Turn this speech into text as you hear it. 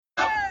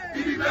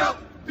Belt,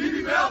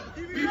 BB Belt,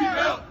 BB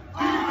Belt,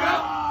 BB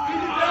Belt,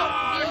 BB Belt.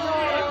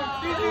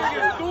 These niggas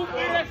get stupid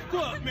as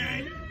fuck,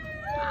 man.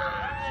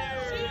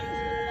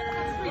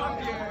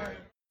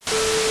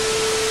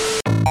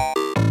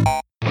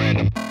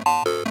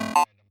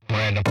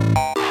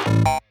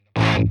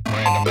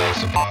 Random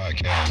Acts of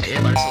Podcast.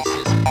 Everybody so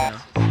sensitive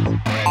now.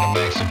 Random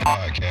Acts of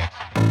Podcast.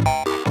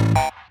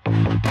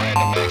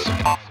 Random Acts of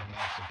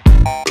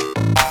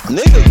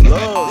Niggas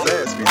love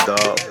Zaxby,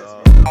 dog.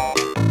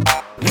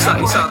 You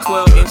saw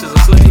 12 inches of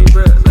sleeve,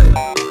 bro. Like,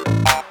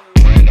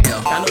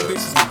 I know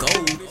bitches with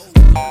gold.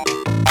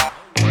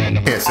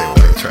 Can't say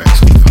white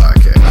trash on the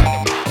podcast.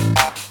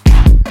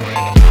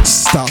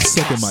 Stop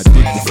sucking my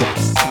dick before.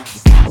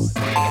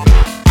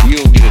 You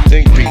don't get a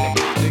think piece.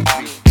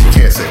 You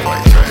can't say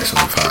white trash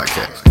on the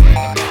podcast.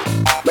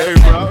 Hey,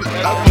 bro, I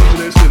posted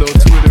that shit on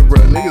Twitter, bro.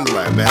 Niggas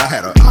like, man, I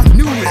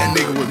knew that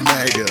nigga was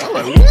mad good. I'm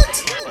like, what?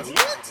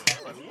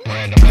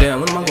 Damn,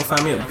 when am I gonna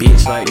find me a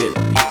bitch like that?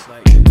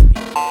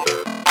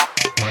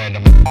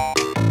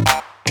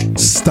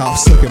 Stop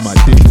sucking my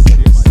dick.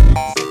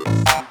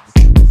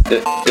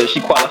 Does she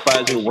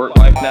qualify as your work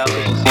wife now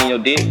since she's seen your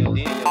dick?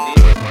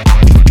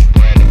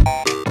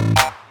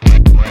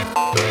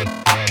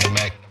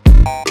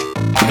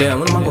 Damn,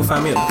 when am I gonna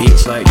find me a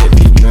bitch like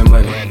that? You know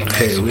money?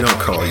 Hey, we don't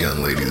call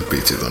young ladies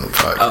bitches on the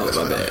podcast. Oh,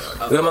 my bad.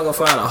 When am I gonna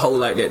find a hoe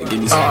like that to give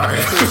me some? All right.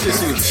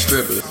 Just use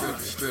strippers.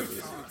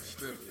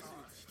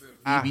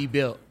 BB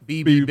Belt.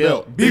 BB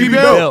Belt. BB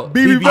Belt.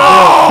 BB Belt.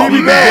 Oh,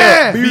 BB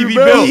man. BB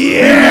Belt.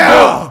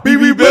 Yeah.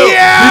 BB Belt.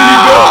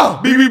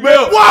 Yeah. BB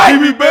Belt. What?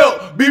 BB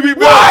Belt. BB Belt.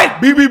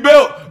 What? BB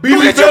Belt.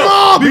 Go get your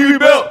mom. BB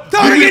Belt.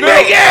 Tell her to get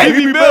naked.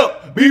 BB Belt.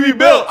 BB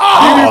Belt.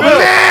 Oh,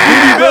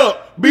 man.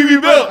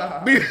 BB Belt.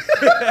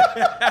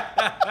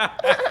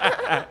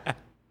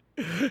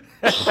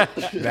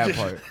 That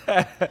part.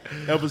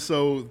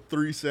 Episode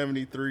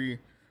 373,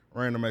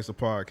 Random Acts of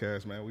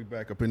Podcast, man. We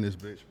back up in this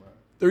bitch, man.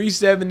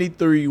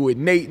 373 with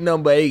Nate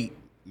number 8.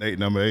 Nate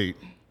number 8.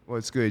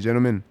 What's good,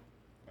 gentlemen?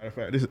 Matter of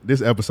fact,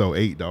 this episode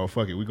 8, dog.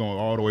 Fuck it. We going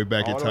all the way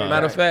back in time.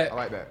 Matter of fact, I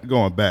like that. We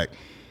going back.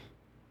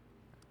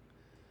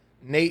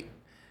 Nate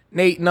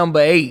number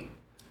 8.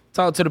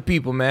 Talk to the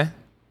people, man.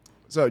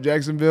 What's up,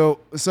 Jacksonville?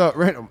 What's up,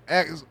 Random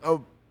Acts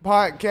of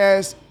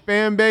Podcast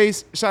fan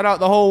base? Shout out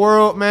the whole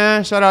world,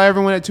 man. Shout out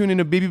everyone that tuned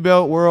into BB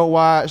Belt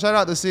worldwide. Shout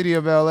out the city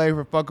of LA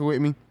for fucking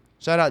with me.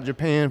 Shout out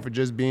Japan for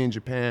just being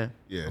Japan.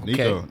 Yeah,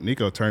 Okay.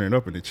 Nico turning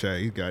up in the chat.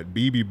 He's got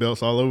BB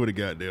belts all over the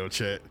goddamn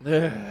chat. He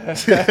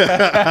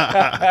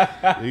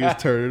just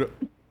turn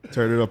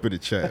it up in the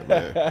chat,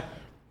 man.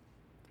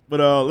 But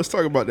let's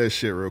talk about that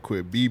shit real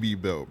quick.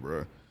 BB belt,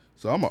 bro.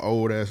 So I'm an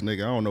old ass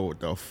nigga. I don't know what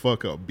the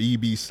fuck a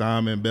BB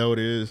Simon belt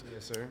is.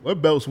 Yes, sir.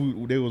 What belts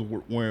they was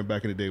wearing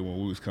back in the day when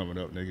we was coming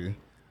up, nigga?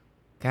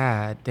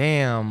 God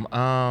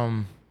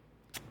damn.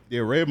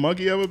 Did Red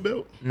Monkey have a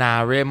belt?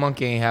 Nah, Red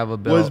Monkey ain't have a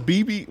belt.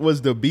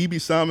 Was the BB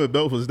Simon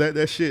belt? Was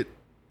that shit?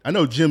 I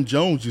know Jim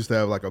Jones used to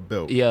have like a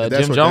belt. Yeah,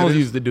 That's Jim what Jones that is?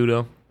 used to do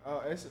them.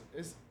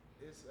 It's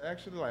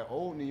actually like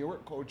old New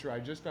York culture. I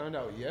just found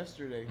out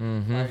yesterday.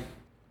 Mm-hmm. Like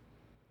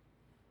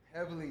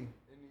heavily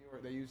in New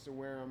York, they used to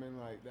wear them, and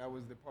like that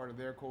was the part of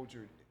their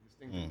culture.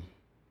 Distinctively.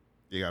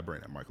 You gotta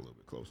bring that mic a little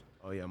bit closer.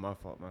 Oh yeah, my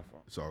fault.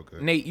 It's all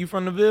good. Nate, you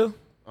from the Ville?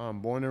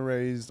 Born and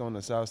raised on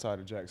the south side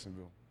of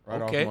Jacksonville,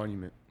 right Okay. off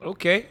Monument.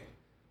 Okay.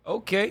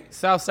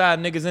 Southside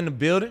niggas in the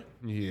building.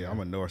 Yeah, I'm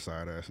a north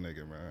side ass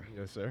nigga, man.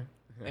 Yes, sir.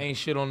 Ain't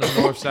shit on the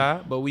north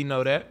side, but we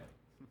know that.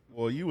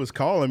 Well, you was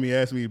calling me,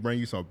 asking me to bring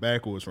you some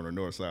backwoods from the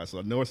north side.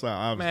 So the north side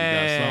obviously got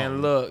Man,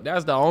 something. look,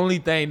 that's the only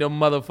thing them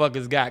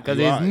motherfuckers got, because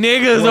You it's right.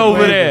 niggas What over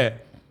flavor? there.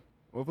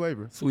 What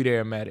flavor? Sweet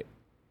aromatic.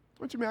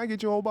 What you mean? I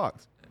get your whole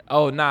box.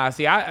 Oh, nah,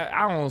 see,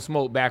 I don't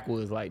smoke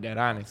backwoods like that,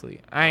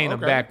 honestly. I ain't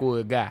Okay. a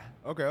backwood guy.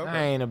 Okay.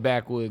 I ain't a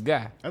backwood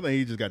guy. I think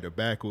he just got the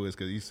backwoods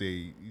because you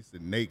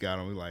said Nate got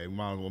him. He's like,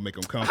 might as well make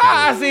him comfortable.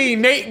 I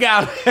seen Nate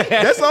got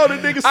That's all the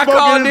niggas I smoking.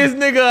 called this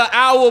nigga an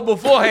hour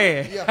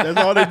beforehand. That's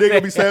all the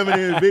nigga be saying in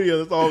his video.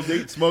 That's all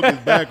Nate smoking is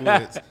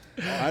backwoods.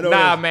 I know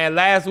Nah, that man,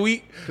 last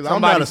week, because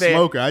I'm not a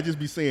smoker. I just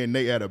be seeing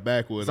Nate at a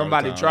backwoods. all the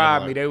somebody time. tried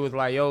I'm me. like, They was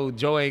like, yo,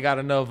 Joe ain't got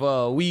enough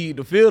weed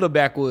to fill the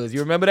backwoods. You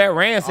remember that?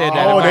 Rand said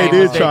that. Oh, if I they ain't did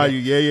mistaken. try you.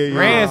 Yeah.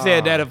 Rand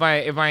said that if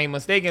I ain't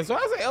mistaken. So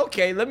I said,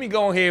 okay, let me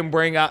go ahead and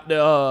bring out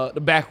the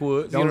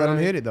backwoods. Don't you know let what them I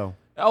mean? hit it though.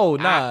 Oh,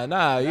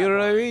 nah. You know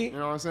what I mean? You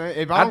know what I'm saying?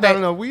 If I I don't got think-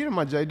 enough weed in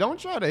my J, don't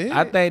try to hit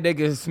I it. think they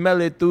can smell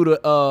it through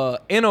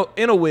the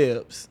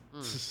interwebs,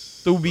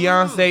 through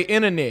Beyonce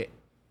internet.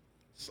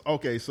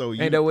 Okay, so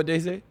you Ain't that what they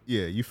say?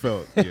 Yeah, you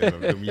felt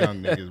them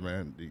young niggas,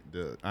 man.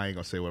 I ain't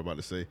gonna say what I'm about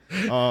to say.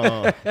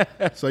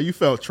 So you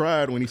felt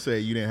tried when he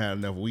said you didn't have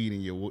enough weed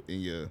in your.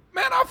 Man,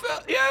 I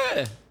felt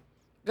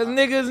cause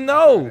niggas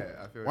know.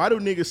 I feel Why do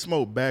niggas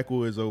smoke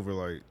backwoods over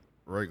like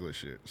regular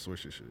shit,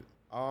 swisher shit?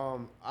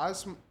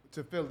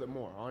 To feel it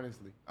more,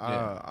 honestly.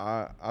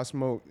 Yeah. I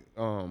smoke.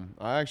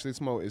 I actually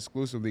smoke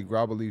exclusively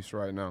grabber leaves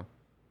right now,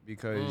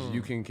 because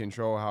you can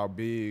control how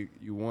big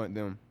you want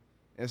them,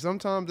 and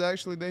sometimes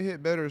actually they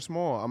hit better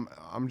small.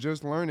 I'm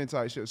just learning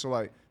type shit. So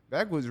like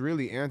backwoods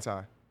really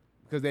anti,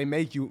 because they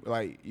make you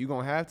like you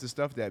gonna have to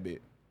stuff that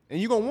bit. And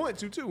you gonna want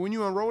to too. When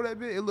you unroll that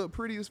bit, it look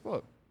pretty as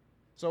fuck.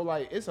 So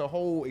like it's a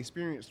whole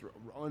experience.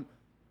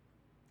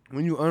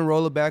 When you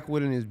unroll it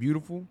backwood and it's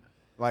beautiful,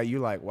 like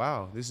you're like,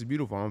 wow, this is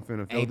beautiful. I'm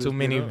finna fill Ain't this too bit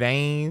many up.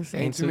 veins.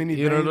 Ain't too many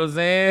You know veins. what I'm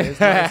saying? It's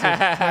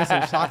nice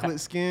and chocolate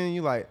skin.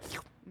 You like,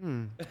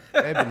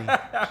 ebony.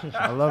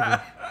 I love it.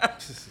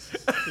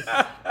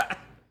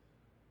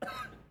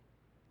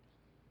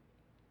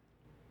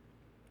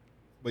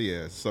 But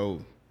yeah,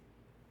 so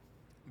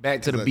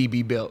Back to the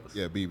BB belts.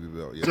 yeah, BB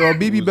belt. Yeah. So a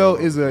BB Who's belt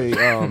on? is a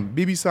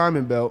BB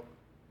Simon belt.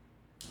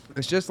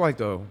 It's just like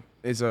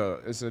it's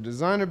a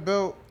designer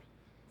belt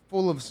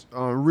full of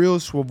real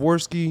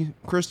Swarovski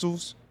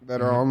crystals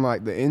that are on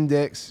like the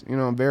index,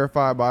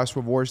 verified by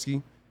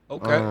Swarovski.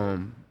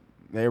 Okay.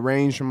 They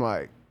range from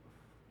like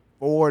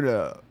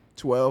 $400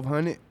 to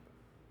 $1,200,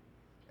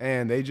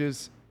 and they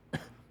just.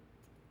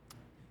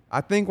 I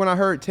think when I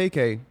heard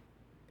Tay-K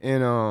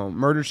in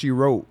Murder She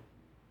Wrote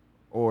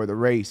or The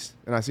Race,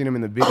 and I seen him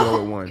in the video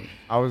with one,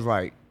 I was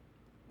like,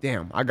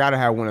 damn, I gotta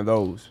have one of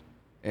those.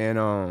 And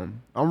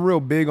I'm real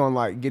big on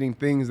like getting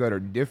things that are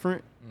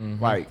different.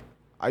 Like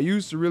I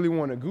used to really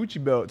want a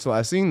Gucci belt till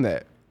I seen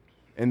that.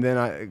 And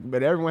then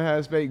but everyone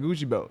has fake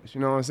Gucci belts.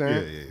 You know what I'm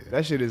saying? Yeah.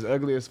 That shit is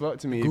ugly as fuck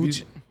to me. If you-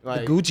 Gucci,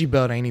 like, the Gucci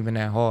belt ain't even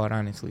that hard,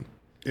 honestly.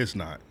 It's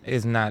not.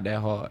 It's not that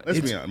hard. Let's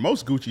be honest.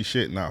 Most Gucci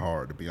shit not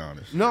hard, to be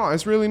honest. No,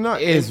 it's really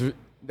not. It's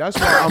That's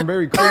why I'm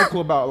very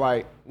critical about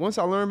like once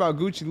I learned about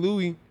Gucci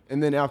Louis,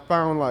 and then I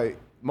found like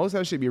most of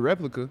that shit be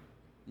replica.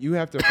 You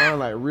have to find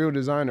like real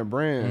designer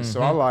brands.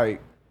 So I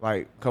like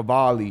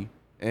Cavalli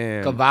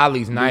and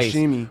Cavalli's nice.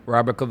 Buscemi.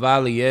 Robert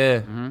Cavalli,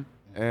 yeah.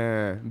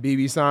 And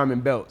BB Simon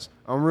belts.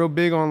 I'm real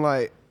big on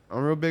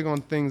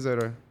things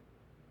that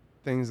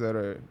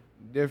are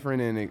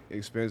different and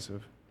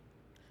expensive.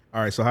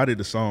 All right, so how did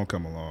the song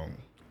come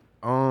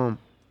along?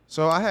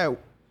 So I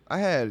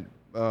had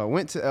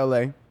went to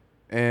LA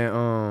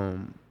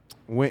and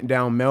went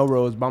down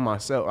Melrose by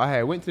myself. I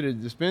had went to the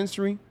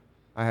dispensary.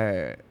 I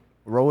had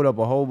rolled a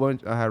whole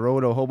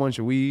bunch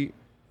of weed.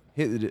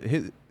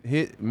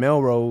 Hit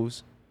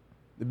Melrose.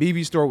 The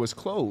BB store was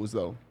closed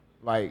though.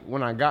 Like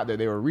when I got there,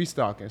 they were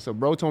restocking. So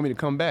bro told me to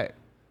come back.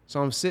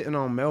 So I'm sitting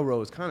on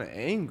Melrose, kind of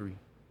angry,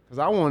 cause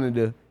I wanted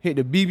to hit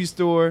the BB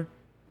store,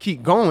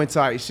 keep going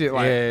type shit.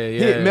 Like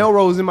hit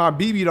Melrose in my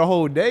BB the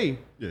whole day.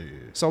 Yeah.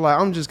 So like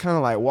I'm just kind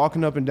of like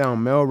walking up and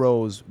down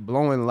Melrose,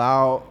 blowing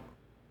loud,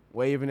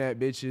 waving at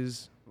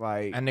bitches.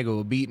 Like That nigga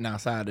was beating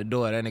outside the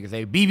door. That nigga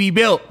say, BB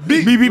belt,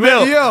 BB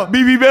belt, yeah.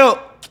 BB belt.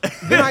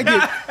 then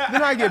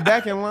I get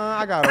back in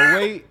line. I gotta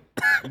wait.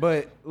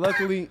 But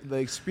luckily, the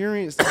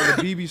experience of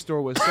the BB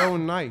store was so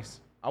nice.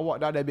 I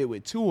walked out that bit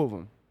with 2 of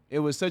them. It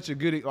was such a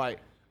good, like,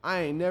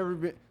 I ain't never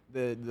been,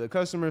 the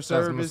customer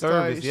service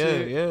type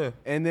shit. Yeah.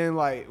 And then,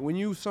 like, when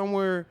you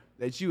somewhere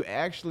that you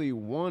actually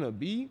want to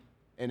be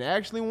and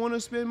actually want to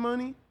spend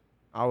money,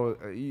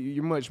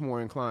 you're much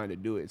more inclined to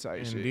do it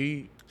type shit.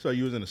 Indeed. So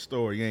you was in the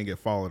store, you ain't get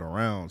followed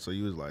around, so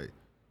you was like,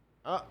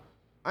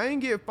 I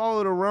ain't get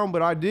followed around,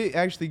 but I did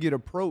actually get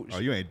approached. oh,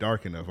 you ain't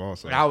dark enough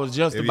also. I was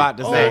just If about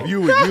to you, say. if you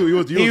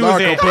was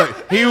dark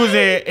complexion. He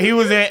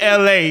was in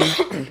LA.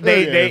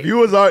 If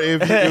you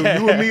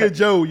and me or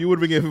Joe, you would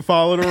have been getting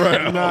followed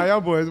around. Nah, y'all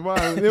boys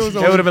wild. It was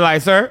They would have been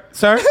like, sir,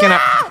 can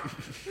I?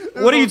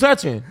 What are you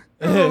touching?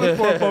 only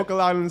 4 folk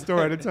allowed in the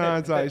store at a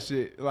time type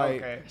shit.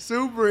 Like Okay.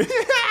 super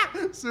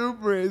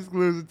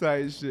exclusive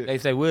type shit. They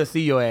say, we'll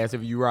see your ass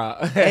if you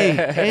rob. Hey,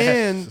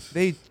 and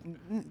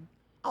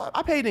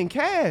I paid in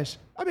cash.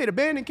 I paid a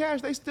band in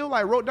cash. They still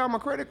like wrote down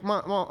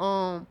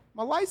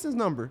my license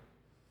number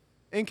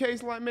in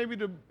case like maybe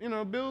the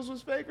bills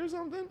was fake or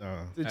something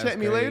to check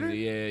me later.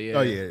 Yeah.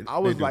 Oh yeah. I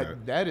was they do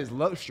like, that is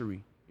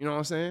luxury. You know what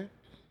I'm saying?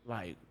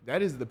 Like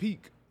that is the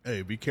peak.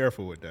 hey, be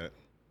careful with that.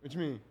 What you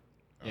mean?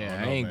 Yeah, don't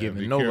I know, ain't man. giving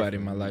Be nobody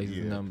careful. my license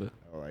Yeah. number.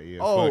 All right, yeah.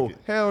 Oh, fuck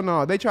it. hell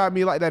no. They tried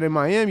me like that in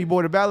Miami.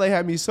 Boy, the valet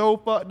had me so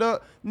fucked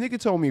up. Nigga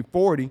told me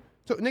 40.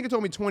 Nigga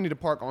told me 20 to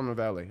park on the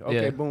valet.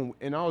 Okay, Yeah. boom.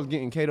 And I was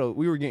getting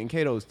we were getting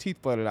Kato's teeth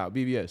flooded out,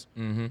 BBS.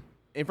 Mm-hmm.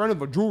 In front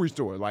of a jewelry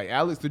store, like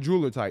Alex the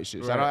jeweler type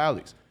shit. Shout out Right.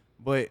 Alex.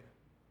 But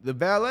the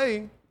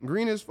valet,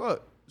 green as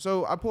fuck.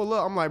 So I pull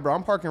up. I'm like, bro,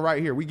 I'm parking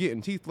right here. We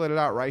getting teeth flooded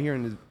out right here.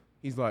 And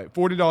he's like,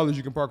 $40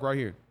 you can park right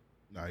here.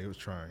 Nah, he was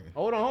trying.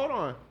 Hold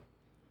on.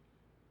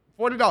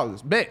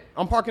 $40. Bet.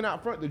 I'm parking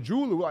out front. The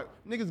jeweler, like,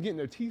 niggas getting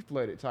their teeth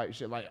flooded type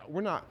shit. Like, we're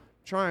not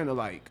trying to,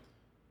 like,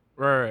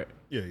 Right.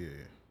 Yeah.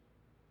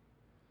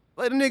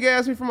 let the nigga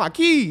ask me for my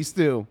keys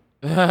still.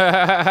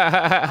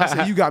 I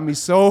said, you got me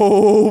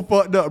so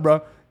fucked up,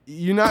 bro.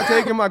 You're not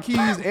taking my keys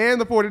and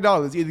the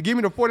 $40. Either give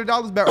me the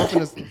 $40 back or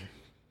finna.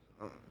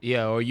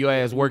 Yeah, or your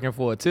ass working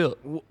for a tip.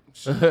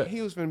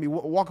 He was finna be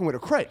walking with a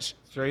crutch.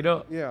 Straight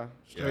up. Yeah.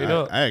 Straight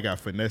up. I got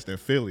finessed in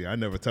Philly. I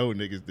never told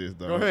niggas this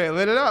though. Go ahead.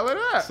 Let it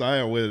out. So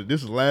I went,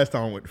 this was the last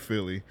time I went to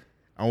Philly.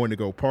 I went to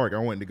go park. I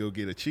went to go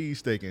get a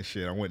cheesesteak and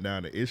shit. I went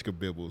down to Ishka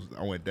Bibbles.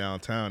 I went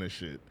downtown and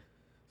shit.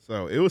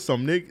 So it was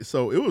some nigga.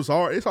 So it was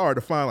hard. It's hard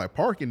to find like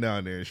parking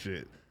down there and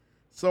shit.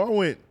 So I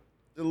went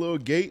to the little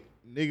gate.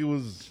 Nigga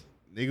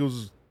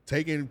was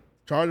taking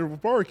charge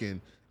of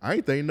parking. I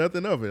ain't think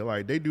nothing of it.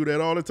 Like, they do that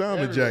all the time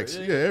in Everywhere,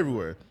 Jackson. yeah. Yeah,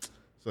 everywhere.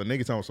 So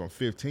nigga talking some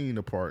 15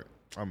 apart.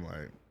 I'm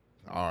like,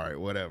 all right,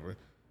 whatever.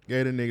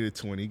 Gave the nigga the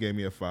 20. He gave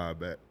me a 5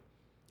 back.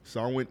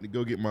 So I went to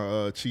go get my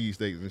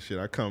cheesesteaks and shit.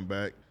 I come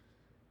back.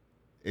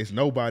 It's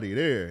nobody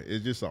there.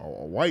 It's just a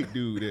white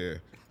dude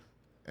there.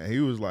 And he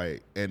was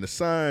like, and the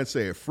sign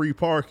said free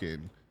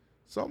parking.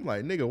 So I'm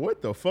like, nigga,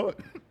 what the fuck?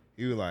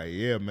 He was like,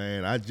 yeah,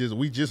 man,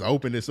 we just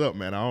opened this up,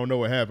 man. I don't know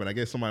what happened. I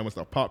guess somebody must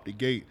have popped the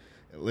gate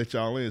and let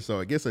y'all in. So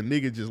I guess a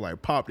nigga just like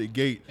popped the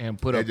gate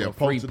And put up just a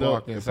free posted up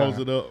parking and sign.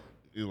 posted up.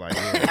 He was like,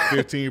 yeah,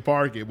 15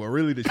 parking, but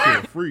really the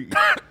shit free.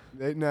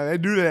 They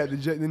do that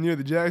at near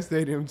the Jack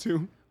Stadium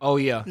too. Oh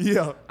yeah.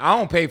 Yeah. I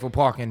don't pay for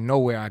parking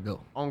nowhere I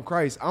go. On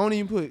Christ, I don't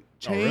even put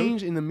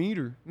change in the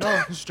meter.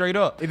 No, Straight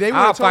up. If they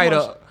wanna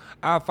talk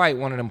I'll fight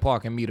one of them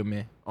parking meter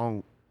men.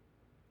 on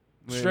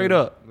Straight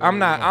up. I'm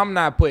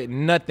not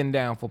putting nothing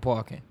down for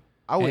parking.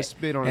 I would And-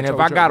 spit on. And a if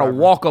tow I truck gotta driver.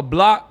 walk a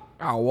block,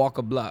 I'll walk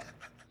a block.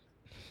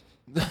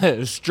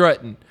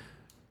 Strutting.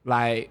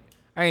 Like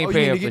I ain't Oh, you need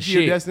paying to for get to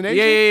your shit. destination?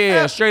 Yeah.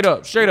 Yeah.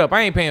 Straight up.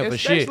 I ain't paying for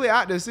shit. especially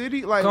out the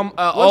city, like Come-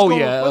 what's oh,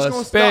 gonna, yeah, what's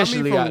gonna stop me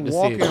especially from out the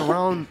walking city.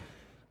 around?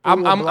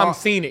 I'm through a block? I'm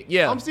seeing it.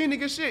 Yeah. I'm seeing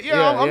nigga shit. Yeah,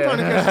 Yeah, I'm yeah. trying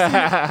to catch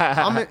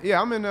the scene.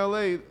 I'm in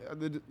LA.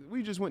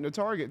 We just went to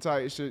Target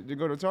type shit to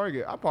go to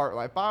Target. I parked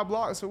like 5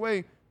 blocks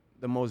away.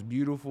 The most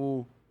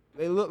beautiful.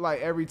 They look like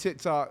every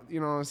TikTok. You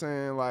know what I'm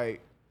saying? Like,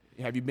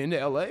 have you been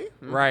to LA?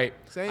 Right.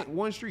 Same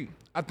one street.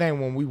 I think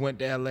when we went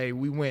to LA,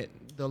 we went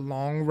the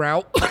long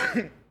route.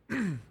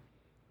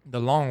 The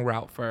long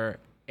route for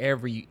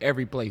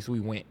every place we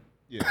went.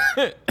 Yeah.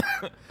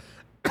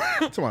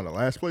 Talking about the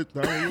last place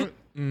down where you went?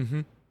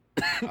 Mm-hmm.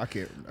 I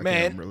can't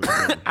Man, really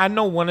remember. I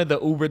know one of the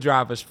Uber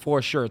drivers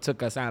for sure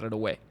took us out of the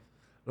way.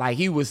 Like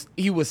he was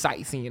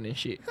sightseeing and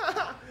shit.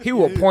 He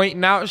was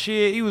pointing out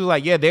shit. He was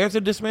like, "Yeah, there's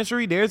a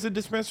dispensary. There's a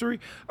dispensary."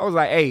 I was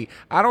like, "Hey,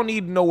 I don't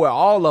need to know where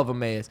all of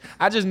them is.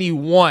 I just need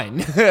one."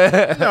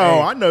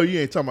 No, I know you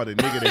ain't talking about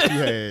the nigga that you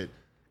had.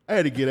 I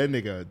had to get that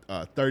nigga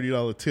a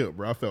 $30 tip,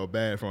 bro. I felt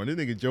bad for him. This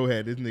nigga Joe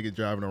had this nigga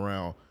driving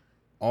around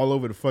all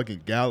over the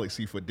fucking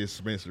galaxy for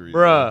dispensaries.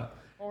 Bruh,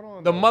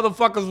 the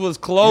motherfuckers was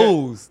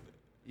closed.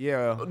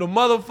 Yeah. The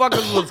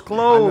motherfuckers was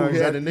closed.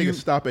 He had the nigga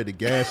stop at the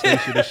gas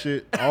station and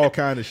shit, all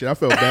kind of shit. I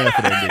felt bad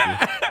for that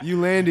nigga.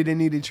 You landed in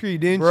the tree,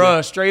 didn't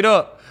Bruh, straight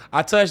up.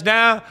 I touched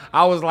down.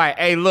 I was like,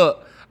 hey,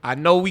 look, I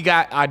know we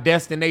got our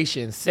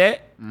destination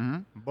set.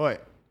 you?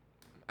 But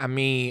I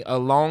mean,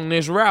 along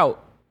this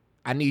route,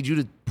 I need you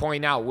to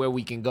point out where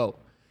we can go.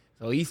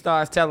 So he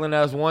starts telling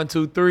us 1,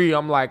 2, 3.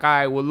 I'm like, all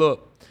right, well,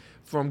 look.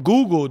 From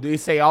Google, they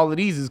say all of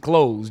these is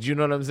closed. You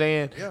know what I'm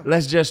saying? Yeah.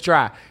 Let's just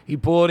try. He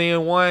pulled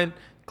in one,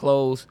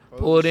 closed.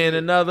 Pulled in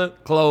another,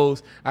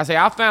 closed. I say,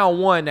 I found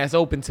one that's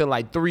open till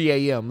like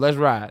 3 a.m. Let's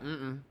ride.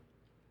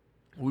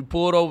 We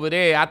pulled over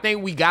there. I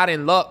think we got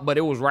in luck, but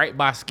it was right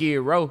by Skid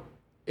Row.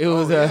 It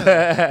was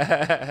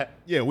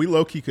Yeah, we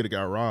low key could have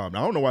got robbed. I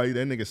don't know why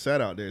that nigga sat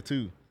out there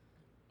too.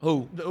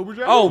 who? the Uber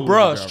driver. Oh, Uber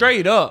bruh, driver.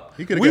 straight up.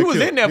 He coulda We got was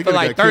killed. in there He for coulda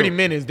like got 30 killed.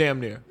 minutes, damn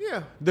near.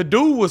 Yeah. The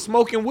dude was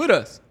smoking with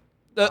us.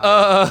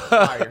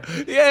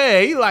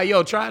 Yeah, he like,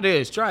 yo, try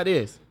this.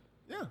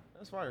 Yeah,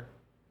 that's fire.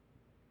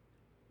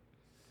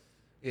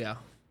 Yeah.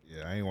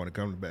 Yeah, I ain't want to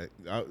come back.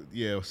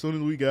 As soon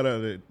as we got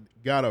up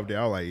there,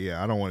 I was like,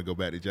 yeah, I don't want to go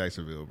back to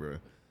Jacksonville, bro.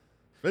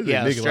 Especially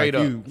Yeah, a nigga straight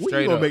like up, you. When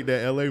straight you gonna up. make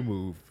that LA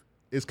move?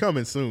 It's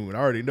coming soon. I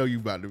already know you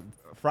about to.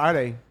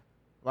 Friday.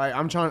 Like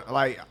I'm trying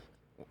like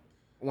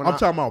when I'm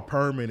talking about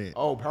permanent.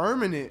 Oh,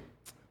 permanent.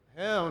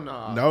 Hell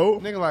no. No?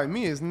 Nigga like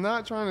me is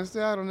not trying to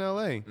stay out in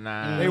LA.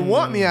 Nah. They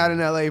want me out in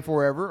LA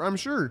forever, I'm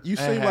sure. You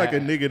seem like a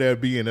nigga that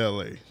be in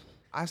LA.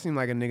 I seem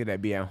like a nigga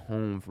that be at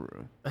home for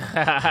real.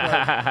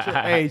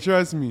 Hey,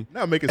 trust me.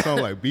 Not make it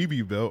sound like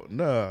BB Belt.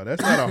 No,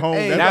 that's not a home.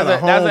 Hey, that's that's not a- a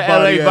home that's a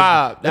body LA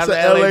ass- vibe. That's,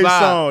 That's a a LA LA vibe.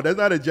 song. That's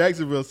not a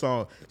Jacksonville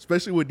song.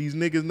 Especially with these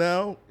niggas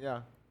now.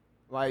 Yeah.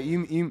 Like you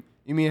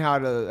mean how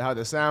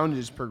the sound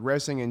is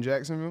progressing in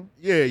Jacksonville?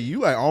 Yeah, you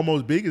like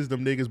almost big as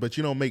them niggas, but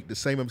you don't make the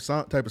same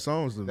type of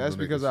songs. As That's them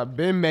because niggas. I've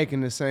been making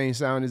the same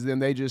sound as them.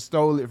 They just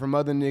stole it from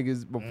other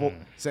niggas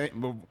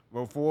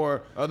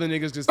before other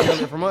niggas could steal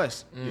it from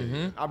us.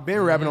 I've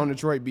been rapping on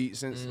Detroit beats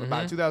since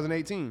about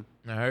 2018.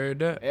 I heard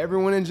that.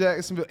 Everyone in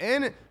Jacksonville,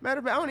 and matter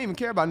of fact, I don't even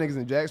care about niggas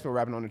in Jacksonville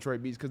rapping on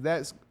Detroit beats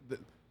because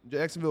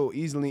Jacksonville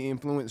easily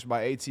influenced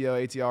by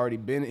ATL. ATL already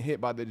been hit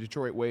by the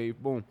Detroit wave.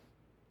 Boom.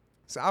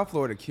 South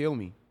Florida kill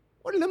me.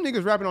 What are them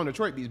niggas rapping on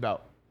Detroit beats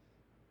about?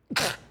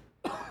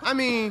 I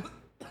mean,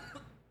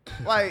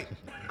 like,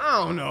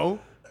 I don't know.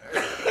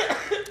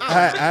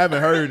 I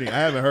haven't heard it. I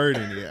haven't heard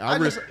it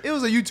yet. It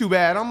was a YouTube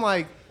ad. I'm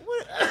like,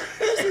 what?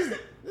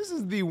 This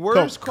is the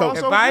worst Come-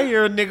 If crossover. I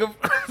hear a nigga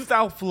from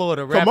South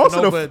Florida So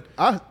rapping over,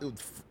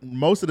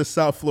 most of the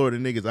South Florida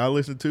niggas I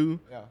listen to,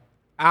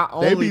 I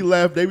they only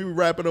be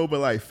rapping over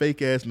like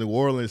fake ass New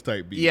Orleans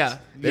type beats. Yeah,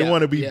 they yeah,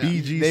 want to be yeah.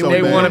 BG. They so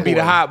they bad. want to be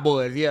the boy. hot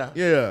boys. Yeah.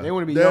 Yeah, They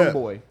want to be that- young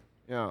boy.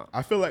 Yeah.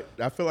 I feel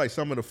like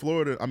some of the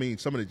Florida,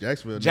 some of the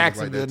Jacksonville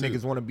Jacksonville niggas, like that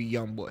niggas want to be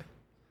young boy.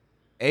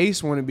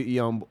 Ace want to be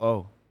young.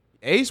 Oh,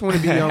 Ace want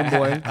to be young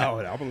boy. Oh,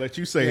 I'm gonna let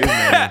you say his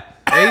name.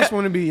 Ace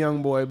want to be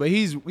young boy, but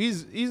he's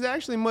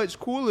actually much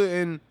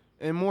cooler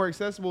and more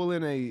accessible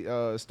in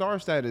a star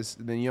status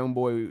than young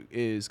boy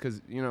is,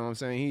 because you know what I'm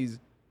saying,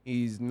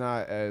 he's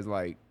not as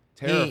like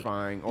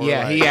terrifying.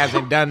 He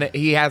hasn't done it.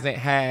 He hasn't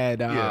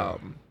had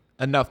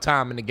enough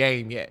time in the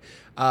game yet.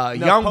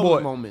 Young boy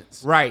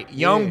moments. Right.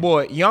 Young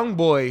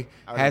boy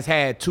has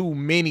had too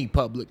many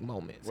public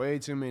moments. Way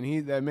too many.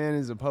 That man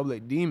is a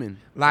public demon.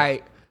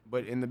 Like,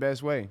 but in the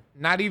best way.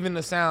 Not even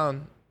to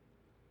sound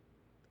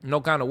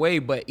no kind of way,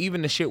 but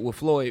even the shit with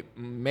Floyd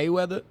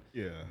Mayweather,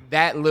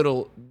 that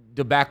little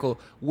debacle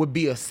would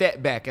be a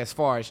setback as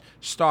far as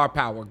star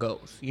power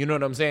goes. You know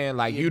what I'm saying?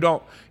 Like you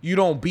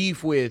don't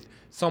beef with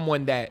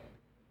someone that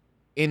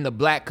in the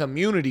black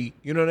community,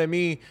 you know what I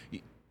mean?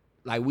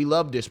 Like, we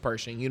love this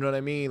person, you know what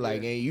I mean? Like,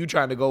 and you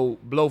trying to go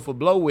blow for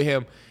blow with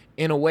him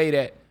in a way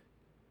that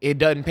it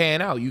doesn't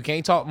pan out. You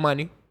can't talk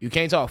money. You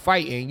can't talk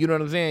fighting. You know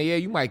what I'm saying? Yeah,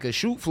 you might could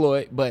shoot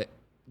Floyd, but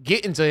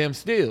getting to him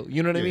still,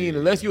 you know what I mean?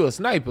 Unless you're a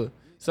sniper.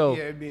 So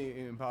it'd be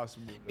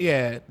impossible.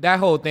 Yeah, that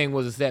whole thing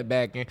was a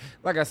setback. And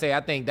like I say,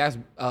 I think that's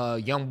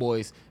Young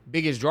Boy's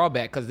biggest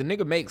drawback, because the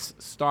nigga makes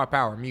star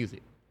power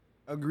music.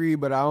 Agreed,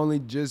 but I only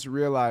just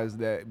realized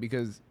that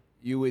because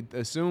you would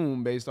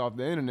assume, based off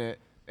the internet,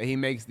 that he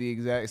makes the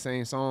exact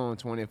same song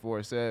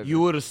 24/7.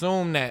 You would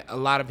assume that a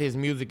lot of his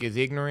music is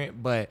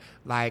ignorant, but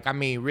like, I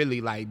mean,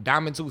 really, like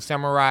Diamond Tooth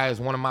Samurai is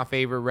one of my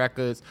favorite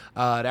records.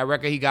 That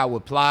record he got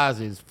with Plies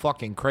is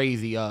fucking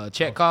crazy.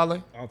 Check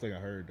Calling. I don't think I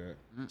heard that.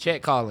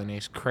 Check Calling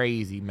is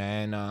crazy,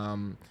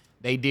 man.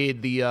 They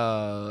did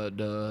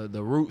the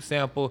root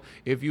sample.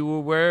 If you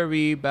were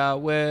worried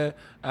about where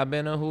I've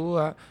been or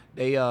who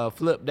they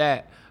flipped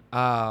that.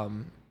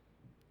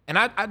 And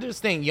I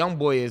just think Young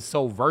Boy is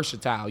so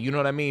versatile. You know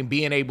what I mean?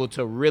 Being able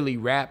to really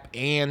rap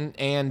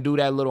and do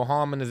that little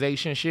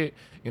harmonization shit.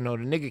 You know,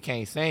 the nigga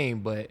can't sing,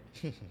 but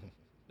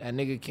that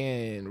nigga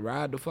can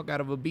ride the fuck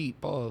out of a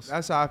beat. Pause.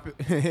 That's how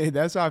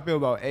I feel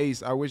about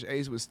Ace. I wish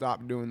Ace would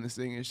stop doing the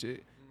singing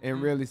shit and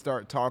really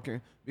start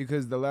talking,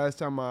 because the last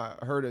time I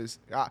heard us,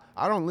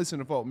 I don't listen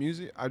to folk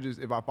music.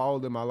 If I follow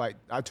them,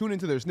 I tune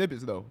into their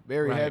snippets though,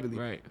 very heavily.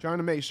 Right. Trying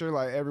to make sure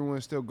like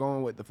everyone's still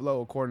going with the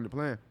flow according to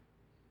plan.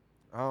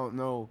 I don't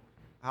know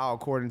how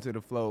according to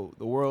the flow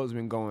the world's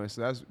been going, so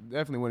that's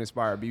definitely what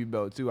inspired BB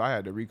Belt too. I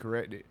had to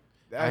recorrect it.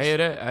 I hear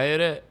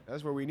that.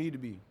 That's where we need to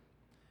be.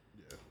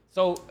 Yeah.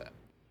 So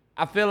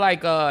I feel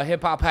like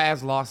hip hop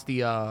has lost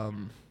the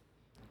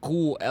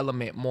cool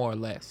element more or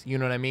less. You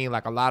know what I mean?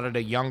 Like a lot of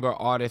the younger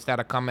artists that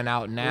are coming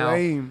out now.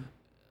 Lame.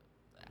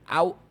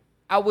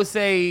 I would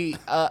say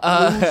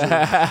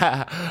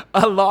a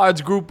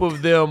large group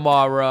of them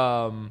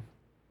are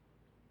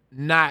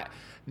not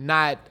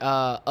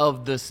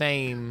of the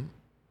same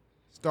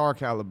star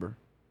caliber.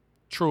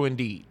 True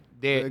indeed.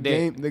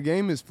 The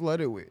game is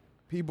flooded with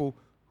people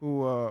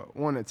who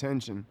want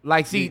attention.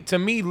 Like, see, to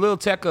me, Lil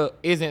Tecca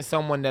isn't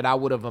someone that I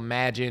would have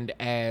imagined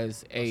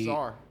as a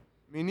star.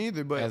 Me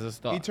neither, but as a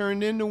star. He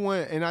turned into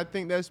one, and I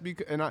think that's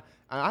because, and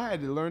I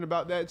had to learn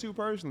about that too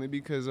personally,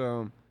 because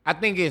I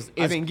think I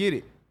didn't get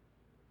it.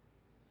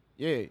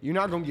 Yeah, you're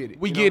not gonna get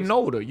it. We getting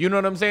older, you know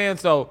what I'm saying?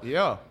 So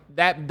yeah,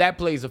 that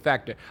plays a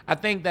factor. I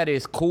think that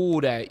it's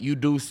cool that you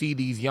do see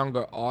these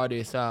younger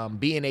artists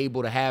being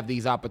able to have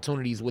these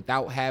opportunities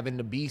without having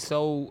to be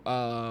so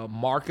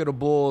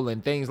marketable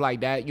and things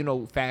like that, you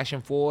know,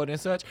 fashion forward and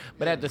such.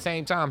 But at the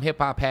same time, hip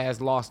hop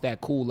has lost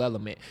that cool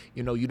element.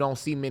 You know, you don't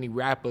see many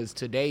rappers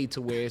today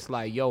to where it's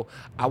like, yo,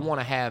 I want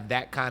to have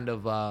that kind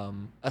of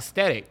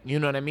aesthetic. You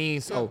know what I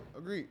mean? So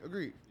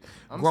agreed.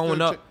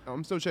 Growing up,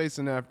 I'm still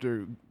chasing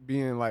after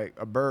being like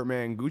a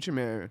Birdman, Gucci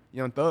Man,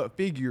 Young Thug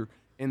figure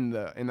in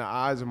the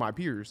eyes of my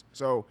peers.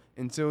 So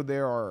until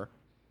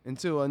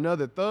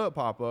another Thug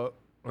pop up,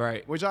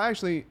 right? Which I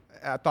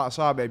thought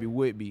Saw Baby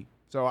would be.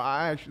 So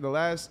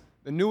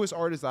the newest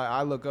artist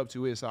I look up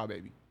to is Saw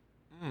Baby.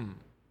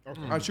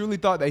 Okay. I truly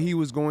thought that he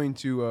was going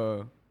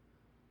to.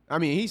 I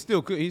mean, he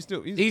still could. He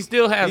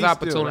still has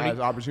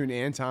opportunity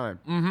and time.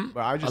 Mm-hmm.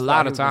 But I just a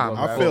lot of time.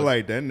 I feel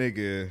like that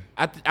nigga.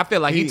 I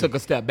feel like he took a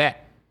step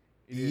back.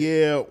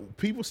 Yeah,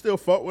 people still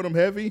fuck with him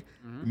heavy.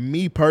 Mm-hmm.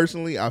 Me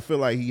personally, I feel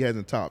like he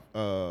hasn't topped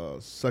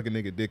sucking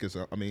nigga dick or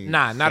something. I mean,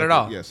 not at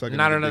all. Yeah, sucking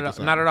not nigga dick or at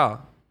something. not at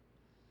all.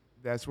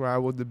 That's where I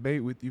will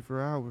debate with you for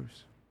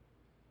hours.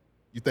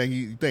 You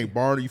think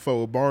Barney, you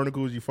fought with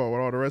Barnacles, you fought with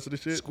all the rest of the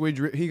shit?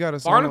 Squidry, he got a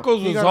song.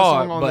 Barnacles was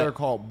hard, on but there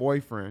called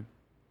Boyfriend,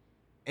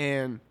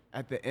 and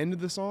at the end of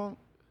the song,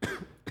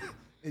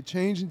 it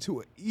changed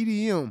into an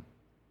EDM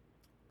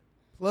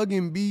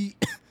plug-in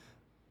beat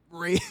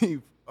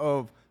rave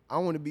of I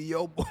want to be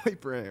your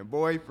boyfriend,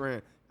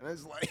 and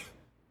it's like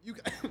you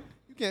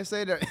can't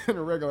say that in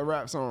a regular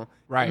rap song.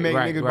 Right, Make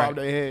right, niggas right. bob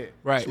their head.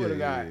 Right, Swear to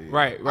God.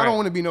 Right. I don't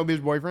want to be no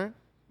bitch boyfriend.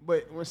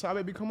 But when Saw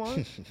Baby come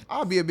on,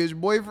 I'll be a bitch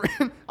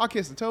boyfriend. I'll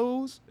kiss the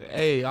toes.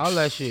 Hey, all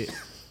that shit.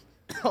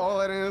 All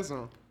that in that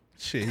song.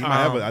 Shit, he might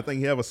have I think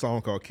he have a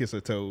song called Kiss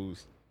Her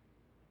Toes.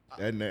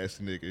 That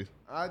nasty nigga.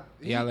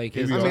 Y'all like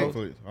He kissing be all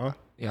toes? for- huh?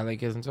 Y'all like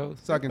kissing toes?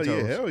 Sucking Oh,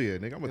 toes. yeah, hell yeah,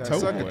 nigga. I'm a Yeah, toe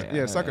suck boy. it.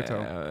 Yeah, suck a toe.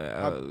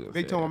 I was gonna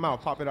Big say toe in my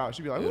mouth, pop it out.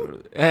 She be like,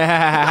 "Woo."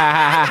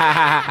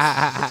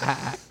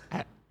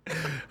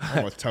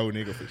 I'm a toe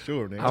nigga for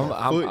sure, nigga. I'm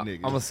a foot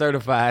nigga. I'm a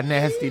certified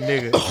nasty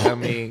nigga. I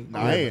mean, Nah,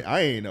 I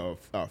ain't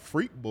a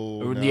freak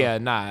bull. Nah. yeah,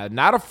 nah,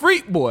 not a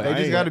freak boy. They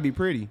just ain't- got to be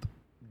pretty.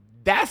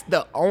 That's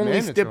the only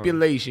Mandatory.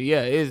 stipulation.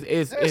 Yeah,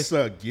 It's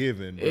a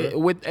given,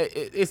 bro.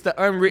 it's the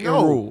unwritten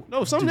No, rule.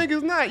 no, some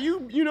niggas not.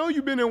 You know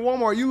you been in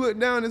Walmart. You look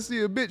down and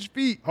see a bitch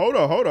feet. Hold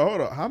on.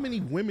 How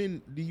many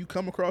women do you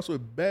come across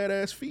with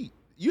badass feet?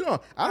 You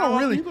know, I don't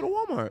really. You go to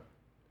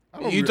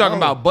Walmart. You talking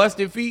about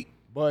busted feet?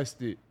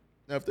 Busted.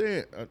 Now, if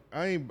they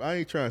ain't, I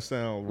ain't trying to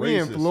sound We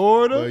in racist.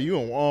 Florida? But you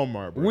in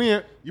Walmart, bro.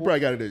 You probably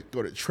got to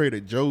go to Trader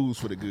Joe's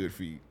for the good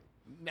feet.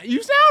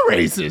 You sound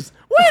racist.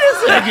 Wait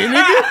a second,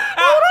 nigga.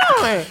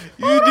 Hold on.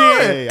 You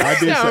did. Hey, I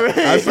did.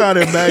 I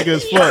sounded MAGA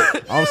as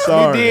fuck. I'm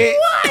sorry. You did.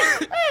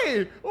 What?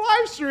 Hey,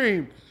 live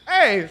stream.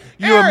 Hey,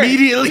 You Eric.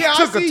 immediately yeah,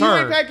 took I a see You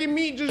turn. ain't packing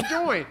meat. Just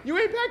join. You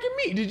ain't packing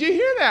meat. Did you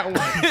hear that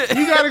one?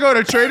 You got to go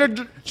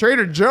to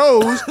Trader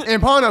Joe's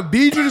and Ponte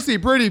Beach to see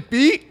pretty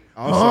feet.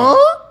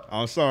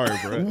 I'm sorry,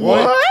 bro.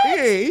 What?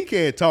 He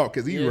can't talk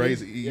because he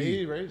racist.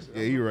 he racist.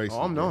 Yeah, he racist.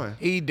 Oh, I'm bro. knowing.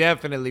 He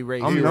definitely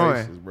racist. I'm He knowing.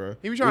 racist, bro.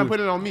 He was trying to put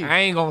it on me. I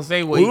ain't gonna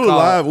say what We he were called,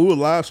 live. We were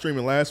live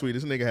streaming last week.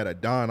 This nigga had a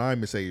Don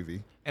Imus AV.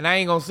 and I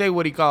ain't gonna say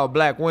what he called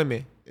black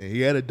women. And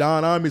he had a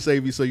Don Imus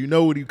AV, so you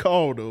know what he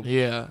called him.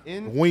 Yeah.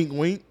 Wink,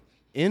 wink.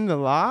 In the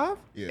live?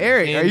 Yeah.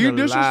 Eric, In are you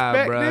the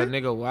live, bruh. disrespecting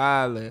Nigga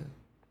wildin'.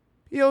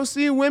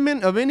 POC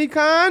women of any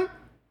kind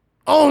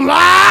on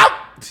live?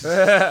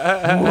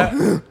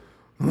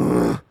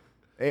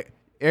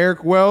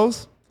 Eric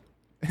Wells.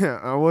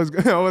 I was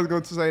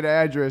going to say the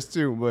address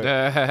too, but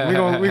we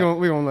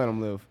gonna let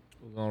him live.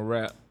 We're gonna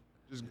rap.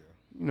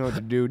 You know what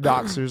to do.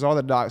 Doxers, all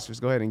the doxers,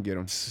 go ahead and get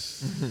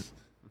them.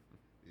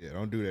 Yeah,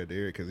 don't do that to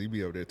Eric because he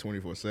be up there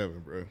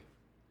 24/7, bro.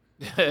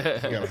 You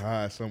gotta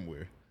hide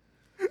somewhere.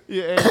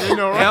 Yeah, you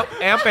know, right?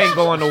 Amp ain't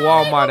going to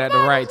Walmart at the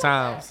right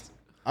times.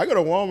 I go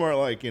to Walmart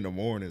like in the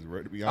mornings,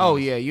 bro. To be honest. Oh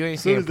yeah, you ain't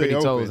As soon seeing as they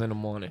pretty toes open. in the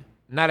morning.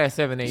 Not at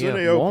 7 As soon as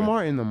they a.m. open.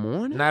 Walmart in the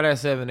morning? Not at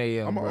 7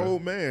 a.m. I'm an bro.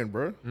 old man,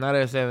 bro. Not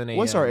at 7 a.m.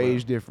 What's our bro.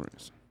 age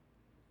difference?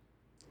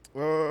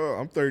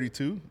 I'm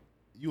 32.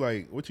 You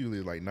like what you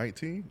live like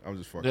 19? I'm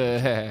just fucking.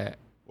 with you.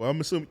 Well, I'm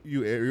assuming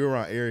you're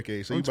around Eric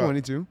age. So I'm you about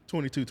 22.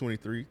 22,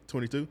 23,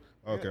 22.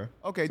 Okay.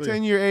 Okay, So,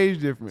 10-year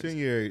age difference.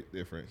 10-year age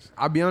difference.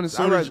 I'll be honest.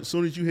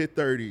 Soon as you hit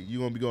 30, you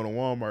gonna be going to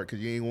Walmart because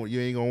you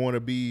ain't gonna want to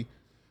be.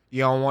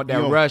 You don't want that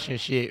You don't- rush and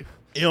shit.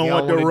 You don't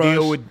want the wanna rush.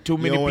 deal with too you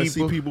many don't wanna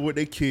people. see people with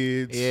their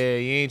kids. Yeah,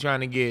 you ain't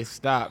trying to get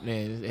stopped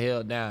and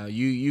held down.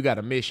 You got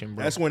a mission,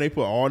 bro. That's when they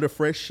put all the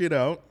fresh shit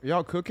out.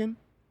 Y'all cooking?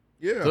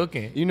 Yeah.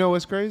 Cooking. You know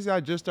what's crazy? I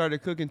just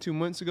started cooking 2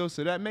 months ago,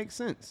 so that makes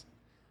sense.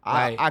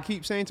 Right. I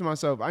keep saying to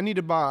myself, I need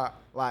to buy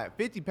like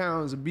 50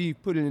 pounds of beef,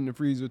 put it in the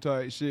freezer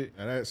type shit.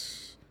 And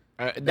that's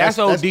That's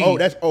OD.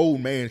 That's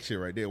old man shit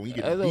right there. When you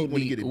get That's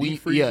when you get a OD.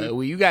 deep freezer. Yeah,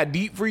 when you got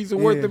deep freezer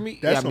worth Yeah. of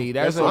meat. That's I some- mean,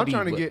 that's that's OD. I'm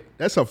trying to but- get.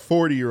 That's a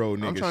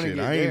 40-year-old I'm nigga trying to shit.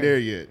 get I ain't there. there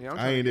yet. Yeah, I'm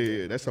I trying ain't to there get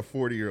yet. That's a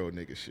 40-year-old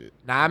nigga shit.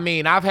 Now, I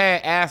mean, I've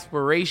had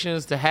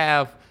aspirations to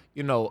have,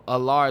 a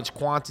large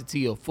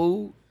quantity of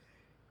food,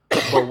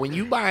 but when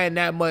you buying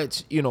that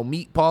much,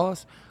 meat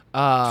paws,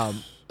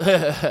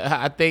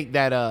 I think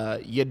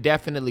that you're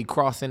definitely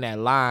crossing that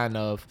line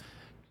of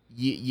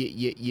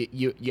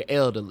you're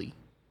elderly.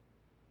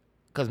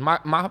 Cause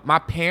my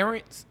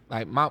parents,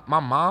 like my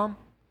mom,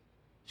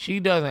 she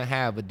doesn't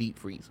have a deep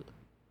freezer,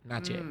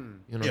 not yet.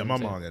 You know Yeah, what my I'm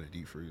saying? mom got a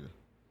deep freezer.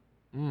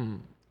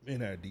 Been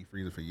had a deep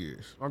freezer for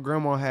years. My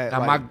grandma had Now,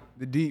 like my-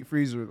 the deep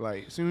freezer.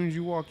 Like as soon as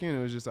you walk in,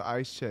 it was just an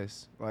ice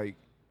chest. Like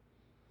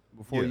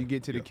before Yeah, you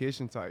get to the yeah.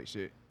 kitchen type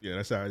shit. Yeah,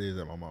 that's how it is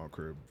at my mom's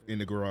crib. In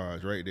the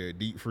garage, right there,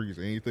 deep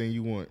freezer. Anything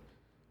you want,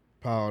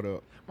 piled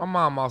up. My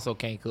mom also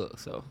can't cook,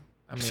 so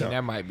I mean So-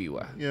 that might be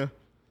why. Yeah,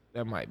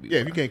 That might be. yeah.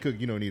 why. If you can't cook,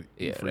 you don't need.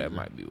 Yeah, freezer. that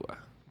might be why.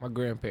 My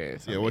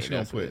grandparents. Yeah, I what mean, she gonna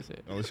that's what put? it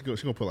said. Oh,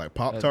 she gonna put like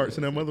Pop Tarts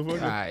in that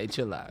motherfucker. All right,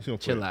 chill out. She gonna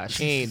Chill put- out.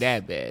 She ain't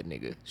that bad,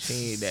 nigga. She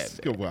ain't that She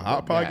bad. gonna put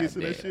Hot Pockets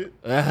in that shit.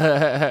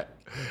 shit.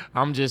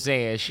 I'm just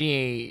saying, she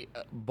ain't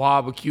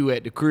barbecue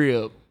at the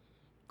crib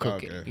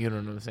cooking. Okay. You know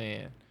what I'm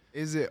saying?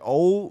 Is it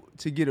old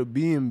to get a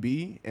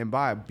B&B and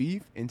buy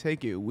beef and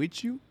take it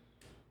with you,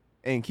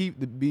 and keep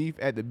the beef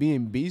at the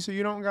B&B so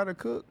you don't gotta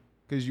cook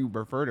because you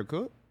prefer to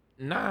cook?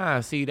 Nah,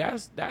 see,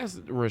 that's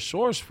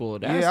resourceful.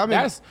 That's Yeah, I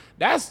mean-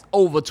 that's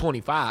over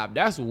 25.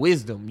 That's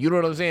wisdom. You know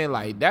what I'm saying?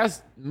 Like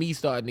that's me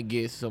starting to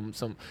get some.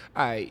 All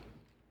right,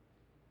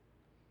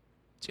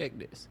 check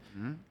this.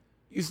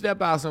 You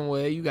step out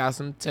somewhere, you got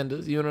some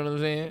tenders. You know what I'm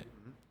saying?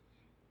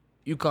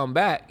 You come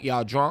back,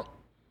 y'all drunk.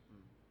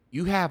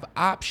 You have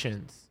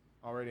options.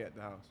 Already at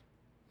the house.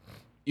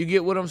 You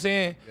get what I'm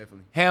saying?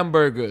 Definitely.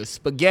 Hamburgers,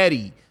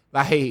 spaghetti,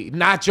 like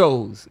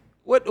nachos.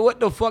 What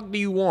the fuck do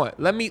you want?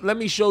 Let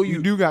me show You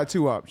you. do got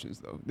two options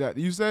though. That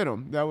you said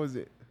them. That was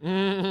it. I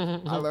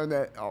learned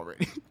that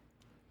already.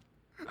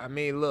 I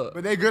mean, look,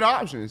 But they good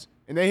options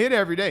and they hit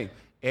every day.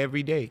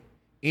 every day,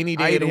 any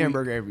day I of eat the a week.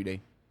 hamburger every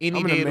day. Any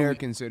I'm day an of the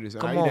American week.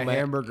 citizen. Come I eat on, a man.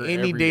 hamburger Any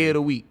every day of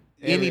the week.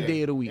 Any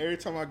day of the week. Every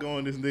time I go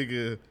on this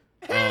nigga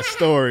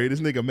story,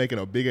 this nigga making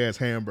a big ass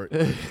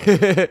hamburger.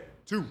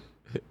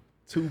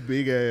 Two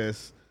big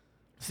ass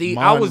See,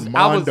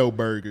 Mondo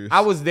burgers.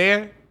 I was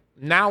there.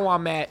 Now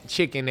I'm at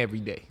chicken every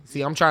day.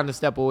 See, I'm trying to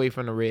step away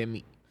from the red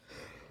meat.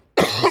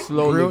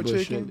 Slowly grilled but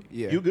chicken. surely.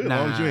 Yeah. You good? As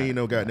long as you Nah. ain't eat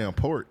no goddamn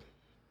pork.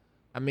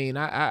 I mean,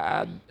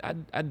 I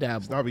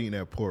dabble. Stop eating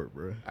that pork,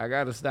 bro. I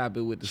gotta stop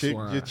it with the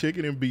swine. Just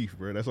chicken and beef,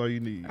 bro. That's all you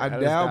need. I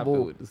gotta stop it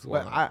dabble with the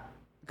but swine.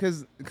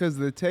 because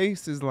the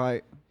taste is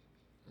like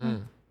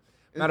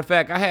Matter of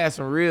fact, I had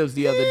some ribs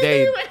the other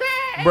day.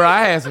 Bro,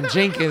 I had some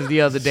Jenkins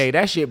the other day.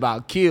 That shit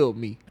about killed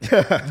me.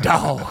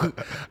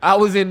 Dog. I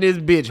was in this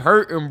bitch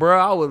hurting, bro.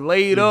 I was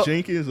laid the up.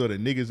 Jenkins or the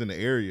niggas in the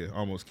area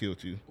almost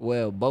killed you.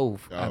 Well,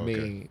 both. Oh, I okay.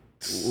 mean,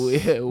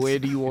 where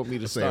do you want me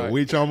to Say, start?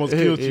 which almost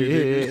killed you,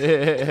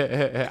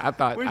 nigga? I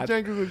thought. which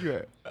Jenkins was you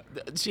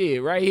at?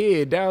 Shit, right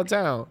here,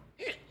 downtown.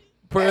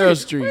 Pearl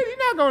Street. Wait,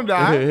 you're not gonna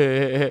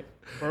die.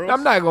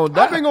 I'm not gonna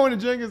die. I've been going to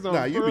Jenkins on.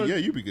 Nah, you be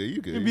good. You be good.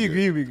 You be good.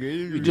 You be good.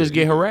 You just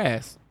get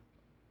harassed.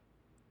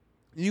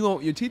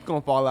 Your teeth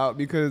gonna fall out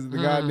because the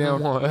goddamn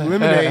Mm.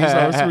 lemonade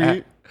so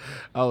sweet.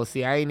 Oh,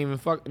 see, I ain't even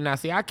fuck. Now,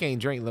 see, I can't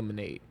drink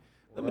lemonade.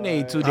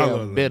 Lemonade too I love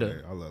damn bitter.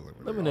 lemonade. I love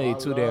lemonade. Lemonade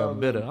too damn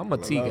bitter. I'm a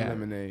tea Love guy.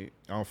 lemonade.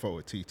 I don't fuck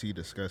with tea. Tea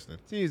disgusting.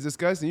 Tea is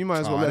disgusting. You might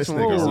as well Oh, let this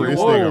someone nigga piss in real- your this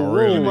water. nigga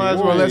real You might as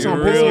well nigga. let someone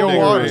Real piss in your nigga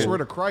water. I right swear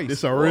to here. Christ.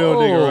 This a real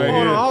nigga right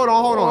Hold here.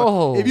 on, hold on.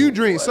 Whoa. If you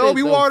drink What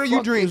soapy the water, you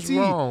fuck drink is tea.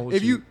 wrong with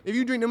If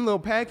you drink them little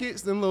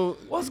packets, them little,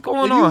 What's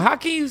going If you- on? How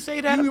can you say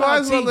that you might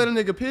about as well tea? let a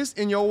nigga piss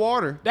in your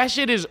water. That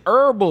shit is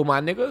herbal,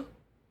 my nigga.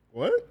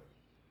 What?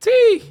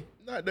 Tea.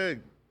 Not the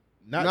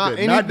Not not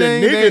the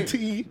anything nigga that-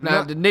 tea.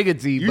 Not the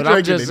nigga tea, You but I'm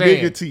drinking just the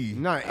saying. nigga tea.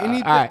 Not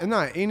anything. alright.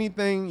 Not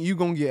anything you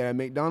gonna get at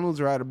McDonald's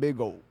or at a Big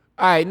Old.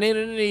 All right,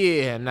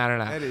 yeah, no.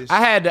 That is-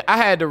 I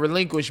had to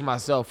relinquish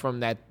myself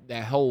from that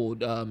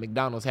hold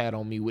McDonald's had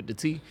on me with the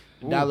tea,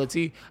 dollar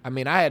tea. I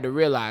mean, I had to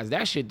realize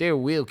that shit there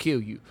will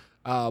kill you.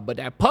 But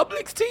that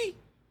Publix tea,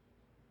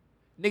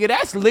 nigga,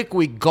 that's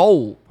liquid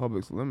gold.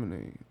 Publix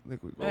lemonade,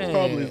 liquid gold. Man,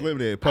 Publix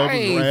lemonade. I Publix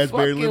ain't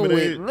raspberry fucking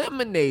lemonade. with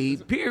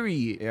lemonade,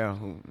 period. Yeah.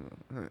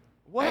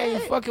 I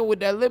ain't fucking with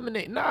that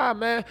lemonade. Nah,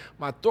 man,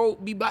 my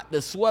throat be about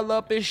to swell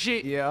up and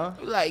shit. Yeah.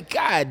 Like,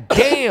 god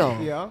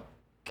damn. Yeah.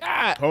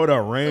 God. Hold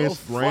on, Rand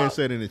fuck?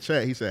 said in the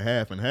chat, he said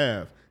half and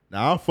half.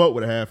 Now I'll fuck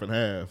with a half and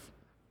half.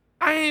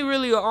 I ain't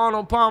really an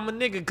Arnold Palmer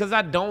nigga because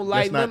I don't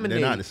like lemonade.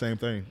 They're not the same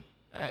thing.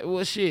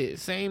 Well, shit,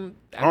 same.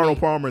 Arnold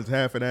Palmer's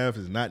half and half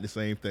is not the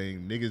same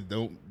thing. Niggas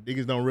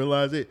don't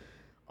realize it.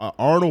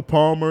 Arnold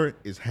Palmer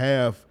is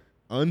half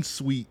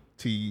unsweet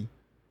tea,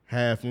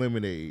 half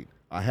lemonade.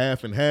 A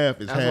half and half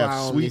is That's why I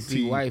half only sweet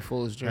see tea. white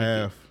folks drink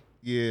half. it.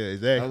 Yeah, That's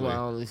exactly. why I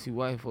only see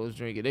white folks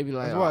drink it. They be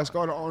like, That's why it's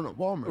called an Arnold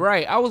Palmer.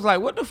 right. I was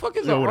like, what the fuck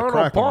is Yeah, an with a Arnold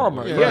crack on it.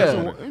 Palmer? Yeah, Yeah.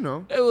 So, you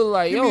know. They was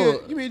like, Give me yo,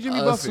 a- give me a Jimmy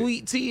a Buffett.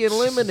 sweet tea and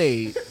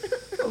lemonade.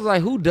 I was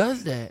like, who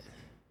does that?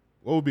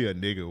 What would be a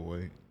nigga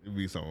way? It'd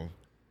be some.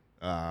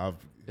 I'll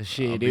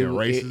Shit, be a it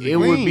racist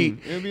would again. be.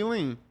 It'd be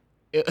lean.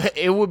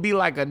 It would be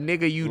like a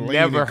nigga you Lean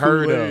never and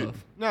heard Kool-Aid.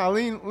 of. Nah,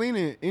 lean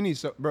in any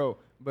bro.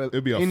 But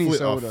It'd be any a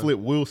soda. Flip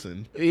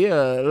Wilson. Yeah,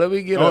 let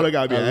me get Oh, they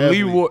gotta be an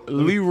Leroy, athlete.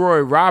 Leroy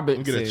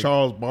Robinson. Get a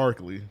Charles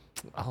Barkley.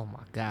 Oh my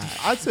god,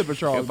 I'd sip a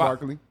Charles If I-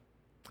 Barkley.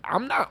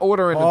 I'm not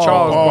ordering Oh, a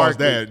Charles Pause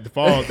Barkley. that.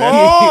 Pause that.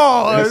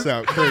 Pause. That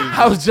sound crazy.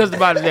 I was just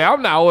about to say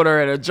I'm not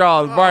ordering a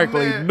Charles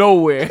Barkley man.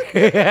 nowhere.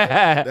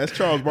 yeah, That's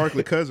Charles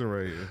Barkley cousin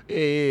right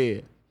here.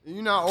 yeah.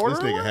 You not This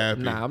ordering nigga one?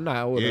 happy. Nah, I'm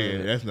not ordering. Yeah,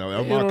 it. that's You my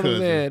know what I'm cousin.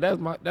 saying?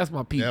 That's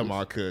my people. That's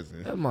my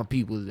cousin. That's my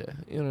people's there.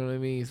 You know what I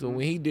mean? So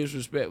when he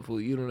disrespectful,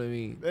 you know what I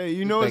mean? Hey,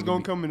 you know it's Thank gonna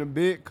you. come in a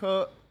big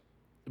cup.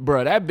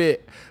 Bruh, that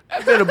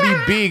better be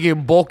big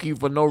and bulky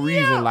for no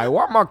reason. Like,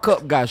 why my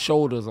cup got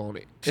shoulders on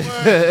it?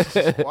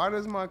 Why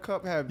does my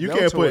cup have You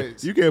can't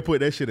deltoids? put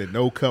that shit in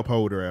no cup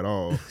holder at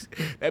all.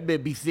 That better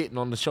be sitting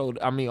on the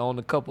shoulder. I mean, on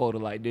the cup holder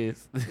like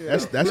this.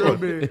 That's real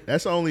what big.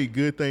 that's the only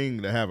good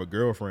thing to have a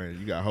girlfriend.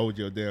 You gotta hold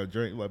your damn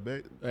drink like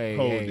that.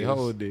 Hey,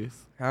 hold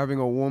this. Having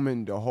a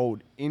woman to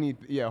hold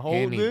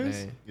hold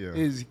this Anything. Yeah.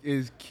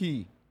 is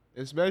key.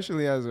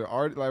 Especially as an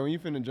artist, like when you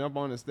finna jump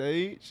on the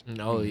sage,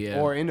 Oh yeah.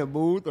 or in the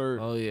booth, or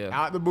Oh, yeah.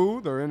 out the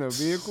booth, or in a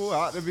vehicle,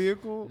 out the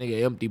vehicle.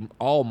 Nigga empty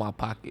all my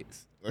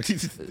pockets. Matter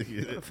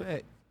Yeah. of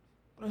fact,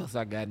 what else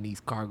I got in these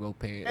cargo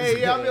pants?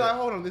 Hey, yeah, I'll be like,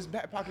 hold on, this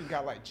back pocket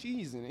got like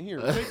cheese in it. Here,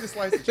 take this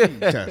slice of cheese.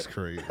 That's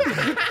crazy.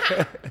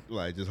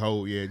 Like just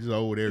hold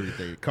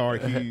everything. Car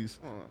keys.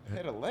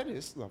 Head of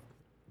lettuce. Look,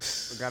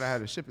 forgot I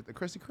had to ship it to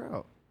Krusty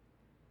Krab.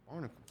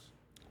 Barnacles.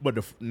 But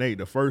Nate,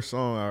 the first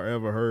song I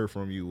ever heard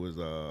from you was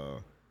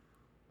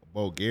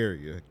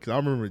Bulgaria. Cause I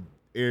remember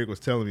Eric was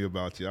telling me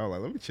about you. I was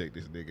like, let me check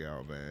this nigga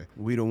out, man.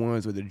 We the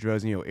ones with the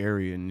drugs in your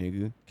area,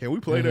 nigga. Can we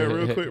play that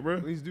real quick, bro?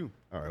 Please do.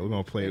 All right, we're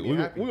gonna play it. Make me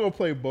We're happy. gonna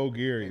play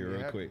Bulgaria Make me real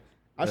happy. quick.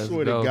 I Let's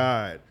swear go. to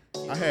God,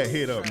 I had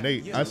hit up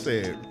Nate. I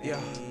said,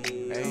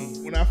 Hey,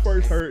 when I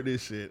first heard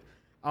this shit,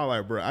 I was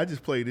like, bro, I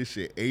just played this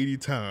shit 80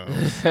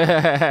 times.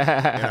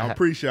 And I'm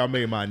pretty sure I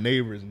made my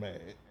neighbors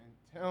mad.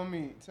 tell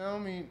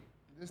me,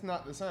 this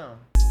not the sound.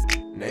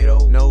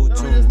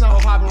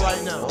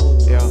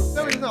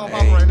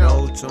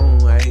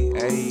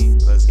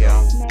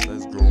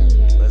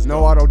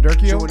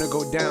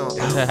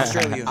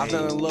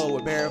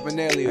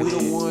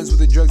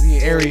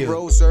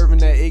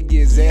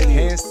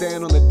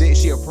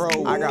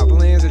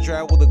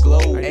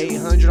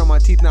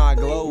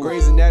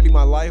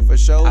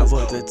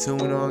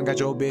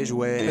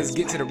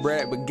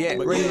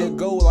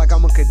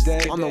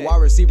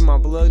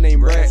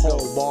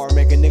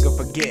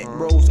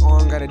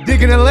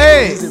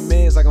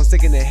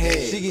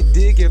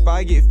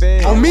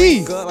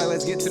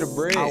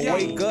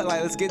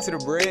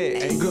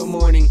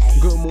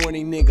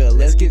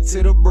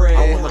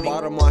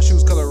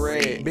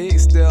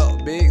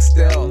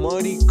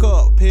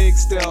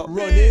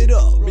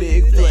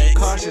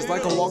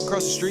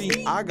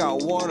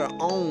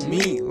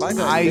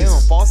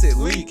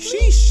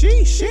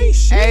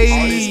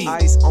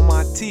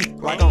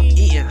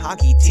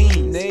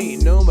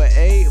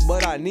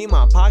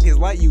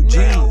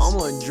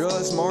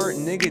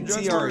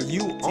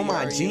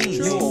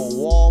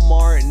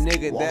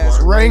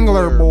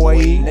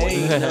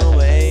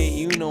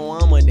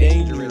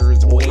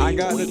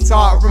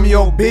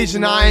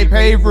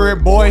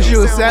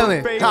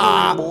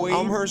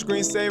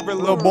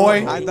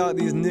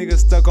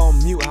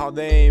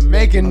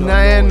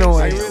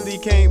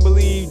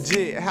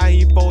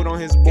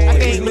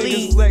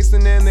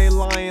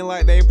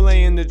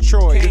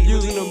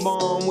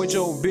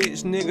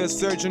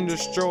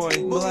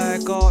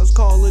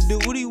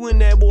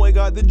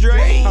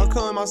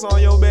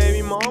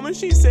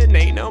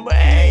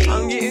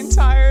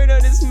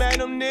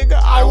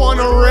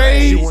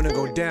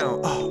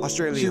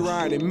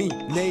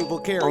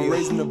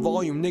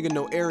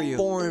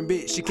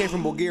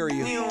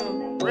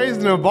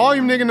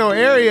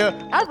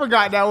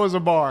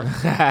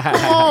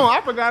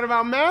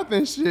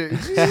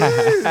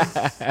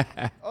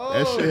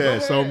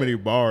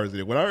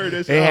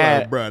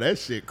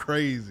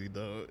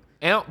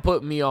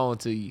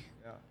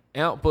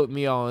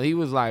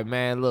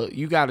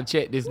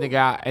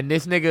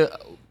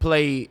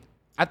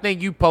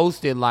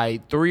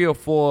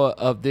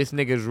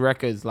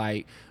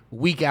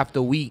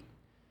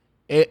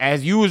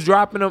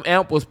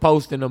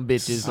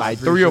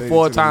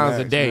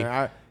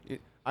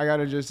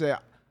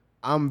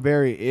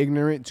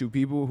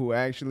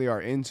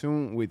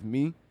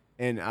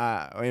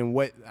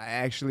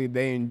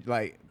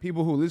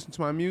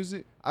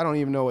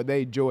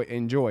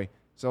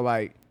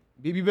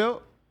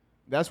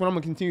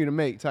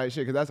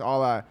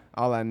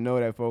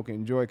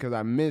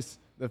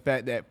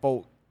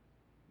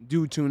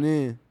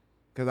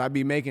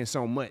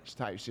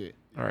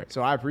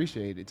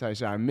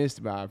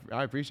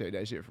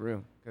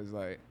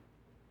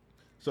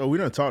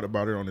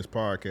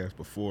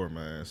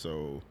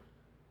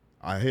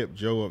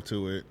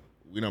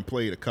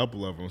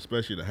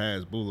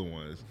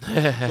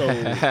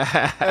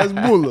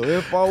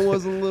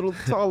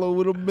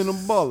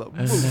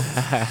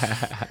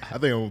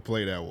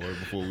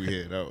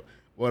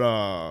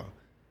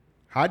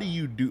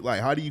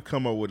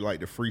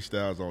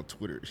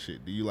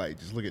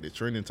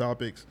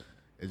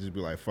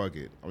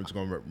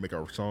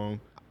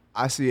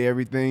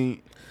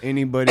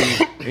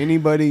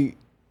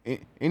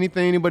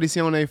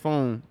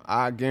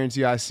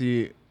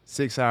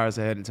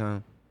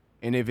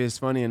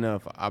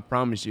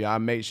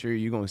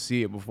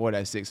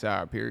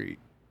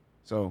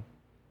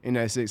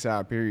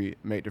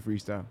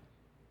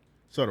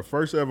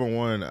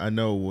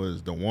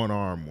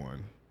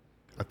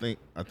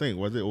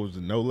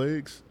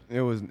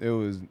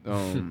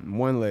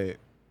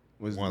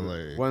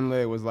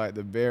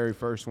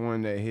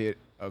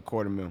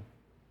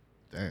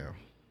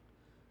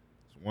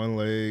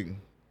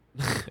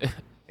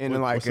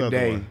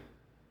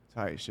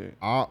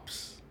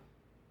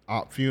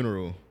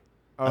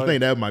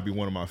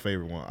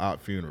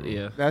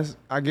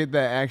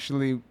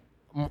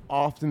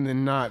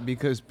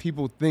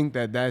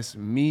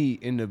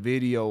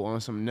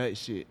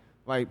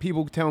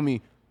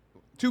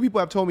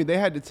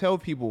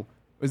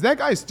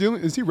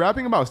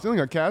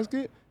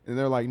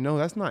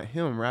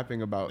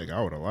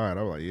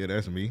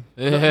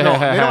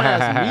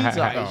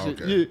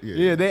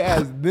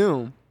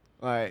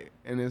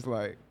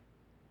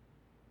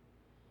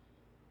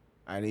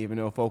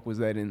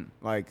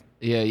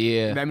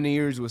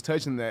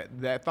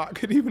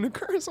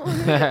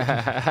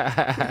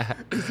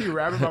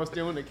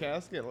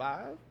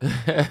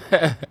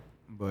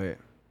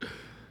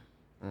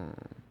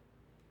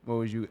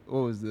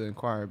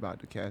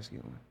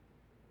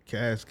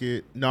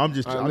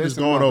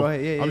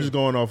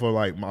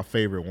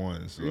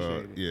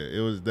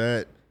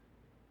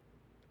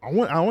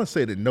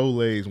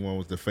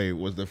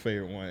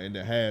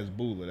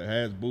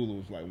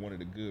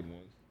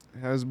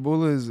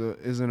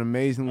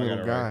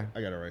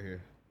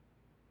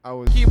 I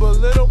was Keep a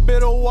little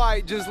bit of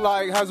white, just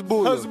like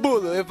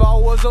Hasbulla. If I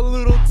was a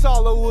little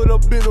taller,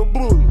 would've been a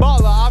bull.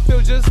 Baller, I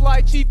feel just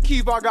like Chief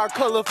Keef. I got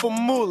color for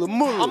Moolah.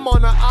 I'm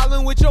on the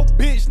island with your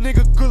bitch,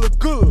 nigga.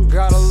 Gulla.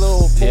 Got a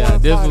little. Yeah,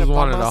 this was by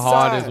one of my the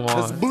hardest side.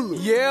 ones. Hasbulla.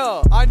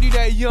 Yeah, I need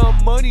that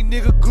young money,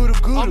 nigga. Gouda.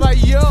 I'm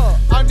like, yeah,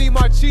 I need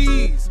my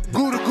cheese.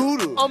 Gouda.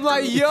 I'm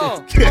like, yeah,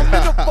 I'm in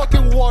the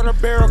fucking water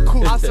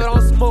barracuda. I said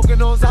I'm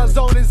smoking on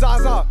Zazone and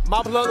Zaza.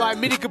 My blood like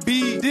Minnie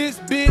Khabib. This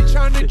bitch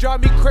trying to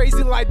drive me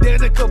crazy like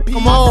Danica P.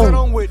 Come on. I said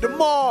I'm with the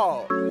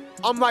mall.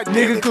 I'm like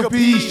Nigga Danica Khabib.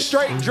 P.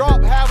 Straight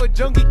drop, have a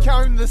junkie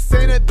counting the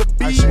sand at the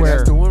beach. I swear.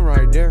 That's the one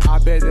right there. I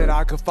bet that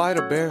I could fight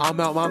a bear. I'm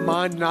out my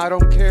mind and I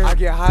don't care. I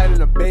get higher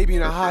than a baby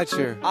in a high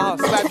chair. I'll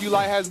slap you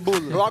like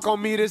Hasbulla. Block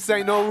on me, this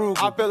ain't no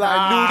roof. I feel like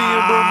Nudie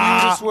and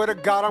Bermuda. Swear to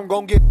God, I'm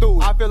gon' get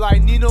through. I feel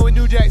like Nino in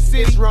New Jack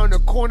City. Round the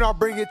corner, I'll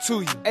bring it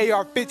to you.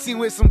 AR-15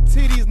 with some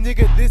titties,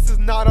 nigga. This is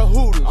not a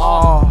Hooters.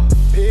 Oh,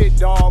 Big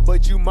dog,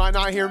 but you might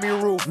not hear me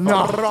roof.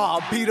 No.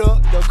 Beat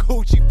up the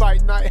coochie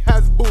fight night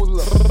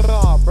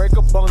Hasbulla. Break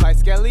a bone like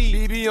Skelly.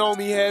 BB on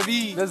me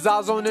heavy. The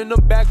Zazone in the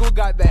back who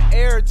got the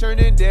air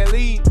turning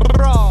deadly.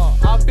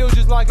 I feel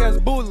just like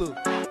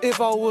Hasbulla.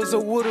 If I was a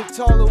wood've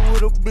taller,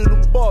 would've been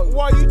a buck.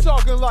 Why you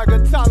talking like a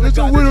toddler? It's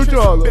a Got widow the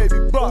tricks, taller.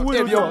 baby buck. A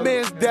widow If your taller.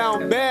 man's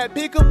down bad,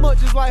 pick him up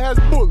just like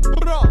Hasbulla.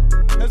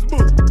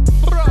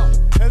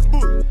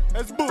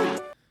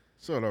 Hasbulla.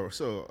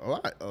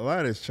 So a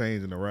lot has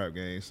changed in the rap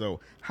game. So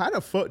how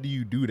the fuck do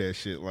you do that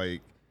shit?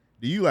 Like,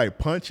 do you like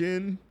punch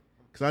in?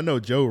 Cause I know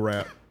Joe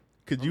rap.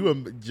 Could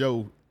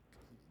you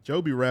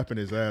Joe be rapping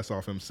his ass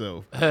off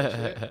himself?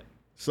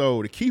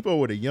 So to keep up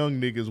with the young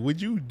niggas, would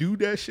you do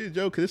that shit,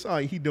 Joe? Cause it's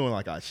like he doing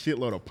like a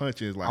shitload of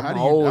punches. Like I'm how an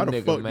do you? old How the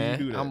nigga, fuck man.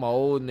 do you do that? I'm an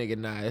old nigga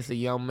now. It's a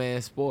young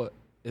man sport.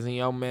 It's a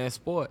young man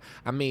sport.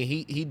 I mean,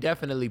 he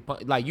definitely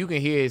like you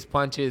can hear his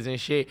punches and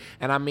shit,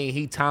 and I mean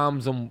he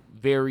times them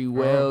very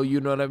well. You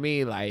know what I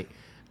mean? Like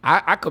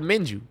I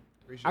commend you.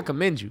 I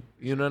commend you.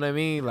 You know what I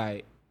mean?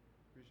 Like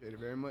appreciate it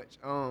very much.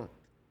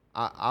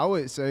 I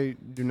would say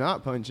do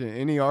not punch in.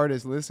 Any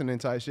artist listening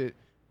type shit,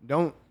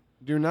 do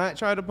not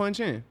try to punch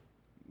in.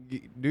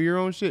 Do your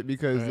own shit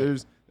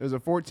because there's a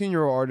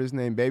 14-year-old artist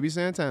named Baby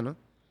Santana,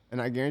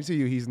 and I guarantee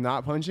you he's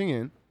not punching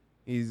in.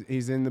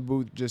 He's in the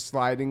booth just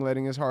sliding,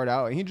 letting his heart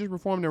out, and he just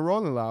performed in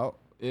Rolling Loud.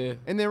 yeah.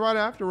 And then right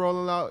after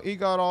Rolling Loud, he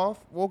got off,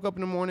 woke up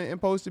in the morning, and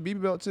posted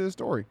BB Belt to his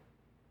story.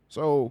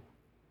 So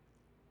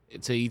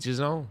To each his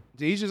own.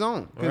 to each his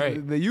own. 'Cause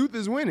Right. the youth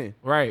is winning.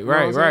 Right, You know what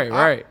right, I'm saying?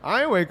 right.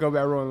 I ain't wake up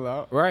at Rolling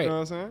Loud. Right. You know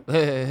what I'm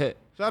saying?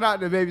 Shout out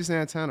to Baby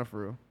Santana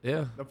for real.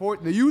 Yeah.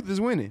 The youth is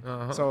winning.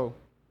 Uh-huh. So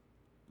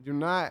do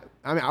not.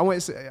 I mean, I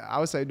would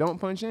say don't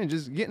punch in.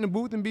 Just get in the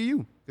booth and be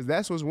you, because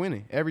that's what's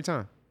winning every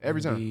time.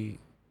 Every time. Indeed.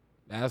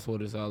 That's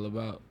what it's all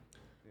about.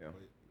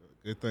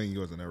 Good thing you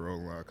wasn't at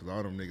Rolling Loud because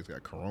all them niggas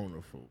got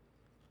corona for.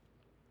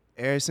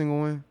 Every single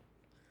one.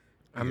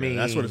 I mean,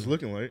 that's what it's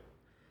looking like.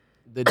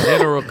 The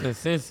general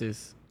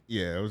consensus.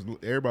 Yeah, it was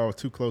everybody was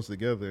too close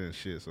together and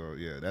shit. So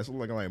yeah, that's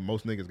looking like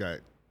most niggas got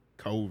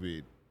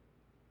COVID.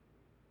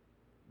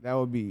 That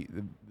would be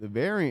the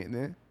variant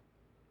then.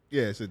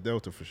 Yeah, it's a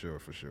Delta for sure.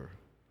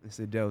 It's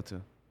a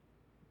Delta.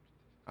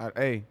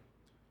 Hey,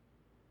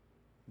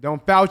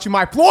 don't Fauci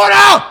my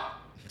Florida.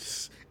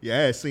 Yeah, I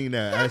had seen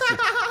that.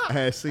 I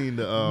had seen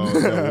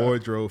the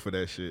wardrobe for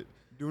that shit.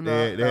 Do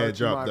They not had Fauci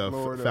dropped my the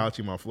Florida.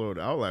 Fauci my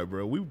Florida. I was like,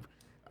 bro,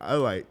 I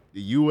like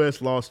the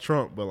U.S. lost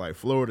Trump, but like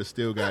Florida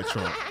still got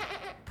Trump.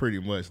 Pretty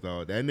much,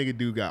 dog. That nigga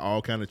dude got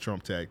all kind of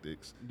Trump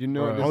tactics. You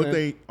know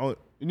what?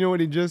 You know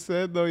what he just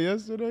said though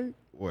yesterday?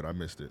 What? I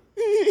missed it.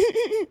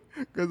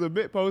 Because a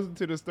bit posted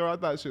to the store, I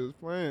thought she was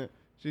playing.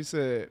 She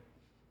said,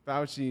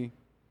 Fauci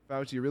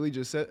really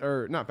just said,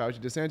 or not Fauci,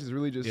 DeSantis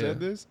really just said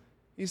this.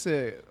 He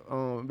said,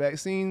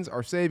 vaccines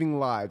are saving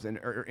lives, and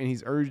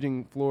he's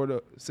urging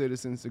Florida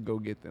citizens to go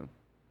get them.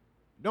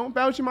 Don't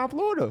Fauci my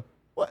Florida.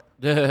 What?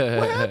 What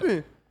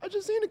happened? I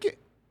just seen a kid.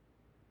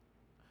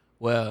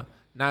 Well,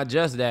 not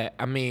just that.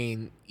 I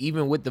mean,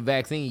 even with the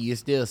vaccine, you're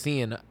still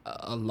seeing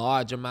a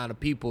large amount of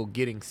people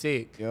getting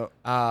sick. Yep.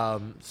 So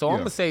I'm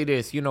going to say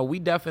this. You know, we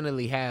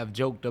definitely have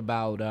joked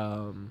about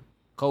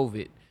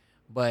COVID.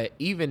 But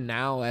even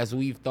now, as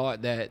we've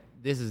thought that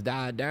this has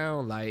died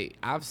down, like,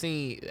 I've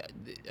seen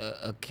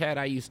a cat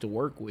I used to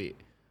work with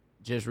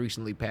just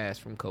recently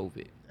passed from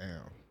COVID.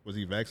 Damn. Was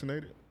he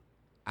vaccinated?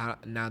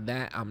 Now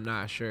that I'm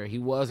not sure. He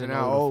was an And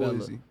how older old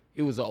fella. is he?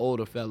 He was an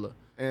older fella.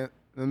 And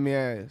let me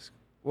ask,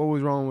 what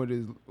was wrong with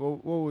his?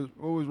 What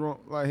was wrong?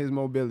 Like his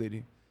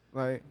mobility,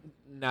 like.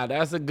 Now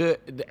that's a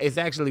good. It's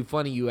actually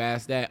funny you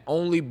asked that,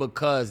 only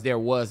because there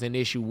was an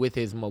issue with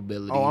his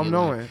mobility. Oh, I'm Like,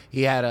 knowing.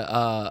 he had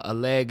a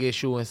leg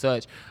issue and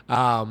such.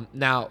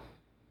 Now,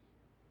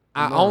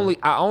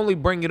 I only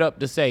bring it up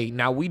to say,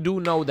 now we do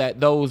know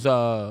that those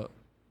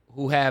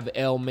who have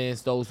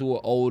ailments, those who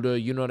are older,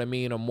 you know what I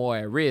mean, are more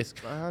at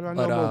risk. How do I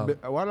know?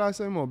 Why did I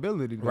say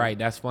mobility? Though? Right,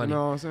 that's funny. You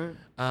know what I'm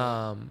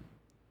saying?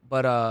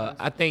 But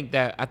I think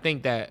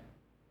that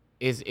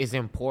it's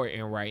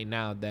important right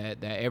now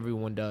that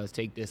everyone does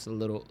take this a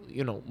little,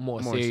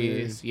 more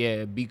serious.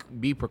 Yeah,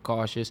 be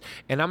precautious.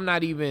 And I'm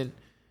not even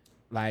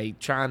like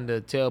trying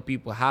to tell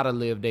people how to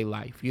live their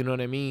life. You know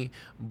what I mean?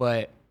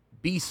 But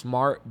be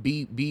smart,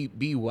 be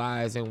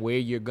wise in where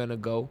you're gonna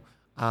go.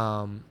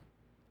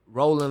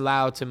 Rolling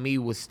Loud to me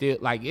was still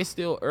like, it's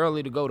still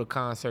early to go to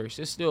concerts.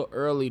 It's still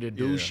early to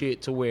do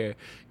shit to where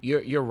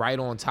you're right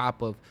on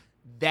top of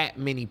that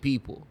many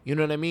people. You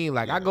know what I mean?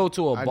 Like I go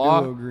to a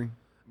bar. I do agree.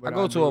 I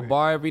go to a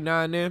bar every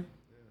now and then.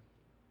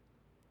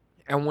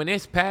 And when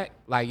it's packed,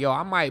 like, yo,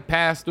 I might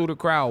pass through the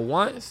crowd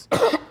once.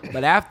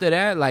 But after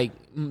that, like,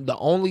 the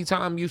only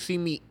time you see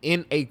me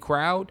in a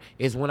crowd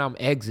is when I'm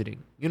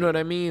exiting. You know what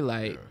I mean?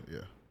 Like,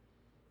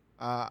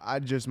 I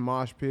just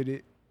mosh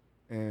pitted,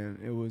 and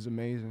it was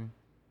amazing.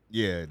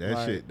 Yeah,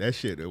 that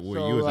shit. Where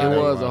So, you was like- at it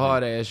was that a bar.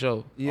 hard ass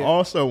show. Yeah.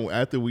 Also,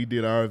 after we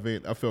did our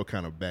event, I felt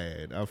kind of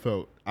bad. It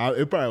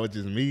probably was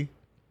just me.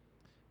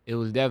 It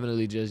was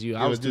definitely just you.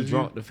 I It was was too just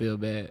drunk you? to feel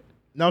bad.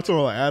 No, I'm talking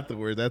like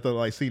afterwards. After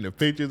like seeing the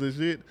pictures and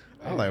shit,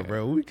 I'm like,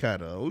 bro, we was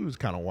kind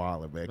of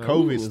wilding, man. Man,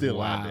 COVID we was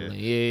still out there. wildin'.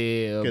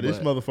 Yeah, Cause this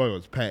but- motherfucker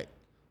was packed.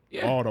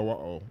 Yeah. All the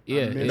while.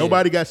 Yeah, missed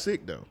Nobody got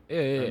sick though. Yeah,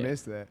 I yeah.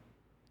 missed that.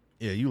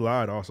 Yeah, you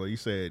lied. Also, you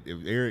said if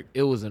Eric,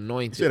 It was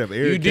anointed. You said if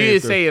Eric You came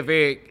did through- say if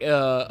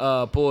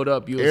Eric pulled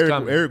up, you was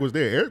coming. Eric was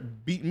there. Eric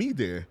beat me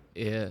there.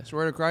 Yeah.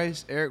 Swear to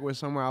Christ, Eric was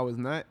somewhere I was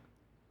not.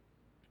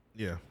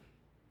 Yeah.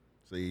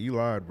 See, you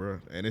lied, bro.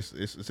 And it's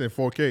in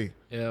 4K.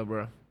 Yeah,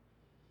 bro.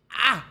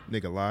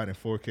 Nigga lied in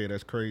 4K.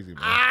 That's crazy,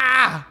 bro.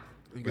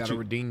 You gotta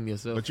redeem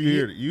yourself. But you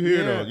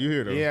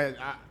hear though. Yeah.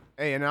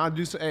 Hey, and I'll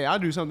do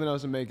something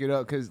else to make it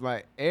up, cause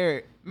like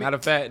Eric. Matter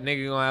of fact,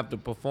 nigga gonna have to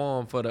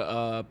perform for the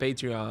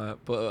Patreon.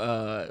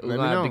 We're me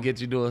gonna have to know.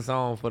 get you do a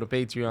song for the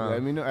Patreon.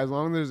 Let me know as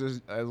long as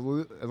there's as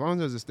long as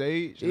there's a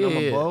stage and Yeah.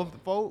 I'm above the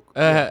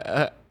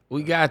folk.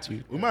 We got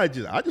you. We might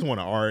I just want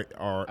an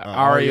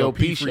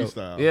REOP show.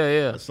 freestyle.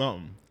 Yeah. Or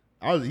something.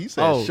 He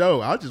said show.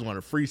 I just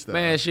want to freestyle.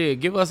 Man, shit,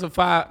 give us a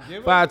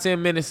 5-10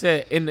 minute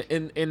set in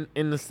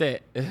the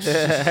set.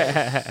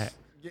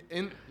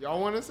 Y'all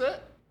want a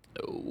set?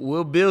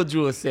 We'll build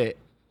you a set.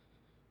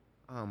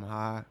 I'm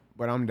high,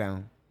 but I'm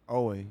down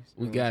always.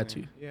 We got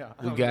you. Yeah,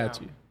 We I'm got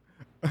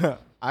down.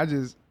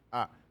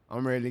 you.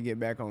 I'm ready to get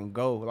back on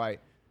go. Like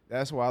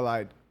that's why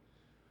like,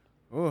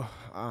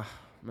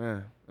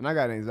 man, and I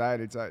got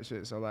anxiety type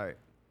shit. So like,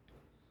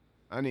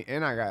 I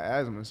got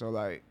asthma. So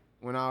like,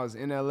 when I was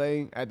in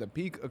LA at the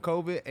peak of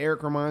COVID,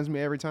 Eric reminds me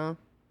every time.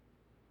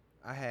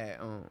 I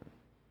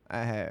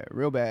had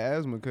real bad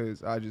asthma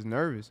because I was just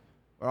nervous.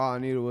 But all I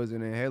needed was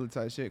an inhaler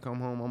type shit. Come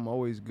home, I'm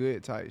always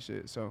good type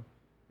shit. So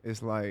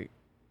it's like,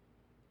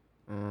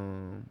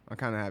 I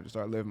kind of have to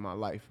start living my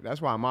life.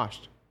 That's why I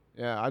moshed.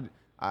 Yeah,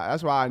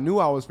 that's why I knew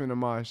I was finna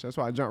mosh. That's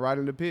why I jumped right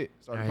in the pit.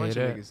 Started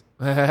punching niggas.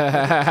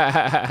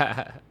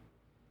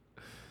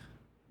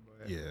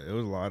 Yeah, it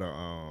was a lot of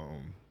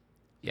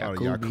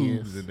Yakubians.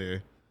 Yakubs in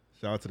there.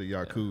 Shout out to the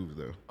Yakubs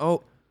though.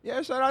 Oh,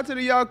 yeah, shout out to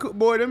the Yakub.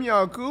 Boy, them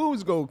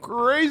Yakubs go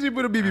crazy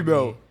for the BB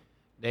belt.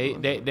 They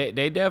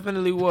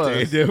definitely was.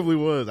 It definitely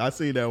was. I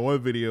seen that one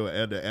video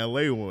at the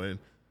LA one.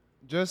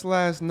 Just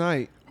last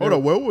night. Hold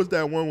on, where was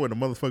that one where the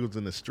motherfucker was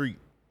in the street?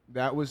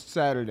 That was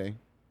Saturday.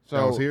 So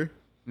That was here?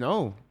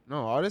 No,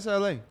 all this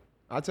LA.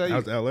 I'll tell you.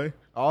 That was LA?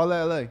 All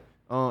LA.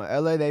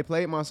 LA, they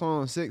played my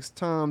song 6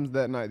 times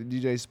that night. The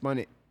DJ spun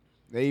it.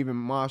 They even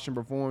moshed and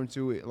performed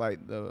to it. Like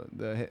I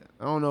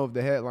don't know if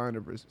the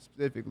headliner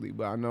specifically,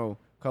 but I know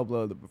a couple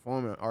of the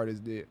performing artists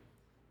did.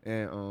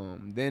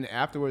 And then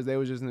afterwards, they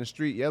was just in the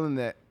street yelling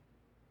that.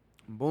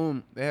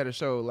 Boom! They had a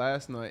show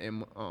last night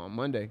and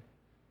Monday,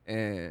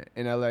 and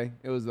in LA,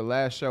 it was the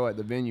last show at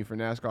the venue for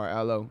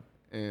NASCAR LO.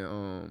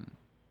 And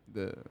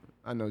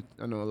I know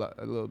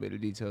a little bit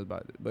of details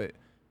about it, but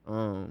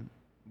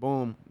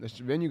boom, the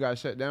venue got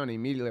shut down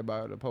immediately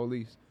by the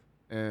police,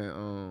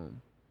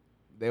 and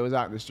they was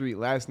out in the street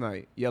last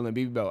night yelling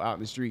BB Belt out in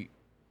the street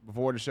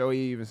before the show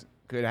even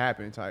could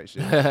happen type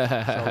shit.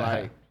 So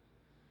like,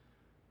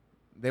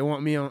 they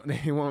want me in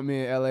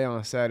LA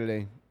on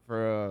Saturday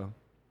for a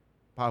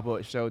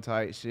pop-up show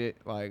type shit.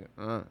 Like,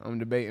 I'm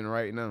debating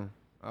right now.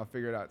 I'll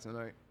figure it out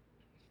tonight.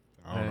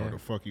 I don't know what the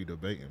fuck you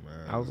debating,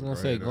 man. I was gonna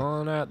say, go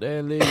on out there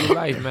and live your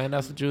life, man.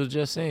 That's what you was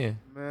just saying.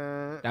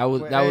 Man, That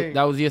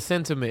was your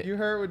sentiment. You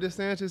heard what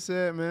DeSantis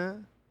said,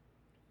 man.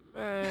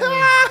 Man,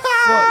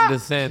 fuck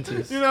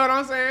DeSantis. You know what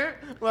I'm saying?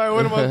 Like,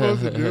 what am I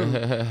supposed to do?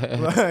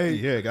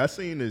 Like, Yeah, I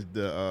seen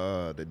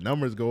the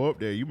numbers go up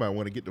there. You might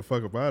want to get the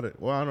fuck up out of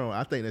it. Well, I don't know.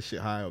 I think that shit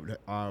high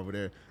over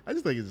there. I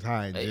just think it's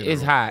high in general.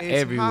 It's high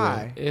It's everywhere.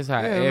 high. It's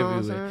high Yeah, you know what I'm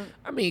everywhere. saying?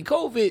 I mean,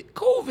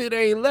 COVID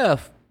ain't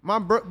left. my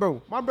brother.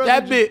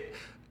 That bit,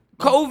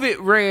 COVID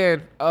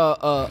ran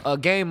a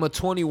game of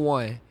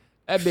 21.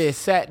 That bitch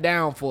sat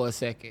down for a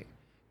second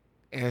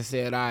and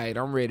said, "All right,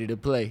 I'm ready to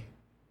play."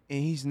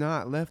 And he's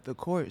not left the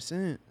court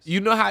since. You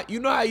know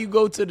how you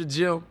go to the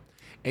gym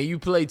and you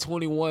play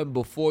 21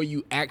 before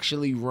you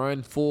actually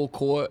run full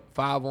court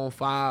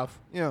 5-on-5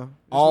 Yeah.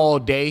 all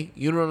day.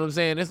 You know what I'm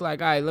saying? It's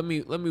like, all right, let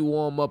me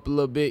warm up a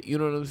little bit. You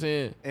know what I'm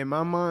saying? In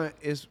my mind,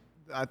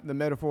 the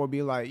metaphor would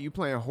be like you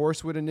playing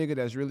horse with a nigga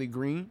that's really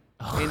green.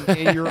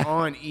 and you're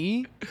on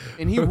E,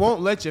 and he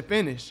won't let you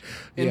finish.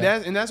 And Yeah.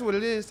 that's what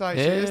it is. Like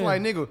shit. It's Yeah.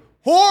 like, nigga,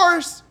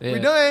 horse, Yeah. we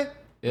done.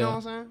 You Yeah. know what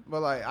I'm saying?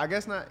 But like, I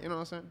guess not. You know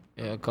what I'm saying?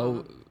 Yeah,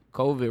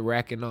 COVID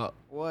racking up.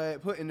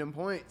 What, putting them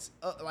points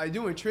up, like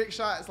doing trick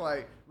shots,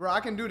 like, bro, I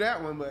can do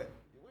that one, but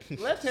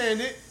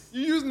left-handed,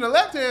 you using the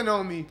left hand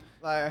on me,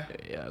 like,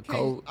 Yeah, I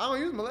don't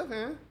use my left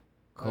hand.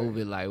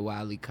 COVID like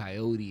Wile E.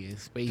 Coyote in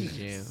Space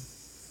Jam.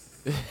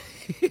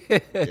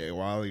 Yeah,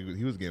 while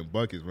he was getting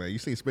buckets, man. You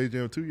seen Space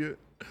Jam 2 yet?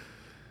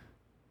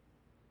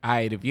 All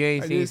right, if you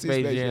ain't I seen did see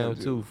Space Space Jam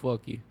Jam 2,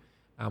 fuck you.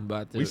 I'm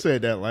about to. We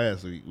said that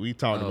last week. We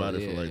talked Oh, about it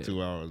for yeah. like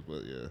 2 hours,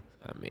 but yeah.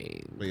 I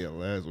mean, But yeah,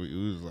 last week it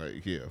was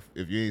like, yeah,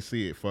 if you ain't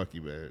see it, fuck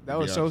you, man. That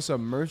was so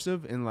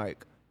submersive and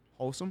like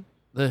wholesome,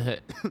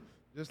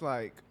 just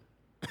like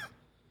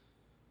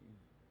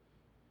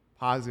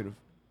positive.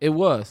 It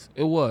was.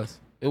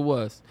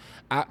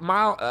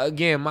 My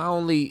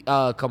only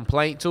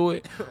complaint to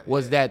it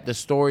was that the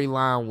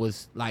storyline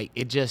was like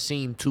it just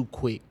seemed too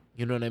quick.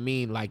 You know what I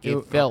mean? Like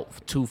it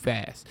felt too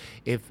fast.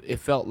 It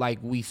felt like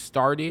we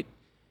started,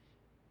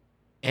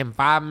 and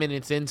 5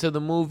 minutes into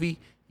the movie,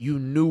 you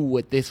knew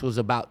what this was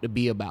about to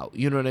be about.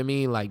 You know what I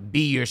mean? Like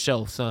be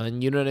yourself,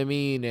 son. You know what I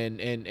mean?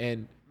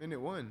 And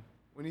Minute 1,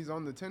 when he's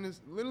on the tennis,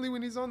 literally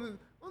when he's on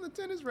the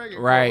tennis racket,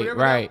 Right, whatever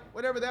right.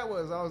 whatever that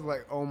was, I was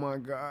like, oh my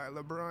god,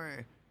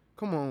 LeBron,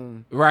 come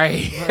on,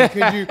 right. like,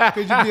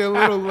 could you be a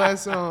little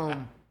less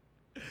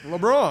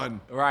LeBron,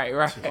 right.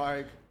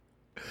 like.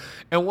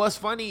 And what's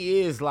funny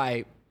is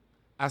like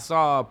I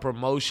saw a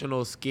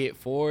promotional skit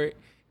for it,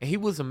 and he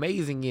was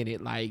amazing in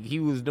it. Like he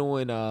was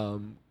doing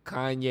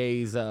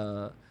Kanye's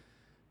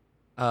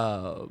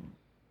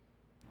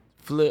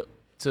flip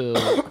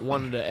to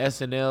one of the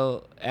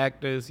SNL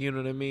actors. You know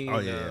what I mean? Oh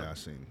yeah, I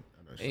seen.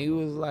 And he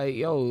was like,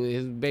 "Yo,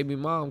 his baby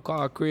mom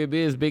car crib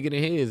is bigger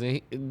than his,"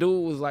 and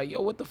dude was like,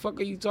 "Yo, what the fuck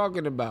are you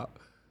talking about?"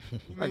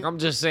 Like I'm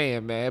just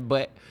saying, man.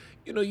 But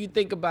you know, you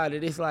think about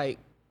it, it's like.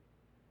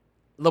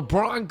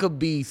 LeBron could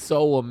be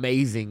so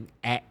amazing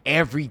at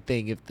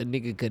everything if the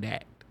nigga could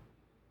act.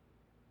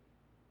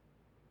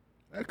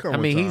 I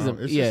mean, he's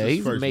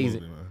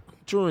amazing. Movie,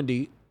 True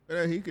indeed.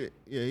 Yeah, he could.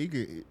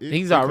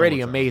 He's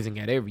already amazing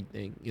at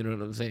everything. You know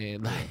what I'm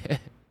saying? Like,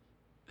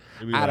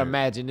 I'd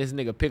imagine this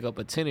nigga pick up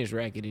a tennis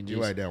racket and You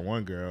just like that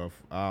one girl?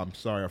 I'm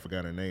sorry, I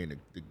forgot her name.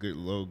 The good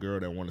little girl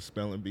that won the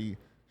spelling bee.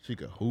 She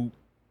could hoop.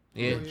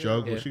 Yeah.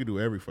 Juggle. Yeah. She could do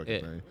every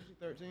fucking thing. Was she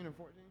 13 or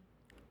 14?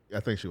 I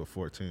think she was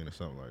 14 or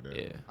something like that.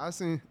 Yeah.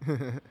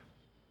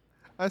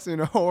 I seen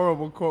a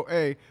horrible quote.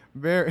 Hey,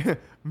 Barry.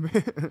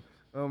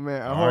 Oh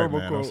man, a horrible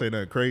man, quote. Don't say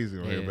nothing crazy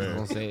on here, man.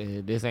 Don't say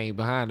this ain't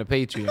behind the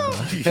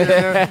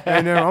Patreon.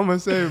 And then I'm gonna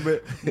say it,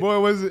 but boy,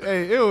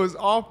 it was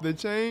off the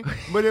chain,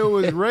 but it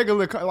was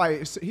regular.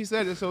 Like he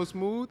said it so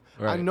smooth.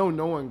 Right. I know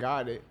no one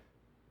got it.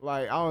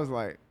 Like I was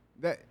like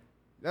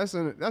that's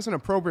an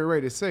appropriate way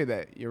to say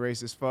that. You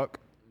racist fuck.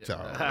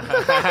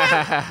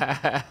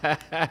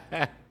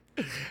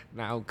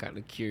 Now I'm kind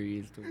of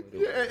curious to what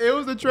Yeah, it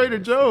was a Trader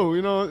Joe,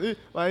 you know. The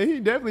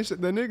nigga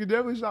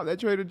definitely shopped at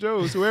Trader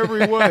Joe's, whoever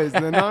he was,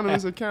 the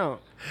anonymous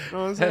account. You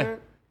know what I'm saying?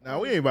 Now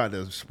we ain't about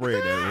to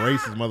spread that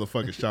racist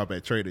motherfucking shop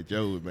at Trader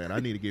Joe's, man. I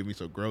need to get me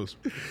some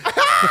groceries.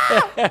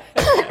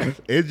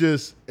 It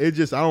just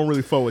I don't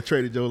really fuck with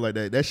Trader Joe's like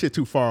that. That shit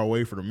too far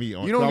away from me.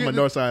 I'm a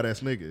north side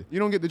ass nigga. You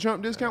don't get the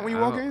Trump discount when you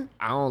walk in?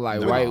 I don't like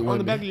white women. On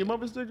the back of your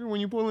bumper sticker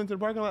when you pull into the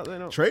parking lot? They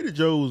don't. Trader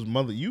Joe's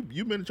mother. You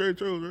been to Trader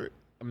Joe's, right?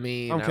 I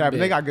mean, I'm capping.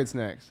 They got good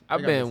snacks.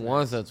 I've been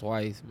once or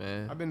twice,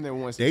 man. I've been there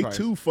once or They twice.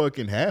 too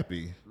fucking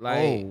happy.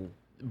 Like,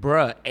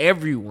 bruh,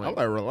 everyone. I'm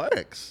like,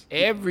 relax.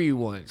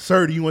 Everyone.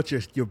 Sir, do you want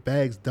your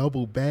bags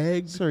double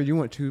bagged? Sir, you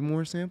want 2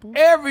 more samples?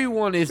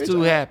 Everyone is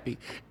too happy.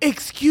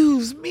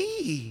 Excuse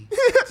me.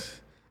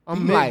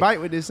 I'm like,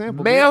 bite with this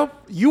sample. Ma'am,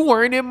 you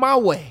weren't in my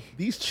way.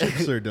 These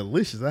chips are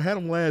delicious. I had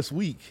them last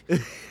week.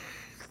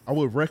 I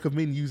would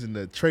recommend using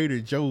the Trader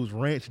Joe's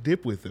ranch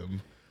dip with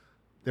them.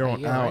 They're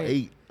on aisle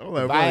 8. I'm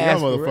like, bro,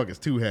 y'all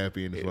motherfuckers too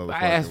happy in this motherfucker.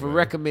 If I asked for man.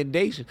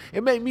 recommendation,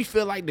 it made me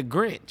feel like the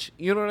Grinch.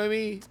 You know what I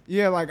mean?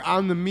 Yeah, like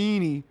I'm the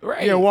meanie.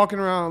 Right. Yeah, walking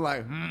around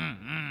like,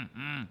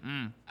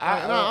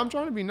 I'm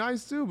trying to be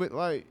nice too, but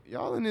like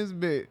y'all in this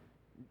bit,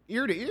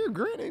 ear to ear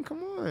grinning.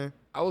 Come on.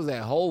 I was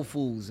at Whole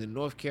Foods in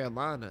North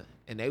Carolina,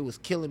 and they was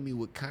killing me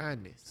with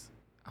kindness.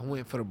 I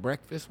went for the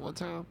breakfast one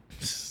time.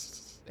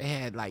 They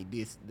had like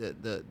this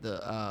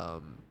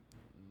the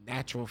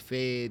natural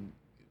fed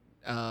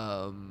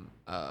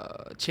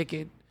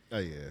chicken. Oh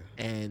yeah.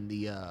 And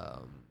the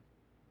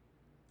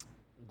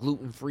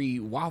gluten-free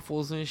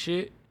waffles and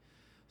shit.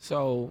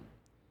 So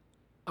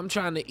I'm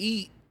trying to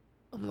eat.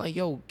 I'm like,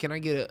 yo, can I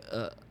get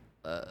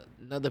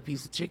another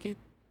piece of chicken?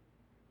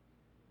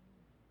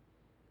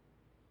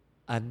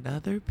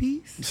 Another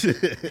piece?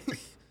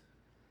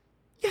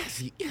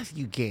 Yes,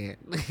 you can.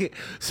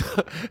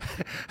 So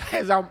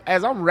as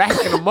I'm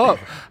racking them up,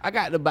 I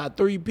got about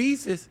 3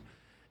 pieces.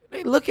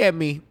 They look at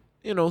me,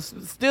 you know,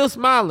 still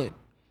smiling.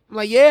 I'm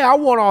like, yeah, I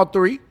want all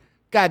 3.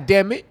 God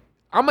damn it,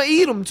 I'm gonna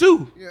eat them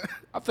too. Yeah.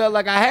 I felt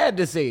like I had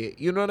to say it.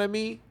 You know what I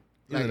mean?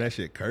 You know that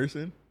shit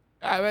cursing?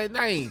 I mean,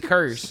 I ain't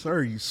cursed.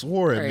 Sir, you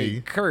swore I at me.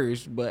 ain't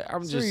cursed, but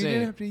I'm Sir, just you didn't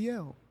saying. have to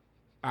yell.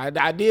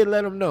 I did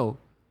let him know.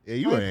 Yeah,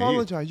 you I ain't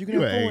apologize. You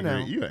can have an four now.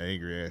 angry, You an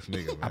angry ass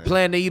nigga, man. I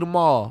plan to eat them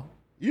all.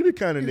 You the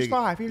kind of Here's nigga.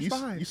 five, here's you,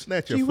 five. You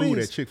snatch your Gee food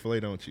whiz. at Chick-fil-A,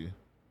 don't you?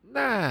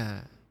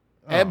 Nah.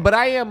 Oh. But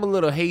I am a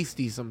little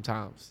hasty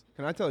sometimes.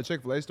 Can I tell a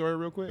Chick-fil-A story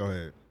real quick? Go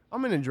ahead.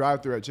 I'm in a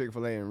drive-thru at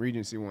Chick-fil-A in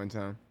Regency one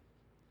time.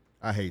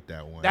 I hate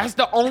that one. That's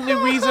the only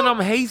reason I'm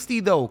hasty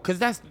though, cause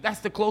that's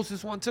the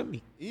closest one to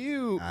me.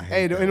 Ew. I hate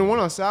Hey, that and the one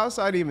on South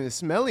Side even is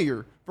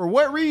smellier. For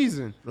what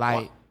reason?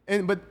 Like,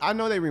 But I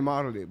know they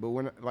remodeled it. But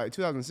when like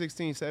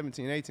 2016,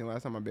 17, 18,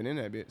 last time I've been in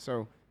that bit.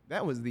 So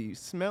that was the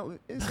smell.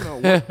 It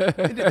smelled. They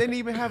didn't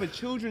even have a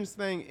children's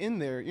thing in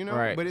there, you know.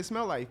 Right. But it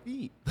smelled like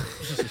feet.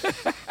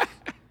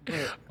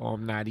 oh,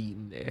 I'm not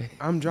eating there.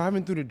 I'm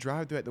driving through the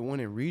drive-thru at the one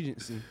in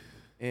Regency,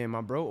 and my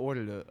bro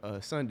ordered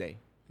a sundae.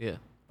 Yeah.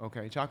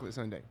 Okay, chocolate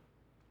sundae.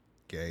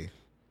 Gay.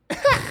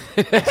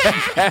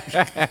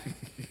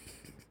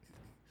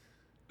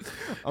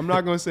 I'm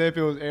not gonna say if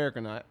it was Eric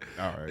or not.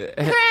 All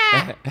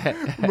right.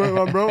 But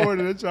my bro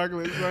ordered a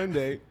chocolate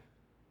sundae,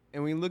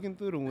 and we looking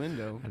through the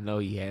window. I know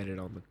he had it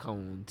on the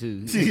cone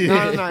too.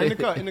 No, in the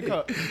cup, in the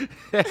cup.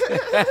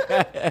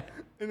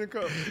 In the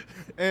cup.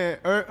 And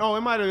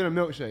it might have been a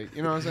milkshake,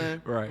 you know what I'm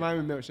saying? Right. Might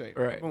have been a milkshake.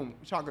 Right. Boom,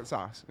 chocolate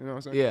sauce, you know what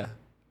I'm saying? Yeah.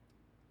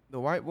 The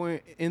white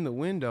boy in the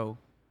window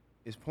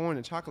is pouring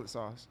the chocolate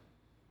sauce.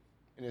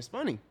 And it's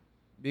funny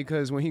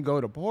because when he go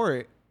to pour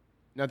it,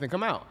 nothing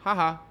come out.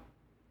 Ha.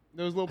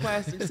 There was a little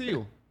plastic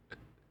seal.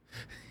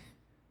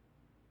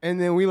 And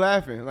then we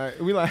laughing.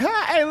 We like,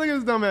 hey, look at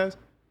this dumbass.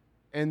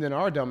 And then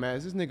our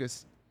dumbass, this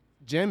nigga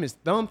jam his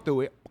thumb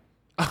through it,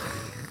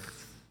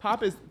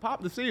 pop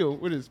the seal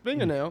with his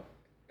fingernail,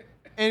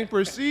 and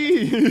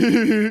proceed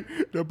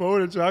to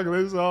pour the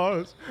chocolate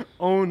sauce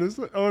on the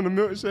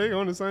milkshake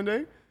on the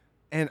sundae.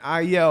 And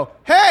I yell,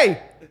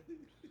 hey,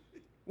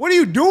 what are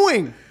you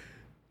doing?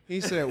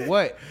 He said,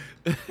 what?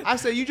 I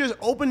said, you just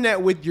opened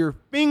that with your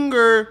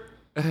finger.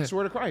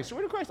 Swear to Christ.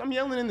 I'm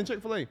yelling in the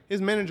Chick-fil-A.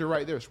 His manager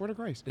right there. Swear to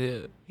Christ. Yeah.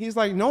 He's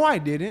like, no, I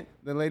didn't.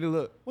 The lady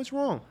looked, what's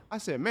wrong? I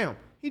said, ma'am,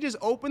 he just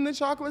opened the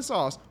chocolate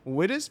sauce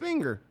with his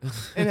finger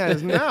and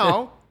has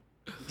now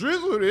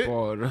drizzled it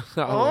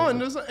on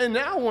this, and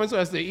now wants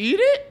us to eat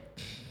it?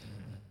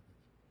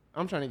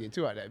 I'm trying to get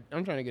two out of that.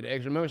 I'm trying to get an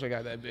extra milkshake out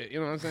of that bit. You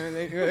know what I'm saying?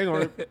 They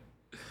gonna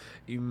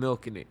You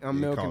milking it. I'm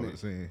milking it.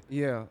 Scene.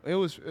 Yeah, it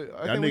was.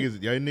 Y'all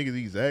niggas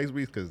eat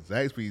Zaxby's because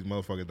Zaxby's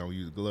motherfuckers don't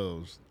use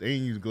gloves. They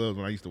ain't use gloves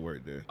when I used to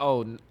work there.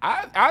 Oh,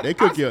 They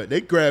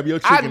grab your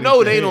chicken. I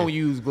know they hand. don't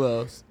use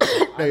gloves.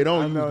 They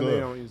don't use know gloves. they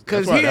don't use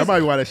gloves. That might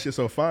be why that shit's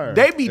so fire.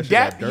 They be That shit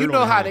got that. dirt You on know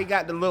the how hand. they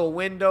got the little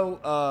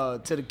window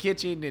to the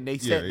kitchen and they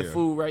set the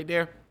food right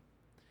there.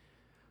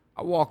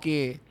 I walk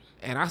in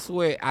and I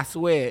swear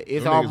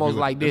it's Them almost niggas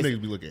like them this.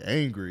 niggas be looking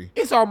angry.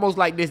 It's almost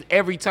like this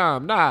every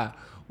time. Nah,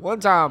 one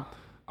time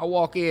I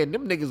walk in,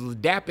 them niggas was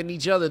dapping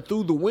each other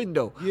through the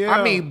window. Yeah.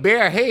 I mean,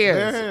 bare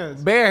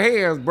hands. Bare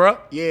hands, bro.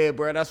 Yeah,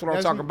 bro, that's what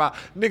I'm talking about.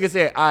 Nigga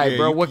said, all right, Yeah,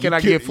 bro, what can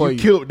I get for you?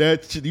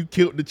 You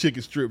killed the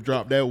chicken strip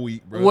drop that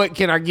week, bro. What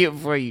can I get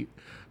for you?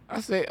 I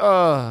say,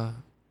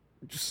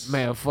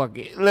 man, fuck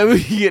it. Let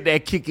me get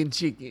that kicking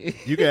chicken.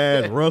 You can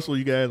ask Russell,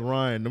 you can ask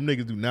Ryan. Them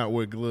niggas do not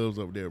wear gloves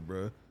up there,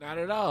 bro. Not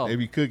at all. They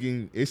be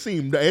cooking. It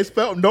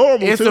felt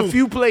normal. It's too. a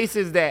few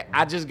places that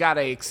I just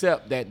gotta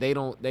accept that they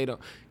don't.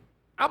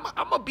 I'm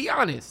gonna be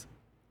honest.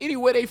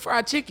 Anywhere they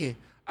fry chicken,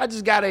 I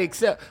just gotta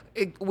accept,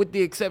 with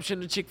the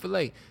exception of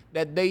Chick-fil-A,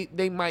 that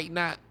they might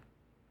not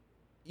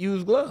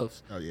use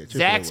gloves. Oh yeah,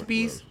 Chick-fil-A wear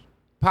Zaxby's,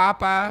 gloves.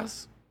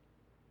 Popeyes,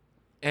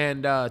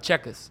 and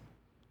Checkers.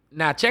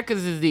 Now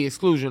Checkers is the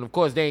exclusion. Of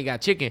course, they ain't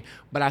got chicken,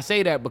 but I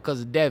say that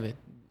because of Devin.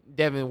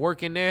 Devin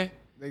working there.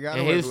 They gotta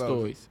and wear his gloves.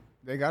 stories.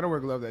 They gotta wear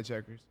gloves at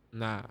Checkers.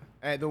 Nah,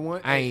 At the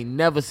one, I ain't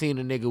never seen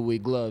a nigga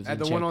with gloves. at in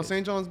the one on Checkers.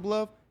 St. John's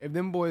Bluff, if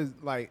them boys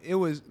it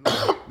was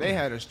they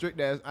had a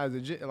strict ass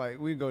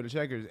we go to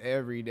Checkers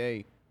every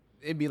day.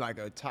 It'd be like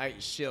a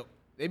tight ship.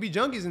 They be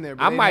junkies in there.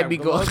 But I they'd might have be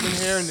gloves going-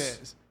 and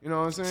hairnets. You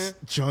know what I'm saying?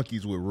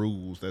 Junkies with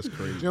rules. That's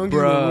crazy. Junkies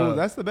Bruh. with rules.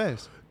 That's the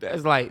best.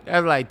 That's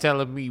like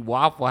telling me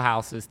Waffle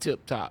House is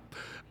tip top.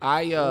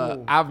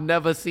 I've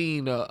never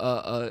seen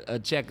a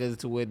Checkers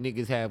to where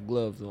niggas have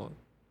gloves on.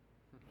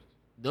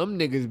 Them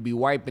niggas be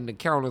wiping the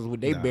counters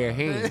with their bare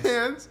hands.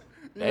 Hands.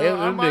 You Hey, know,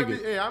 I them might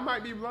niggas. be. I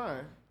might be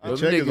blind. Them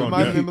Checkers niggas on, might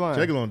have been Dunn, blind.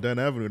 Checkers on Dunn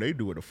Avenue, they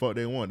do what the fuck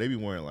they want. They be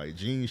wearing like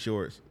jean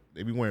shorts.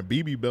 They be wearing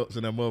BB belts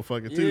in that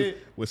motherfucker too, Yeah.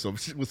 with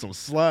some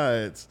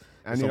slides.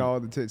 I need all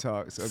the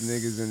TikToks of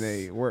niggas in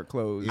their work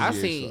clothes. I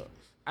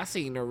Yeah,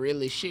 seen the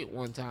realest shit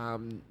one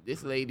time.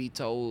 This lady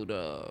told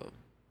a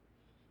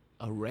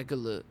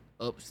regular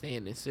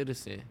upstanding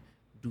citizen,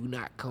 "Do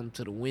not come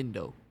to the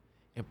window,"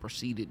 and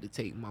proceeded to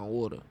take my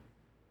order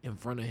in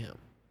front of him.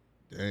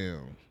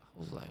 Damn. I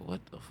was like,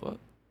 "What the fuck?"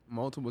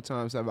 Multiple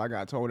times have I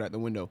got told at the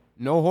window,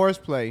 no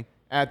horseplay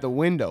at the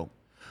window.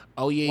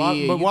 Oh yeah, While-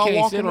 yeah. but You while can't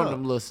walking sit on up.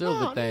 them little silver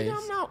Nah, nigga, things.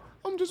 I'm not.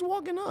 I'm just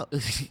walking up.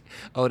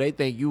 Oh, they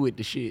think you with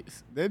the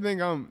shits. They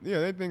think I'm. Yeah,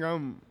 they think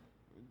I'm.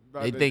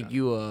 about They to- think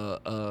you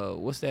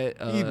what's that?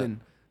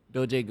 Heathen.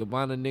 Dolce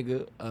Gabbana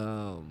nigga.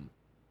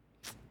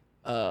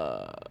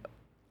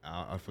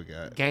 I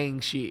forgot. Gang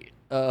shit.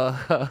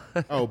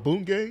 Oh,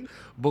 Boom Gang?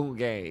 Boom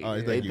Gang. Oh,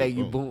 They think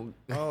you Boom.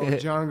 Oh,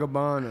 John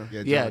Gabbana.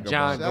 Yeah,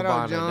 John Shout Gabbana.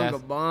 out John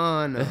That's-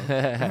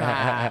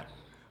 Gabbana.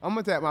 I'm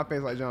gonna tap my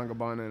face like John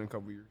Gabbana in a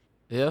couple years.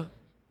 Yeah.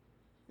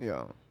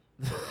 Yeah.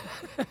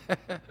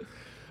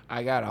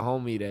 I got a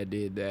homie that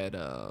did that.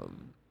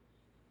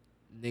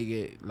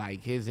 Nigga,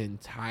 like his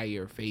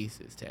entire face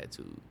is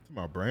tattooed.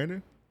 My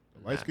Brandon?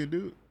 The light skinned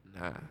dude?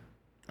 Nah.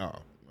 Oh,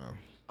 no.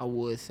 I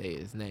would say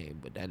his name,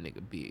 but that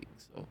nigga big.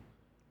 So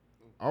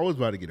I was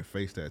about to get a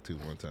face tattoo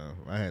one time.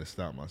 I had to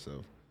stop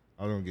myself.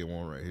 I was gonna get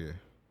one right here.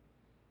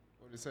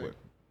 What did it say? What?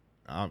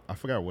 I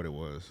forgot what it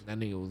was. that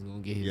nigga was gonna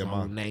get his Yeah,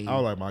 own name. I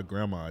was like my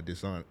grandma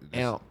dishonest.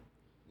 Amp.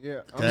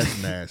 Yeah.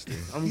 That's nasty.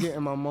 I'm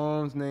getting my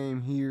mom's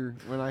name here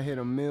when I hit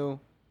a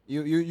mill.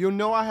 You'll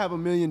know I have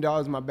 $1 million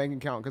in my bank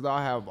account because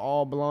I have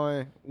all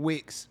blonde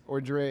wicks or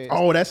dreads.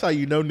 Oh, that's how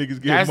you know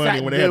niggas get That's money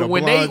how- when they had a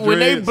when blonde they when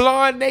they dreads.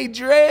 blonde they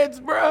dreads,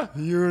 bruh.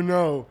 You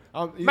know.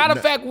 Matter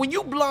of fact, when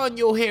you blonde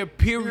your hair,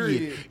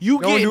 period, you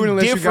Don't do it getting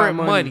unless you got different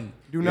money. money.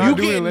 Do not You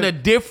do it getting unless- a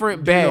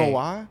different Do you bag. know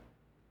why?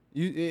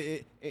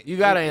 You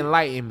gotta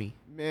enlighten me.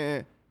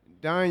 Man,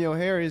 dyeing your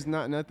hair is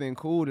not nothing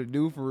cool to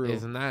do for real.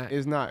 It's not.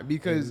 It's not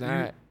because It's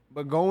not.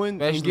 but going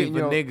and Especially getting for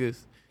your niggas.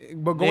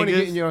 but going and Niggas-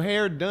 getting your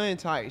hair done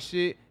type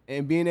shit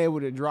and being able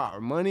to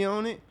drop money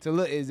on it to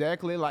look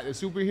exactly like the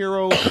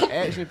superhero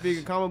action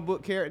figure comic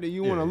book character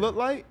you want to look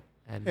like.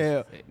 That nigga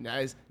Hell,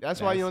 said-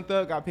 that's why Young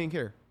Thug got pink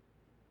hair.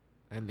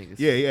 That nigga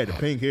Yeah, he had the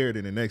pink hair.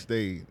 Then the next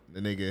day,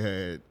 the nigga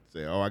had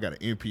said, "Oh, I got an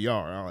NPR."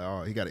 I was like,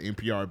 "Oh, he got an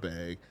NPR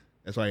bag."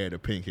 That's why he had the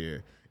pink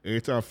hair. Every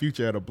time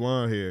Future had a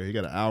blonde hair, he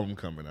got an album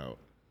coming out.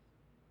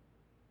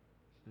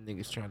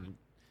 Niggas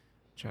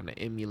trying to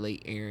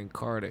emulate Aaron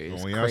Carter. So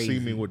It's when y'all crazy.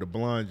 see me with the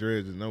blonde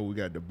dreads, you know we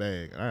got the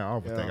bag. I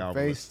always Yeah, think I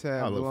face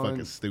tab, look blonde.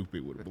 fucking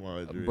stupid with the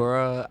blonde dreads.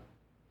 Bruh,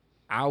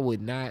 I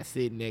would not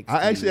sit next to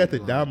I actually you have to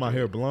with dye blonde my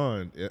hair dreads.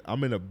 blonde.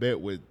 I'm in a bet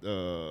with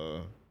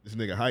this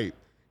nigga Hype,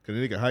 because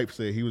the nigga Hype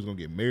said he was gonna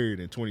get married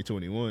in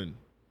 2021.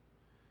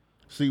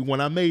 See,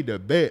 when I made the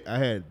bet, I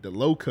had the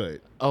low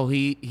cut. Oh,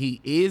 he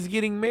is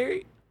getting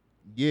married?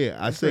 Yeah,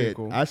 I That's pretty said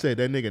cool. that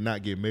nigga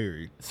not get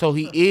married. So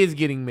he is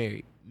getting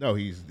married. No,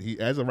 he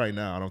as of right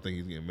now, I don't think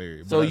he's getting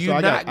married. So you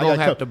not gonna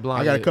have to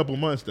blonde I got a it. couple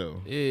months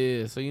though.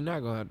 Yeah, so you're not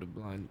gonna have to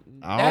blonde.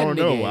 I That don't nigga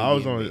know. ain't I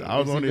was getting on. married. I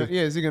was on his.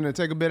 Yeah, is he gonna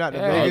take a bit out to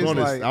Yeah. I was Vegas? on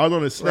his. Like, I was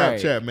on his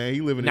Snapchat, Right. man. He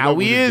living it Now up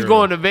we with his is girl.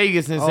 going to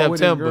Vegas in with his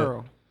September.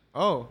 girl.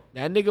 Oh,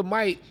 That nigga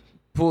might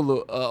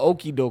pull a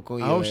okie doke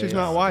on I your hope she's ass.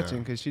 not watching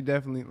because she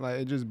definitely like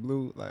it just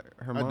blew like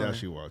her I mind. doubt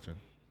she watching.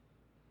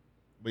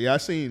 But yeah, I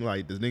seen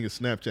like this nigga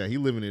Snapchat. He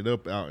living it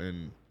up out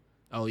in.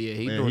 Oh yeah,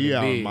 he Man, doing he it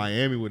out in big.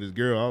 Miami with his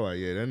girl. I was like,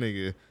 yeah, that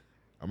nigga.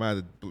 I might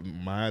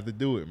have to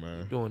do it,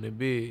 man. Doing it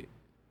big.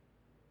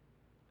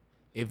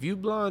 If you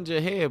blonde your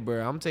hair,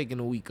 bro, I'm taking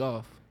a week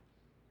off.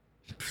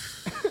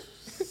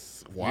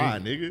 Why,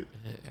 nigga?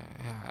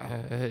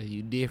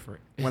 You different.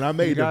 When I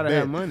made the gotta bet,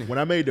 have money. when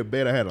I made the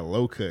bet, I had a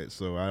low cut,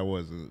 so I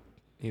wasn't.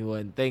 He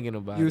wasn't thinking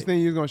about You was it.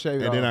 thinking you was gonna shave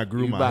it And then I off.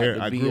 grew You my about hair.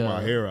 to I be, grew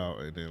my hair out,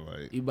 and then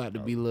like You about to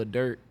be little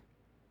dirt.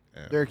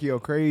 Dirk, yo,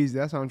 crazy.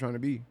 That's how I'm trying to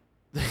be.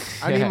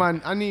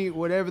 I need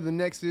whatever the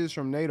next is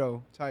from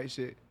NATO type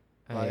shit.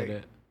 I hear Like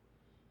that.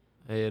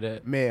 I hear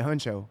that. Mad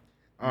Huncho.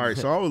 All right,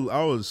 so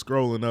I was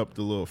scrolling up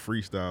the little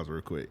freestyles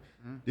real quick.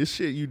 This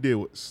shit you did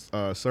with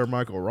Sir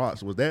Michael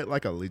Rocks, was that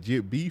like a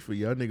legit beef, or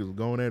y'all niggas was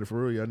going at it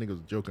for real? Y'all niggas was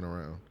joking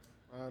around,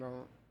 I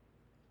don't.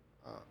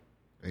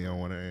 and y'all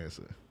want to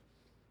answer.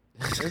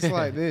 It's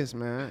like this,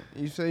 man.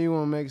 You say you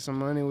want to make some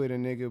money with a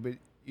nigga, but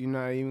you're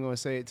not even gonna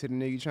say it to the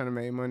nigga you trying to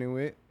make money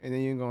with, and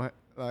then you're gonna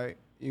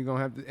you're gonna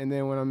have to. And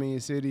then when I'm in your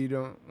city, you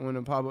don't want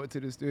to pop up to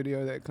the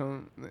studio that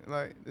come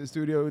like the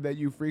studio that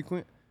you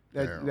frequent,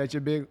 Damn. that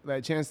your big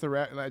like Chance the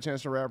Rapper,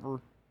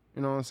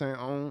 you know what I'm saying,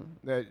 own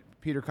that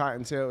Peter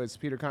Cottontail. It's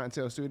Peter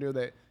Cottontail studio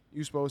that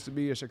you supposed to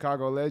be a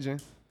Chicago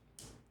legend.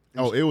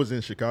 Oh, it was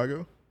in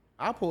Chicago.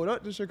 I pulled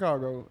up to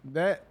Chicago.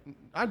 That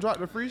I dropped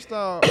the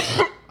freestyle.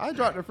 I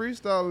dropped the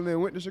freestyle and then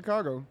went to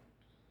Chicago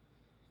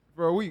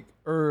for a week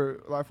or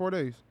like 4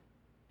 days,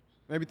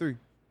 maybe 3.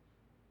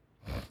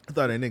 I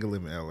thought that nigga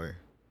lived in L.A.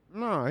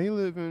 No, he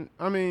lived in.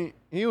 I mean,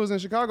 he was in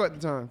Chicago at the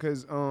time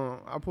because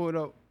I pulled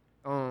up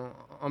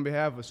on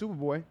behalf of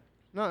Superboy,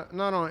 not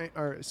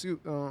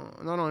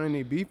on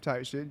any beef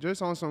type shit,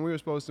 just on some we were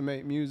supposed to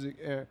make music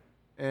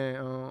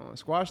and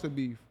squash the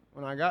beef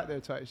when I got there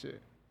type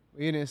shit.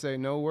 He didn't say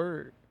no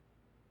word,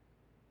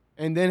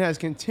 and then has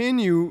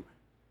continued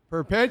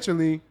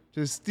perpetually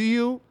to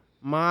steal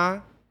my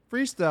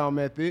freestyle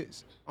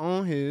methods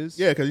on his.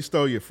 Yeah, because he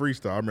stole your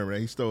freestyle. I remember that.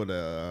 He stole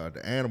the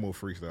animal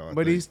freestyle. I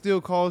But think. he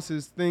still calls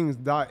his things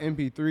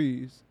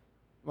 .mp3s,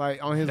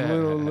 like on his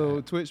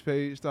little Twitch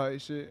page type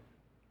shit.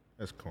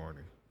 That's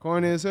corny.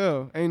 Corny as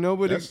hell. Ain't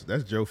nobody.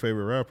 That's Joe's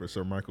favorite rapper,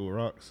 Sir Michael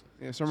Rocks.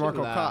 Yeah, Sir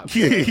Marco Chill Cop.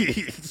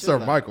 Sir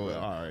Michael.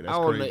 All right, that's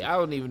crazy. I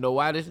don't even know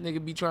why this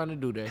nigga be trying to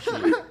do that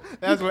shit.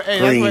 That's what. Hey,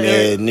 Green that's what ass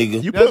Eric,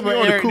 nigga. You That's put me what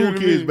on the Eric Cool do to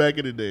Kids me. back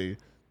in the day.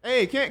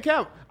 Hey, can't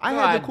cap. I No,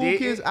 had I the Cool didn't.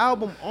 Kids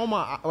album on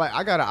my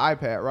I got an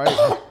iPad,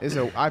 right? It's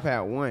an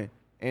iPad 1,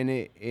 and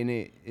it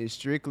is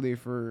strictly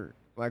for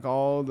like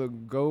all the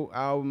GOAT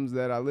albums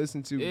that I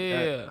listen to.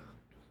 Yeah.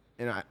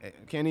 And I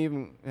haven't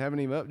even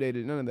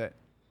updated none of that.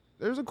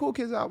 There's a Cool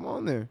Kids album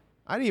on there.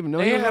 I didn't even know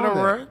They he was had on a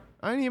that. run.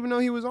 I didn't even know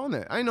he was on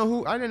that. I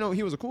didn't know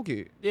he was a cool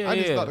kid. Yeah, I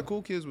just yeah. thought the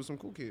Cool Kids was some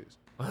cool kids.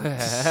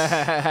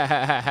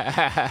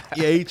 Yeah,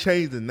 he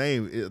changed the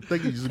name. I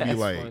think it used to be That's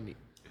like funny.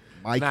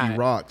 Mikey Nah.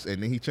 Rocks,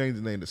 and then he changed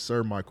the name to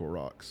Sir Michael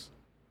Rocks.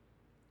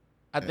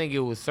 I think it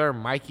was Sir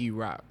Mikey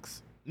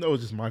Rocks. No, it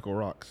was just Michael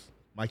Rocks.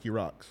 Mikey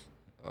Rocks.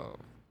 Oh.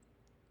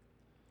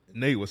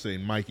 Nate was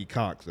saying Mikey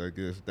Cox. I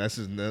guess that's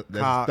his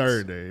Cox.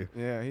 third name.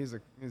 Yeah, he's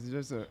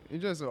just an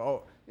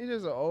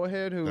old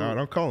head who. No,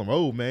 don't call him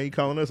old, man. He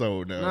calling us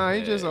old now. Nah,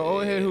 he's just an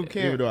old head who Even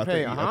can't though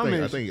pay I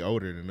homage. think he's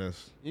older than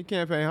us. He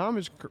can't pay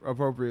homage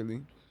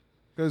appropriately.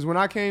 Because when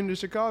I came to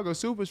Chicago,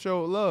 Super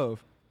showed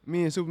love.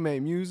 Me and Super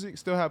made music.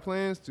 Still have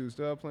plans to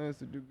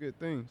do good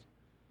things.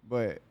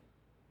 But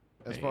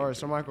as far as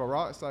Sir Michael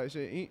Rocks type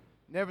shit, he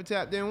never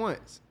tapped in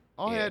once.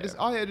 All he had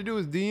to do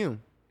was DM.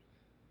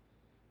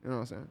 You know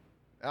what I'm saying?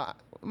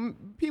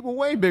 People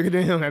way bigger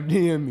than him have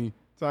DM me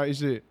type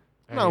shit.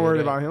 I'm not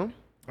worried about him.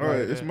 All right,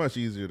 it's much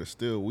easier to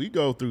steal. We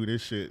go through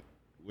this shit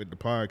with the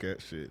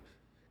podcast shit,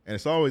 and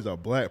it's always a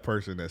black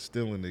person that's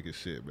stealing nigga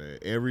shit, man.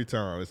 Every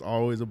time, it's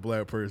always a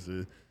black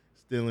person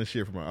stealing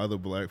shit from another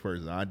black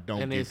person. I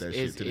don't get that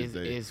shit to this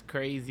day. It's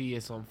crazy.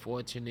 It's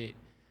unfortunate.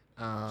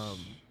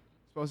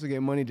 Supposed to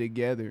get money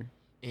together.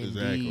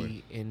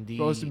 Exactly. Indeed.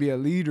 Supposed to be a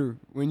leader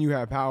when you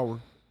have power.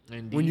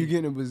 Indeed. When you get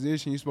in a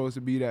position, you're supposed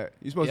to be that.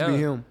 You're supposed to be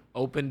him.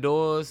 Open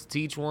doors,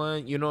 teach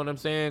one, you know what I'm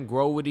saying?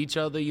 Grow with each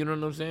other, you know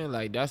what I'm saying?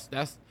 Like that's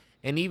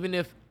and even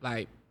if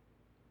like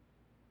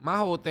my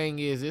whole thing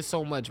is there's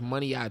so much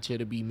money out here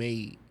to be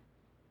made.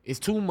 It's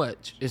too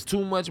much. It's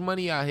too much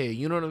money out here.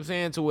 You know what I'm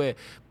saying? To where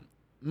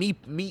me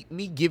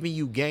giving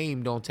you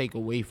game don't take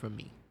away from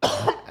me.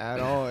 At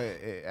all.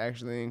 It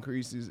actually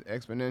increases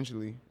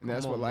exponentially. And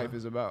that's Come what on, life man.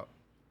 is about.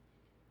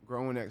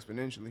 Growing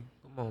exponentially.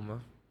 Come on,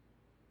 man.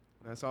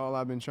 That's all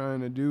I've been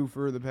trying to do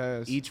for the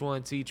past Each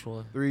one teach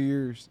one. 3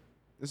 years.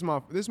 This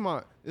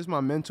is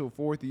my mental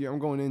fourth year. I'm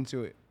going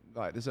into it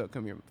like this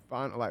upcoming year,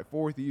 like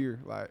fourth year,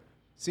 like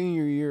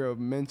senior year of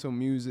mental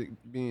music,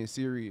 being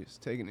serious,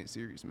 taking it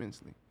serious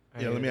mentally.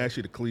 Yeah, let me ask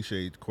you the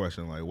cliche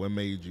question. Like, what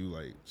made you,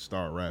 like,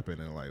 start rapping,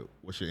 and, like,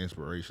 what's your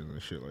inspirations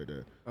and shit like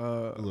that?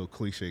 A little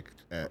cliche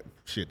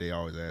shit they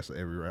always ask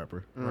every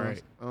rapper.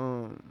 Right.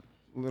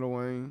 Lil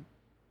Wayne,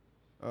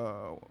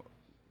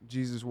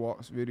 Jesus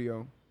Walks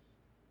video.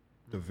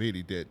 The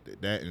video,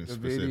 that in The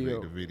specific,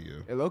 video. the video.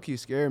 It low-key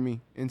scared me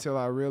until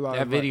I realized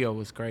That video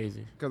was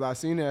crazy. because I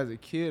seen it as a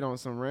kid on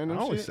some random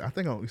shit. I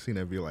think I only seen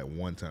that video, like,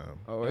 one time.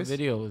 Oh, That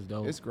video was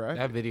dope. it's graphic.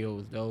 That video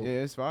was dope. Yeah,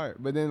 it's fire.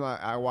 But then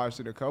like I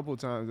watched it a couple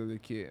times as a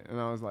kid, and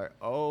I was like,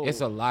 oh,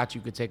 It's a lot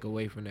you could take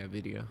away from that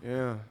video.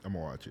 yeah, I'm gonna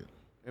watch it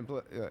and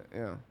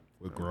yeah.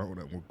 with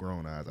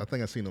grown eyes. I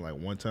think I seen it, like,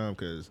 one time,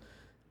 because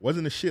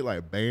wasn't the shit,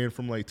 like, banned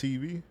from, like,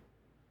 TV?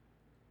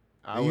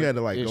 And you had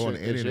to, like, go on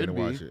the internet and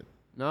watch it.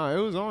 No,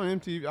 it was on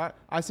MTV.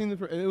 I seen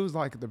it was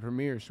like the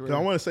premiere. Sure. 'Cause I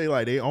want to say,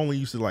 like, they only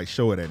used to, like,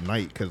 show it at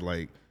night because,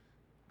 like,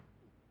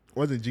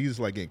 wasn't Jesus,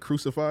 like, getting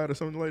crucified or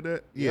something like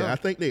that? Yeah, Yeah. I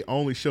think they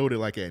only showed it,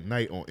 like, at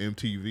night on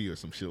MTV or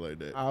some shit like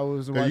that. I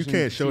was 'Cause watching. you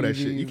can't show that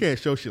TV. shit. You can't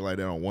show shit like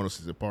that on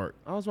 106 and Park.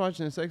 I was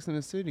watching Sex in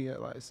the City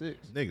at like 6.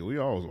 Nigga, we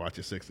always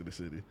watching Sex in the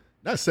City.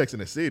 Not Sex in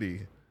the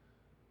City.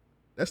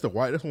 That's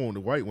one with the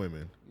white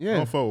women. Yeah. I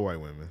don't fuck with white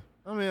women.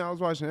 I mean, I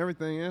was watching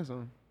everything and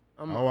some.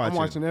 I'm I watch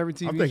watching every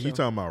TV I think show. you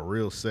talking about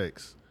Real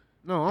Sex.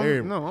 No,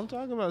 I'm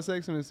talking about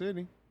Sex in the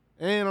City,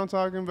 and I'm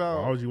talking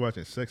about Why was you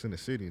watching Sex in the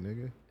City,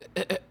 nigga?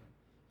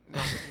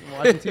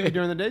 watching TV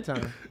during the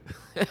daytime.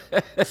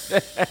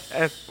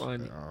 That's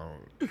funny.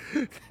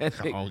 I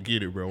don't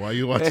get it, bro. Why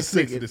you watching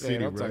Sex in the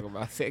City, I'm bro? talking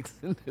about Sex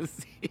in the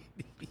City.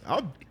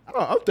 I'm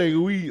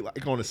thinking we,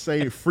 like, on the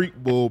same Freak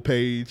Bull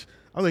page.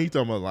 I think you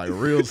talking about, like,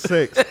 Real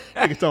Sex.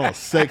 I think talking about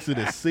Sex in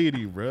the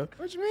City, bro.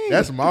 What you mean?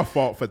 That's my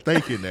fault for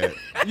thinking that.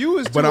 You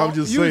was. But too, I'm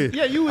just you saying. Was,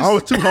 yeah, you was. I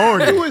was too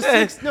horny. You was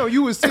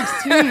you was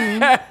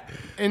 16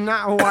 and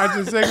not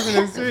watching Sex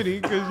in the City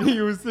because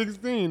you was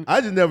 16.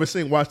 I just never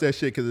watch that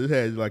shit because it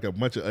had, like, a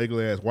bunch of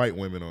ugly ass white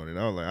women on it.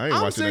 I was like, I ain't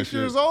I'm watching that 6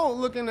 years shit. old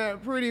looking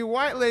at pretty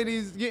white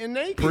ladies getting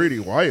naked. Pretty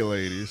white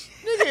ladies.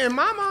 Nigga, in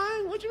my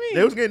mind, what you mean?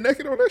 They was getting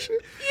naked on that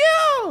shit.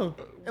 Yeah,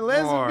 and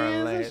lesbians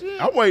and less.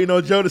 shit. I'm waiting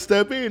on Joe to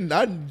step in.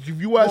 If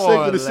you watch More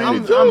Sex in the or City,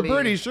 less. Joe. I'm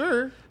pretty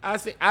sure. I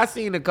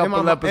seen a couple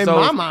In my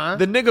episodes. mind.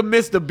 The nigga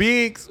Mr.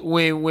 Biggs,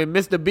 when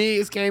Mr.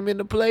 Biggs came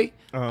into play,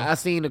 I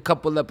seen a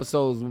couple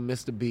episodes with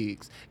Mr.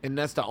 Biggs, and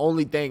that's the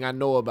only thing I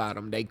know about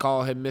him. They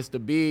call him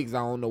Mr. Biggs. I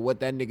don't know what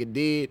that nigga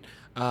did.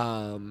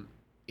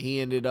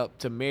 He ended up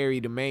to marry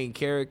the main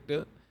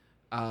character,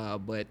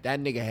 but that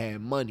nigga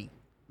had money.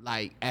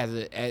 Like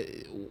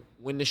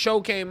when the show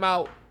came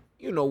out,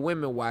 you know,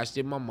 women watched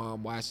it. My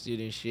mom watched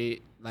it and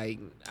shit. Like,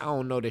 I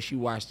don't know that she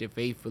watched it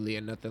faithfully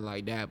or nothing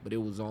like that, but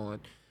it was on.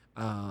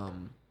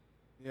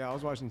 Yeah, I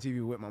was watching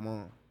TV with my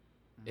mom.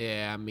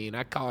 Yeah, I mean,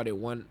 I caught it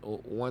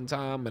one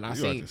time, and I You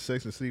seen. watching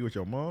Sex and the City with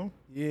your mom?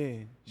 Yeah.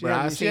 She Bro,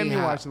 I had me, she had seen me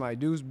how- watching like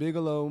Deuce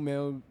Bigelow,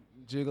 Mel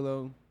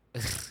Gigolo.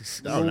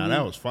 Oh, no,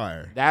 that was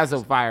fire. That's a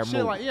fire Shit,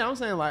 movie. like I'm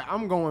saying like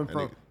I'm going That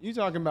from nigga- you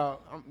talking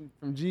about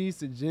from G's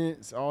to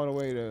gents all the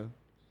way to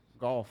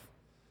golf.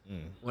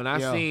 when I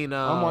Yeah, seen,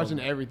 I'm watching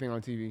everything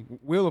on TV.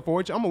 Wheel of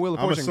Fortune. I'm a Wheel of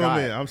I'm Fortune guy.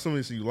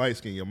 assuming you light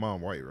skin, your mom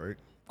white, right?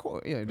 Of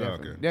course, yeah, Oh,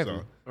 definitely, okay.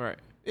 definitely. right.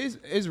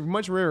 It's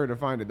much rarer to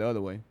find it the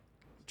other way.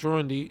 True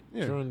indeed.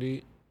 Yeah. True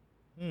indeed.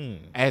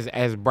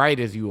 As bright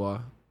as you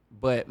are,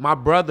 but my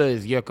brother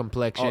is your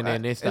complexion,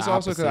 and it's the also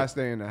opposite. because I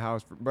stay in the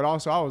house, but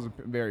also I was a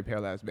very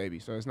pale ass baby,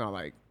 so it's not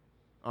like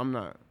I'm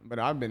not. But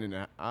I've been in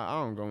that.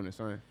 I don't go in the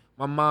sun.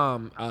 my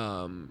mom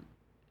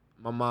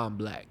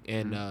black,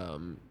 and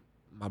Mm-hmm.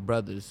 my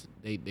brothers,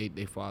 they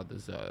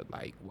fathers are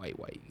like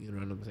white. You know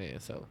what I'm saying?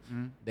 So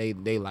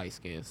Mm-hmm. they light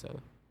skin. So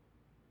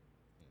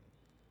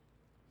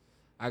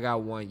I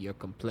got one your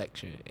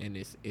complexion,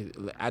 and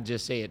I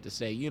just say it to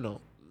say, you know,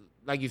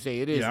 like you say,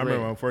 it is. Yeah, I rare.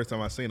 remember the first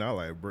time I seen it, I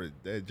was like, bro,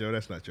 Joe,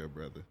 that's not your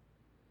brother.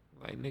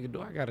 Like, nigga,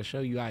 do I gotta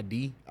show you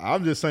ID?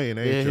 I'm just saying,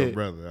 that ain't Yeah. your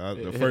brother.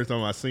 The first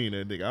time I seen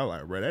that nigga, I was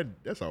like, bro,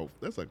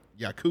 that's a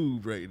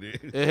Yakub right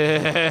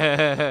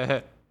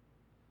there.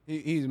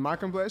 He's my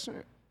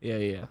complexion.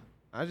 Yeah.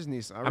 I just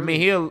need some. I mean,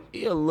 he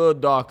a little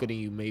darker than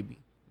you, maybe,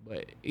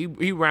 but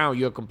he round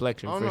your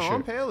complexion Oh for no, sure.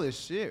 I'm pale as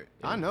shit.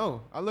 I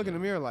know. I look in the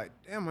mirror like,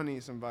 damn, I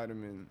need some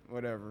vitamin,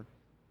 whatever.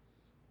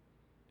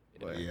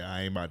 Yeah,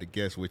 I ain't about to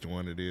guess which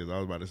one it is. I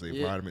was about to say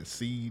Yeah. vitamin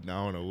C. No,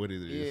 I don't know what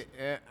it is.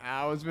 Yeah,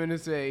 I was gonna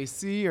say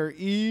C or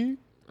E.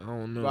 I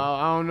don't know. Well,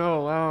 I don't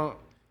know.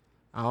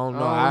 I don't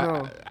know. I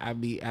don't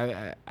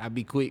know. I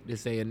be quick to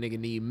say a nigga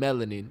need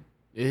melanin.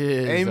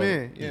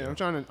 Amen. So, Yeah, I'm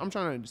trying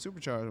to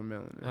supercharge my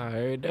melanin. I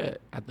heard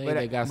that. I think But,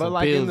 they got but some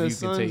like pills in the you can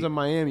Sons take. of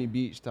Miami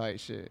Beach type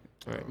shit.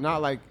 Right.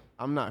 Not like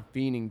I'm not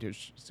fiending to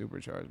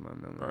supercharge my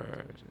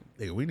melanin.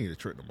 Nigga, we need a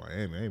trip to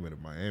Miami. I ain't been to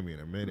Miami in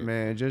a minute.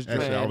 Man, just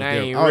Actually, Man, I I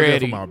ain't was there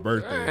ready. for my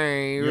birthday. I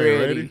ain't You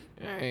ain't ready.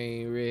 I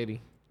ain't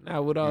ready.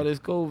 Not with all this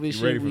COVID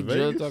shit ready for we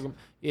Vegas? just talking.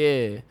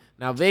 Yeah.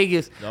 Now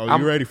Vegas. Oh,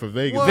 I'm you ready for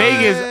Vegas?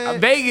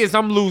 Vegas.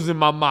 I'm losing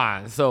my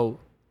mind. So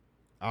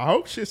I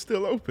hope shit's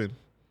still open.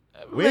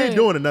 We man. ain't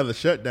doing another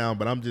shutdown,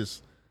 but I'm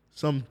just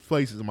some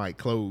places might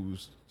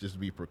close just to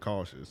be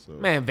precautious. So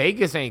man,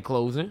 Vegas ain't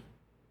closing.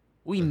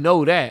 We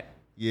know that.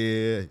 yeah,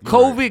 you're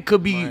COVID right.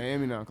 could be.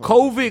 Miami not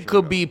closing for COVID sure,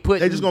 could though. be They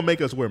putting just gonna make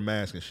us wear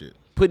masks and shit.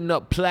 putting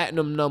up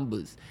platinum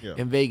numbers, Yeah.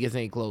 and Vegas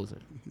ain't closing.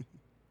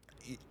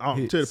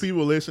 To the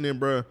people listening,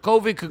 bro.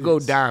 COVID could go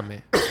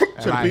diamond. To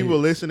the Like, people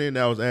listening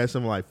that was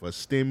asking like for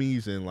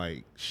stimmies and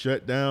like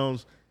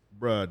shutdowns,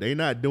 bruh, they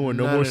not doing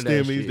no None more of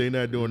that stimmies. shit. They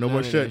not doing no None more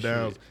of that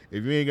shutdowns. shit.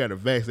 If you ain't got a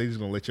vax, they just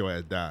gonna let your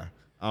ass die.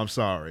 I'm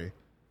sorry.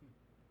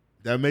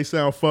 That may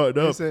sound fucked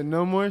They up. said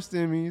no more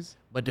stimmies.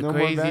 But the no more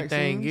crazy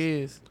thing vaccines.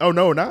 is, Oh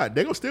no, not.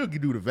 They gonna still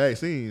do the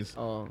vaccines.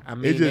 Oh, I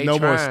mean, It's just they no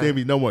more trying.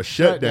 stimmies, no more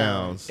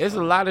shutdowns. There's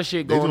a lot of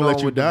shit They just going gonna on let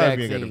you with the die if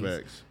you ain't got the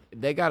vaccines. vax.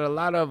 They got a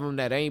lot of them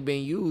that ain't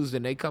been used,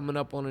 and they coming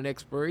up on an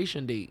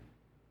expiration date.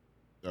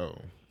 Oh.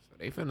 So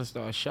they finna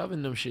start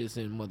shoving them shits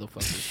in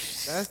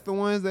motherfuckers. that's the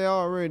ones they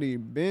already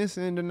been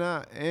sending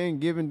out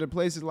and giving to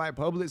places like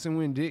Publix and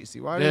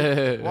Winn-Dixie. Why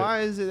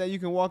is it that you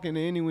can walk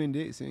into any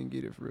Winn-Dixie and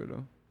get it for real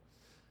though?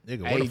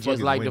 Nigga, what Hey, the fuck just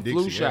is like the Winn-Dixie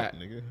flu at, shot.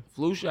 nigga?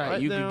 Flu shot,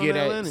 Right you there can on get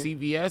at Atlantic.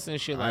 CVS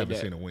and shit I like haven't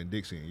that. seen a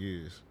Winn-Dixie in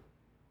years.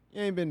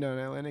 You ain't been down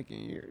Atlantic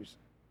in years.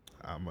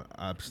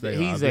 I stay.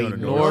 He's I be a on the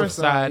north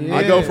side. Yeah.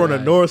 I go from the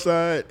Like, north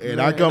side,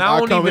 and I Man. come. and I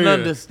don't come even here.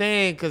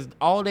 understand because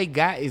all they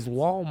got is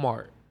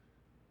Walmart.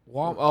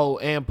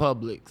 And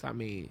Publix. I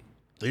mean,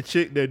 The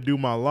chick that do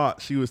my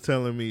lot, she was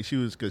telling me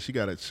because she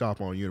got a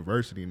shop on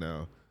University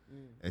now,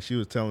 and she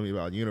was telling me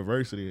about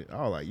University.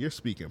 I was like, "You're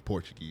speaking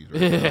Portuguese right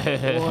now. I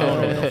don't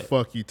know what the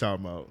fuck you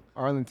talking about."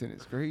 Arlington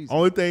is crazy.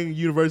 Only thing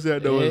University I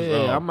know is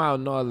yeah, I'm out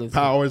in Arlington.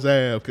 Powers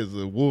Ave because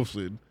of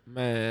Wolfson.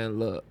 Man,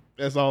 look,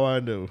 That's all I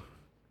know.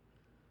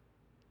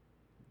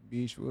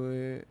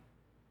 Beachwood.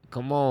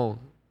 come on,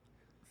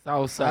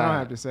 South Side. I don't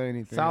have to say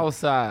anything. South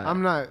Side.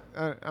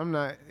 I'm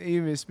not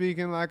even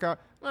speaking like I.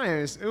 Not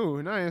even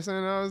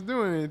saying I was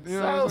doing it. You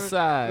know what I'm South saying?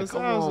 Side. The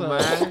Come South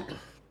on, Side. man.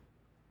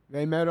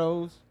 Bay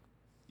Meadows.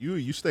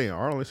 You stay in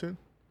Arlington?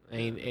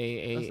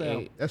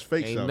 That's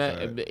fake ain't South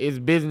nothing- Side. It's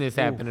business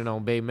happening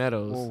on Bay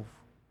Meadows. Oof.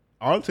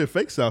 Arlington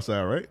fake South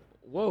Side, right?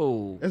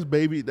 Whoa. That's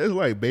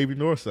like baby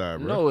North Side,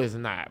 bro. No, it's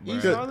not, bro.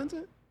 East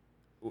Arlington.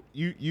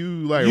 You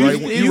like You,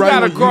 right when you right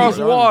gotta when cross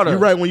you, water. You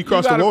right when you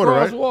cross the gotta water,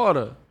 cross right?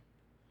 water.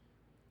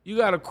 You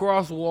gotta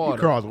cross water. You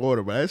cross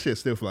water, but that shit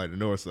still feel like the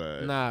North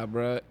Side. Nah,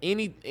 bro.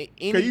 Anything.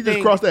 Can you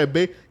just cross that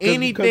bay?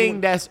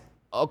 Anything that's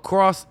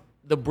across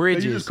the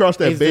bridges. just cross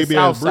that is the baby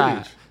south ass side.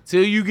 bridge.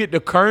 Till you get to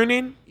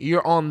Kernan,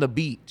 you're on the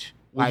beach.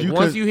 Would Like you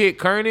once con- you hit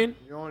Kernan,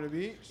 You on the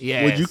beach?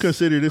 yes. Would you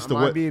consider this I the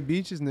might what? be a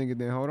beaches nigga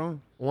then. Hold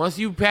on. Once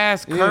you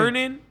pass Yeah.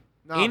 Kernan,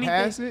 Nah, anything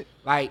pass it.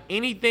 like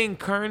anything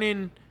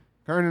Kernan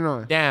Kernan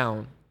on.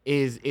 down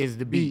is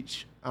the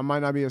beach. I might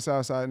not be a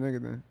south side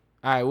nigga then.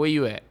 All right, where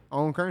you at?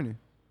 On Kernan.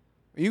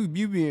 You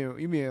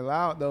being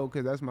loud though,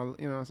 cause that's my, you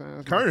know what I'm saying.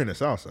 That's my- Kernan the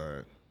South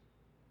Side.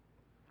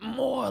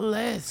 More or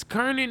less.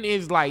 Kernan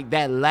is like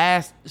that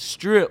last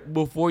strip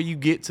before you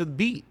get to the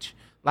beach.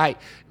 Like,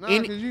 Nah,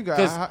 because you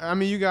got,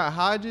 you got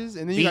Hodges,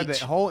 and then you got that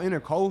Beach. whole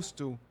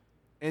intercoastal,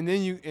 and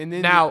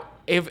then now,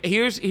 if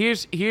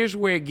here's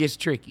where it gets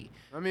tricky.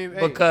 I mean,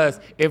 hey, Because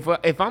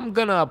if I'm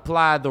gonna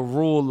apply the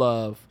rule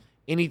of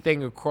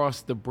anything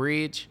across the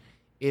bridge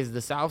is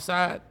the south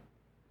side,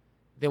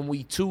 then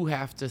we too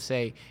have to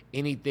say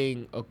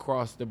anything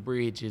across the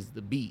bridge is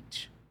the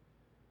beach.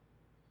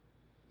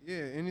 yeah,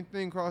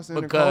 anything crossing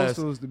Because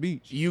intercoastal is the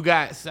beach. You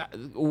got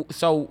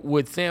so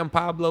would San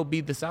Pablo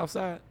be the south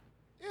side?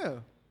 Yeah,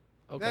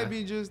 Okay. that'd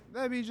be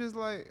just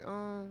like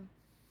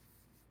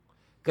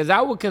Because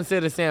I would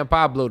consider San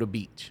Pablo the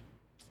beach.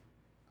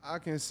 I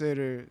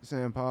consider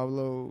San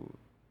Pablo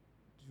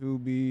to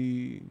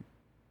be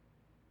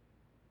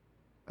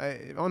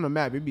on the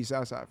map. It'd be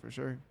south side for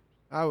sure.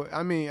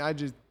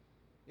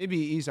 It'd be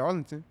East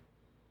Arlington.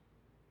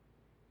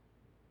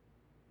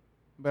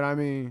 But I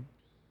mean,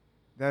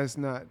 that's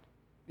not.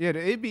 Yeah,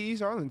 it'd be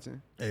East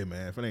Arlington. Hey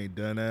man, if it ain't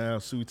done now,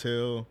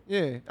 Sutel.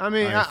 Yeah, I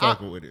mean, I ain't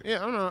fucking with it.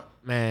 Yeah, I'm not.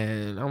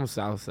 Man, I'm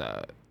south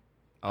side.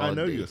 I all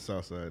know day. you're a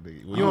Southside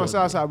nigga. Well, You on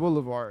Southside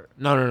Boulevard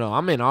No,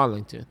 I'm in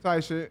Arlington.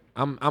 type shit.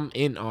 I'm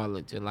in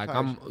Arlington. Like Type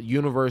I'm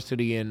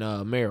University in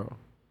Merrill.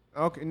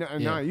 Okay, no,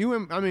 Yeah. you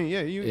in. I mean,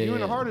 yeah, you in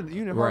the heart of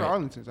Right.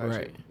 Arlington type Right.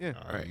 shit. Yeah.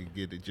 All right, you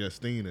get to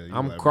Justina. you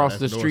I'm like, across bro,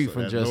 that's the street north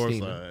from side- that's north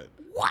Justina. side.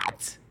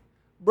 What?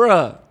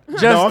 Bruh. No, I'm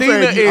Justina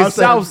saying- I'm is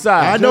saying- south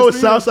side. I know it's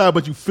Justina- south side,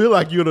 but you feel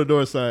like you're on the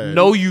north side.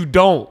 No, you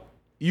don't.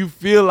 You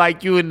feel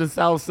like you in the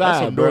south That's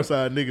side, some bro. north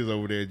side niggas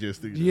over there,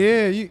 Justina.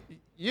 Yeah,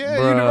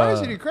 Bruh.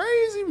 University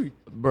crazy.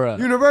 Bruh.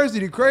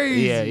 University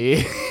crazy.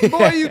 Yeah.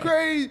 Boy, you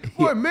crazy.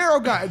 Boy, Merrill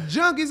got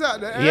junkies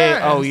out there. Yeah.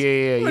 Oh,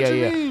 yeah. What you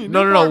Yeah. mean?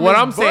 No. What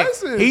I'm saying,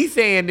 Department's he's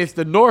saying it's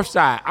the north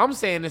side. I'm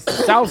saying it's the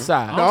south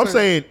side. No, I'm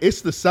saying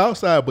it's the south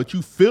side, but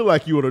you feel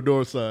like you on the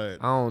north side.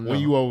 I don't know. When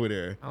you over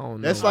there. I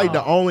don't That's know. like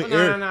the only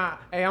area. Nah.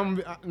 Hey,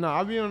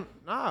 I'll be on.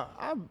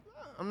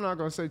 I'm not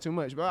gonna say too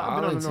much, but I've been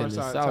on the Arlington north is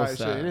side south type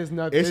side. shit. And it's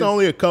nothing. It's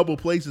only a couple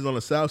places on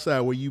the south side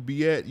where you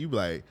be at. You be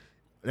like,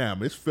 damn,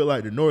 this feel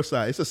like the north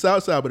side. It's the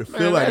south side, but it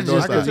feel like that's the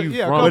north just 'cause side. you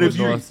Yeah, from but the if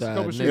you, north side.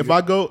 couple nigga. if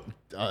I go,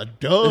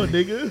 duh,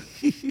 nigga.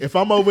 If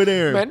I'm over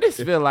there, Man, this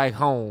feel like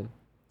home.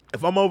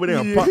 if I'm over there,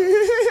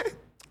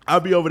 I'll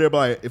be over there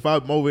by if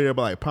I'm over there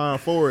by like Pine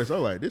Forest.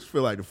 I'm like, this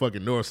feel like the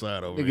fucking north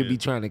side over Nigga here. be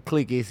trying to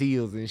click his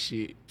heels and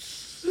shit.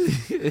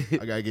 I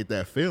gotta get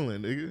that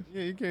feeling, nigga.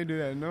 Yeah, you can't do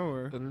that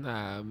nowhere.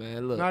 Nah,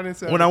 man, look. Not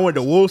inside. When I went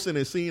to Wilson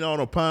and seen all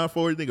the Pine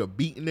Forest nigga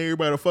beating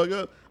everybody the fuck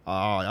up,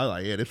 I was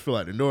like, yeah, this feel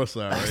like the north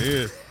side right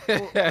here.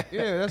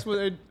 Yeah, that's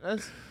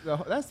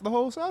the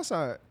whole south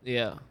side.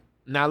 Yeah.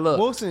 Now look,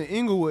 Wilson,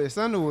 Inglewood,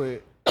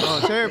 Sunderwood,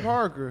 Terry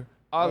Parker.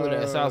 all of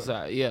that south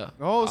side. Yeah.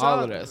 The whole all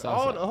south, of that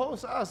south side. the whole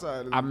south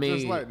side is I mean-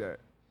 just like that.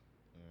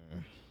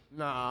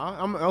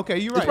 Nah, I'm okay.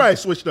 You're It's right. probably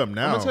switched up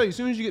now. I'm gonna tell you, as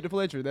soon as you get to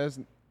Fletcher,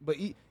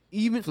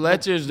 even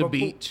Fletcher's the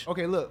beach.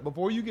 Okay, look,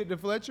 before you get to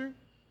Fletcher,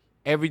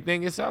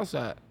 Everything is south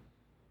side.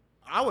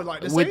 I would like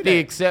to say With that. the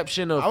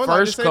exception of I would like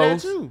to First say that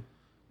Coast. too.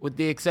 With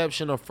the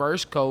exception of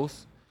First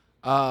Coast,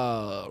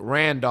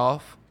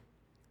 Randolph.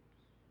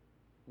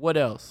 What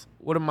else?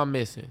 What am I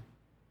missing?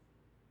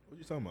 What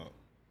you talking about?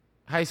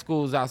 High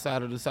schools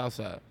outside of the south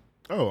side.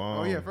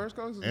 Oh Yeah, First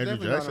Coast is Andrew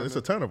definitely not Jackson. on It's the-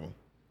 a ton of them.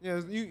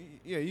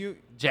 You.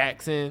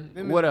 Jackson.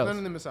 Them What is- else? None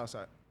of them is south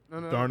side.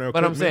 No. Darnell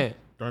But I'm Cookman. saying-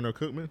 Darnell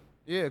Cookman.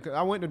 Yeah, 'cause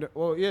I went to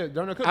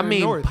Darnell Cookman I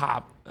mean, north.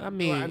 pop. I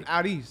mean, Well,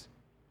 out east.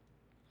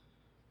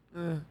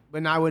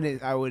 But I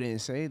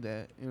wouldn't say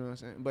that. You know what I'm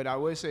saying? But I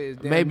would say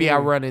it's damn maybe I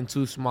near. run in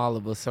too small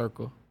of a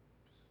circle.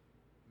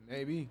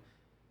 Maybe.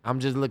 I'm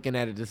just looking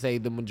at it to say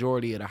the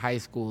majority of the high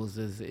schools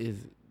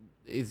is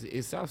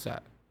south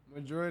side.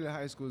 Majority of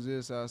high schools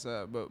is south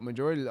side, but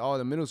majority of all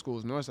the middle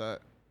schools north side,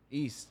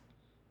 east.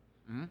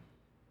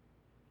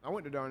 I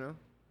went to Darnell.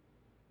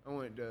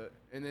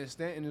 And then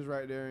Stanton is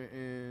right there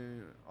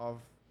in off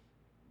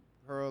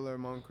Pearl or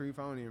Moncrief.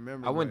 I don't even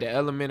remember. I went to but-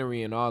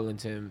 elementary in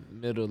Arlington,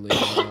 middle in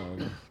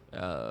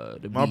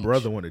the My beach.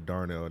 brother went to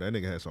Darnell. That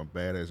nigga had some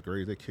badass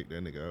grades. They kicked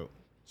that nigga out.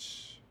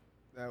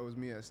 That was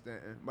me at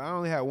Stanton, but I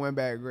only had one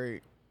bad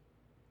grade.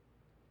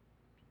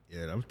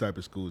 Yeah, them type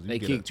of schools. They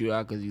kicked you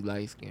out because you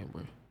light skinned,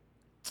 bro.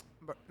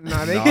 But,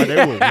 nah, They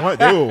would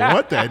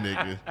want that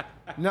nigga.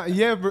 No,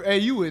 yeah, bro. Hey,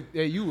 you would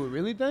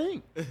really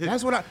think?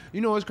 That's what you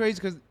know. What's crazy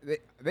because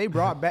they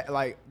brought back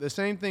like the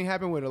same thing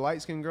happened with a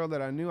light skinned girl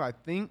that I knew. I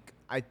think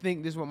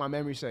this is what my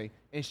memories say,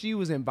 and she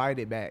was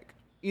invited back,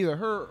 either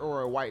her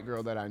or a white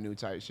girl that I knew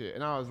type shit.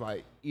 And I was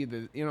like,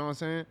 either you know what I'm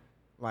saying?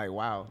 Like,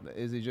 wow,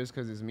 is it just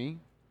because it's me?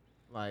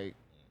 Like,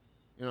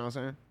 you know what I'm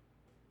saying?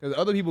 Because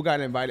other people got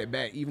invited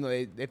back even though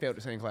they failed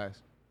the same class.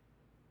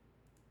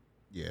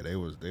 Yeah,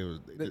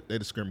 they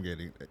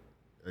discriminating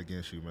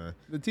against you, man.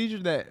 The teacher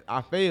that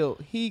I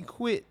failed, he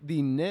quit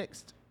the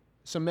next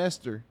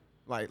semester,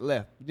 like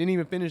left. Didn't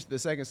even finish the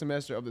second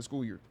semester of the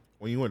school year.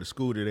 When you went to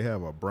school, did they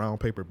have a brown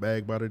paper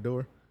bag by the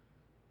door?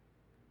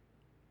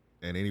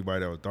 And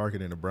anybody that was darker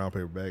than the brown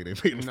paper bag, they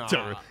made them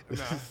turn.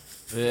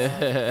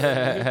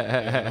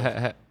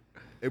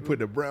 They put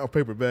the brown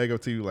paper bag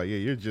up to you like, yeah,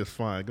 you're just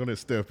fine. Go ahead and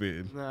step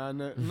in. Nah,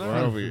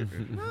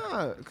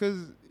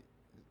 because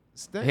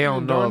He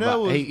don't know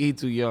about. He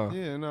too young.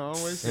 Yeah, no,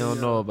 always. He don't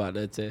know about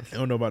that test. They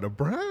don't know about the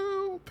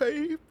brown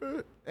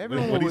paper.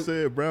 Everyone What he was-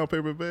 said, brown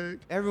paper bag.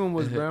 Everyone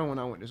was brown when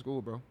I went to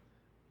school, bro.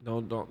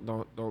 Don't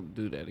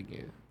do that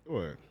again.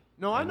 What?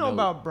 No, I know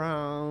about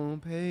brown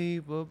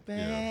paper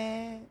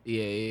bag.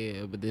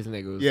 Yeah, but this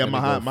nigga was Yeah,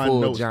 finna my go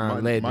full nose, John my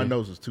Legend.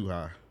 nose was too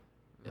high.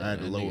 Yeah, I had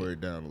to that lower nigga-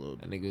 it down a little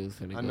bit. That nigga was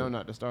finna I go. know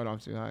not to start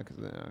off too high because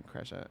then I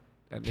crash out.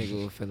 That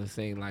nigga was finna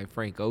sing like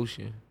Frank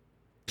Ocean.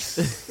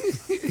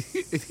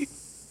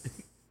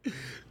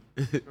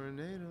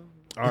 Tornado.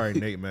 All right,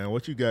 Nate, man,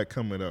 what you got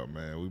coming up,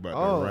 man? We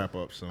about to wrap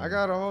up soon. I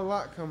got a whole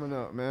lot coming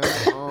up, man.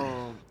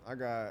 I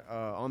got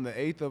on the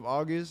 8th of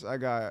August, I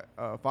got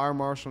Fire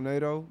Marshal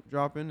NATO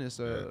dropping. It's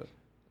a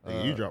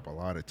Nigga, you drop a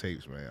lot of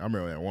tapes, man. I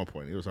remember at one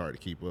point it was hard to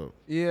keep up.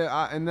 yeah,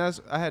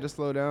 I had to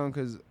slow down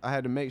because I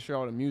had to make sure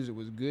all the music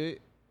was good.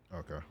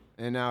 Okay.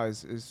 And now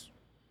it's you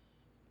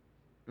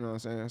know what I'm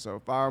saying. So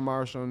Fire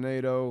Marshal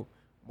NATO,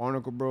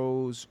 Barnacle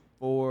Bros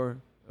 4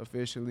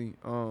 officially,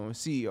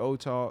 CEO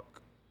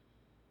Talk,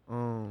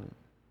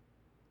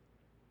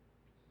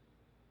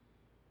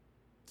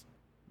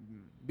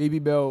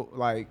 BB Belt,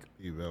 like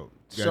You gotta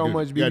so do,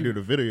 much You gotta BB do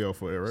the video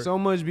for it, right? so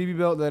much BB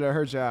Belt that it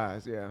hurt your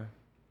eyes. Yeah,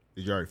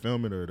 Did you already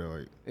film it or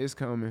like it's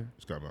coming.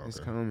 it's coming? Okay. It's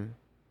coming.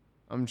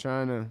 I'm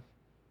trying to.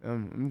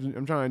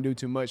 I'm trying to do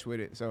too much with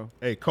it. So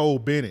Hey, Cole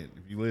Bennett,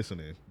 if you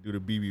listening, do the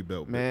BB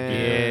Belt. man,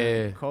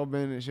 Yeah. Cole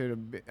Bennett should have.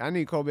 I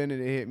need Cole Bennett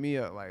to hit me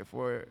up like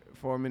 4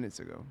 minutes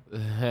ago.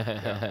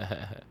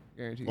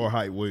 Guarantee. Or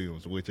Hype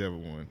Williams, whichever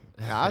one.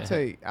 I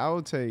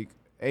will take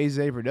AZ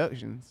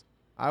Productions.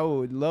 I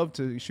would love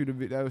to shoot a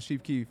video. That was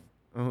Chief Keef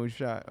who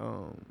shot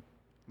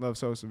Love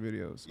Sosa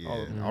videos. Yeah,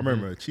 All of them. I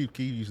remember Chief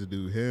Keef used to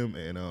do him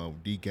and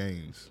D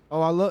Gaines.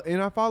 Oh,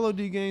 I follow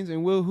D Gaines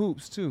and Will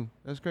Hoops too.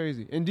 That's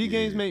crazy. And D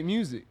Gaines make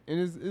music and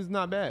it's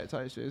not bad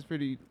type shit. It's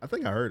pretty. I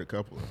think I heard a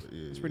couple of it.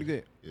 Yeah, It's pretty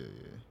good. Yeah.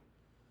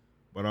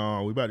 But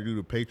we about to do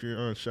the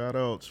Patreon shout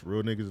outs.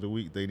 Real niggas of the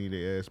week. They need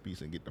their ass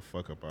beats and get the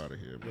fuck up out of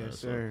here, man. Yes,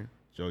 sir.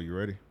 So, Joe, you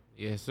ready?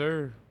 Yes,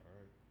 sir.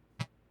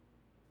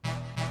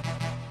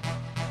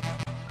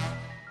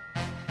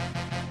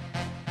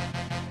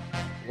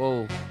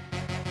 Whoa.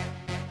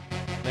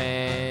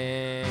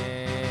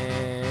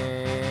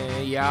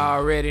 Man, y'all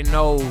already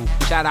know.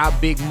 Shout out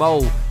Big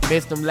Mo.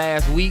 Missed him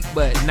last week,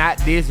 but not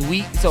this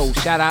week. So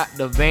shout out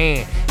the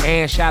Van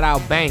and shout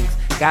out Banks.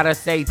 Gotta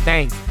say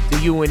thanks to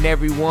you and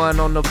everyone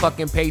on the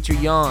fucking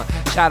Patreon.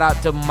 Shout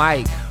out to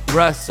Mike,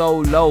 Russ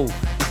Solo.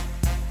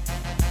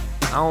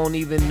 I don't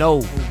even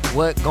know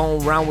what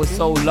going around with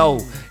Solo.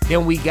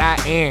 Then we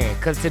got Aaron,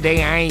 cause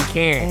today I ain't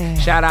caring.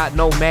 Shout out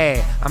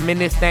Nomad, I'm in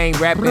this thing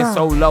rapping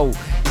solo.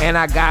 And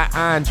I got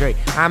Andre,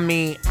 I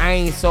mean, I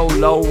ain't so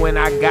low when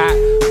I got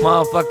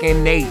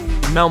motherfucking Nate,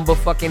 number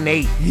fucking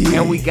 8.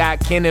 And we got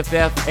Kenneth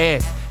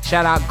FS,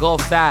 shout out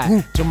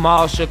Gulfside,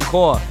 Jamal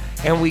Shakur,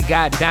 and we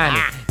got Donnie.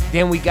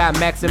 Then we got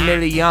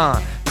Maximilian,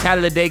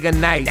 Talladega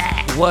Nights,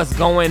 what's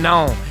going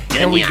on?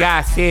 And we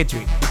got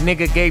Cedric,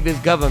 nigga gave his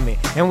government.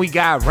 And we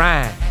got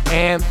Ryan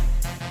and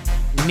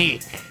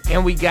Nick.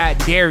 And we got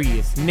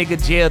Darius,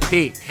 nigga jail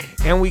thick.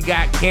 And we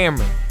got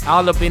Cameron,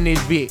 all up in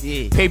this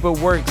bit.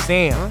 Paperwork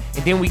Sam.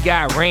 And then we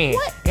got Rand.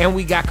 And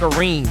we got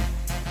Kareem.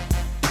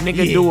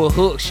 Nigga do a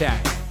hook shot.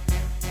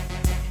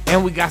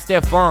 And we got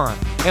Stephon.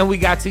 And we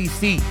got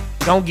TC.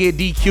 Don't get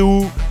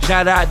DQ.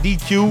 Shout out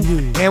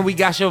DQ. And we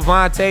got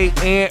Shavante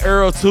and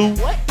Earl too.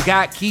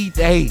 Got Keith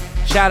A.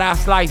 Shout out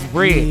Sliced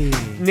Bread.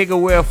 Nigga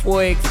wear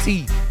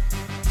 4XT.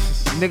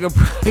 Nigga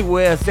probably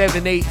wear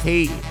 7/8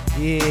 head.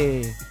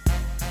 Yeah.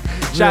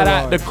 Shout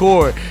out to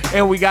Cord.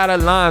 And we got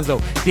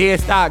Alonzo. Dead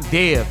Stock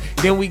Dev.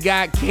 Then we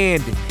got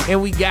Candace.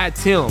 And we got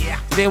Tim.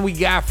 Then we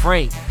got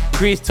Frank.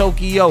 Chris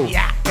Tokyo.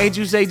 Ain't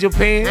you say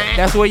Japan?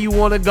 That's where you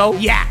wanna go?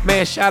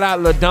 Man, shout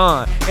out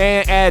LaDon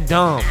and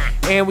Adam.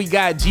 And we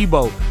got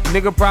Jibo.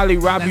 Nigga probably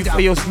rob you for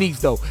your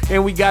sneaks though.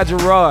 And we got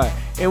Gerard.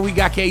 And we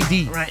got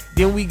KD.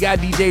 Then we got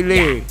DJ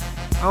Larry.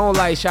 I don't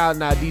like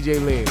shouting out DJ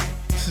Larry.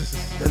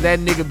 Cause that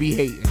nigga be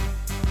hating.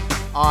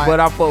 But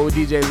I fuck with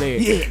DJ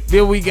Larry.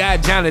 Then we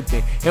got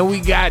Jonathan. And we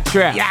got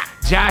Trap.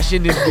 Josh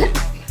in this bitch.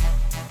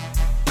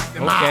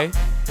 Okay.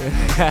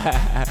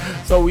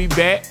 So we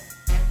back.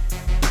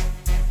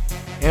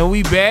 And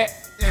we back.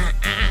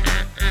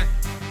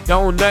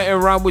 Don't nothing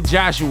wrong with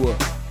Joshua.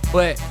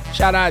 But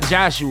shout out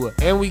Joshua.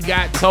 And we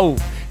got Toe.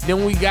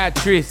 Then we got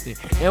Tristan.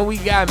 And we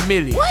got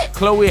Millie.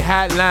 Chloe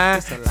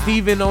Hotline.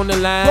 Steven on the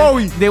line.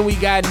 Chloe. Then we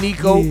got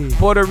Nico.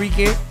 Puerto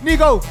Rican.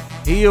 Nico.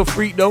 He a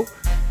freak though.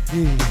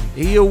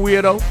 He a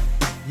weirdo.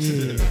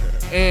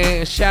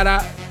 And shout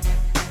out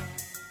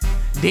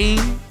Dean.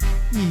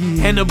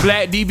 And the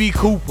Black DB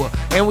Cooper.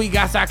 And we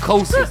got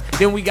Psychosis.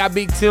 Then we got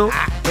Big Tim.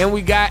 And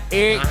we got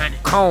Eric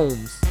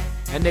Combs.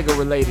 That nigga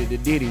related to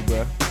Diddy,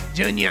 bro.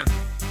 Junior.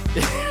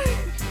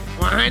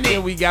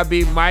 Then we got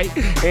Big Mike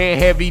and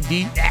Heavy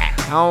D.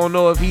 I don't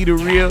know if he the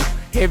real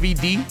Heavy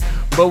D.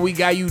 But we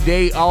got you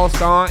Day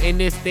All-Star in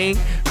this thing.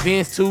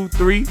 Vince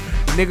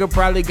 2-3. Nigga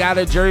probably got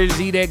a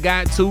jersey that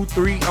got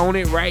 2-3 on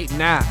it right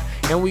now.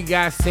 And we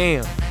got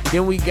Sam.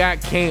 Then we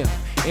got Cam,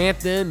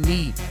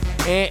 Anthony,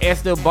 and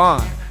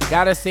Esteban.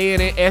 Gotta say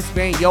it in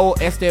Espanol,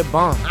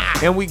 Esteban.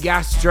 And we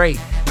got Straight.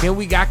 Then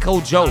we got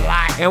Kojo.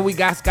 And we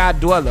got Sky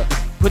Dweller.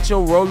 Put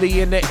your rollie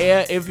in the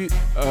air if you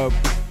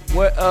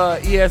what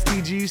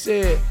ESTG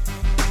said.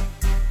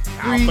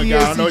 Free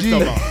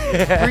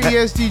ESTG. Free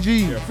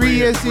ESTG. Free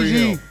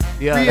ESTG.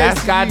 Yeah, that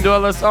Sky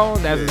Dweller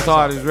song, that's his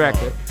hardest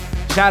record.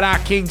 Shout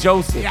out King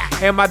Joseph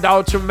and my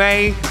dog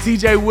Tremaine,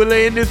 TJ Willer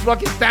in this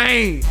fucking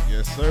thing.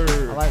 Yes,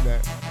 sir. I like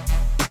that.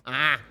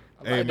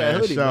 Hey,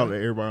 man, shout out to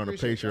everybody on the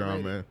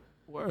Patreon, man.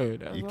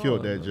 Word. You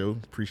killed that, Joe.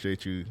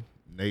 Appreciate you,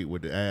 Nate,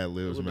 with the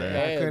ad-libs, man.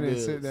 I couldn't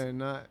sit there and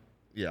not.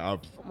 Yeah,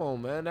 come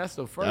on, man. That's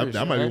the first.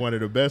 That might be one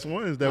of the best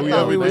ones that we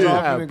thought ever we was did.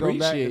 all finna go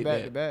back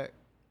to back.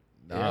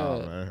 Nah,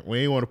 man. We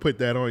ain't want to put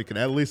that on you because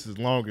that list is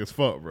long as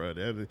fuck, bro.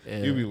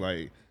 You be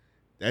like,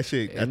 that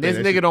shit. And this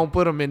nigga don't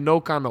put them in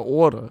no kind of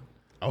order.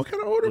 What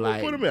kind of order we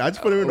put them in? I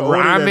just put them in the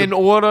rhyming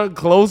order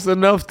close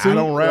enough to. I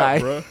don't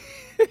rap, bro.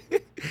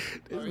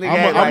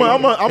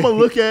 I'm gonna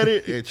look at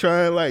it and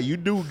try and like you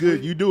do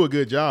good. You do a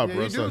good job,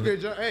 bro. You do a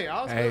good job.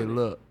 Hey,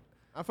 look,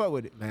 I fuck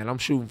with it, man. I'm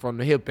shooting from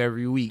the hip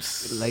every week,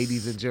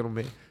 ladies and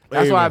gentlemen.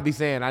 That's why I be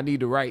saying I need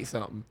to write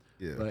something.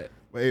 Yeah. But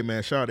hey,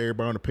 man, shout out to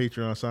everybody on the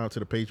Patreon. Sign up to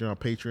the Patreon,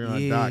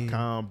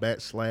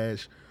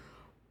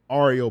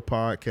 patreon.com/Ario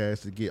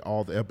Podcast to get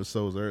all the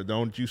episodes early.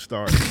 Don't you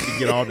start to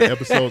get all the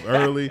episodes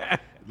early.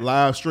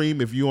 Live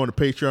stream. If you on the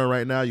Patreon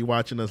right now, you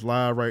watching us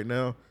live right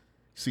now.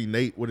 See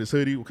Nate with his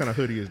hoodie. What kind of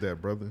hoodie is that,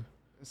 brother?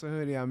 It's a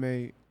hoodie I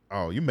made.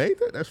 Oh, you made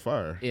that? That's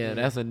fire. Yeah,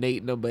 that's a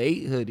Nate number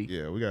 8 hoodie.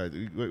 Yeah, we got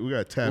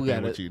to tap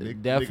in with you.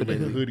 Definitely. Nigga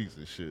making hoodies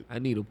and shit. I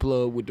need a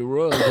plug with the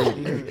rug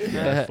hoodie.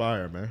 That's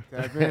fire, man.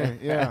 Tap in,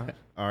 yeah.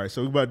 All right,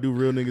 so we about to do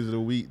Real Niggas of the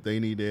Week. They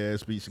need their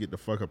ass beats to get the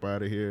fuck up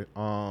out of here.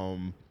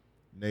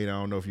 Nate, I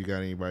don't know if you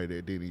got anybody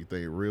that did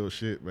anything real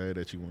shit, man,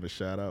 that you want to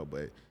shout out,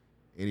 but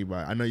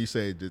anybody. I know you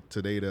said that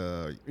today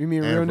the You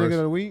mean Real Nigga of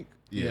the Week?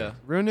 Yeah.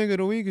 Real Nigga of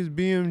the Week is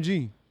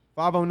BMG.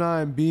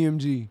 509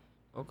 BMG.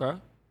 Okay.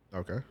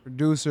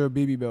 Producer of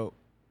BB Belt.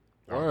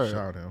 Oh,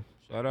 shout out him.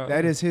 Shout out.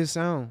 That is his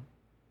sound.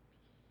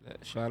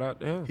 Shout out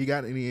to him. He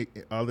got any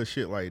other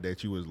shit like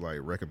that you was like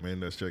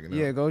recommend us checking out?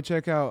 Yeah, go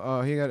check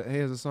out. He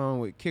has a song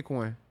with Kick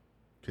One.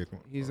 Kick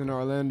One. He's an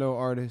Orlando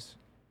artist.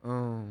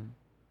 I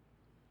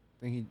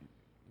think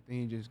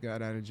he just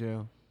got out of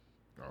jail.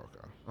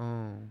 Okay.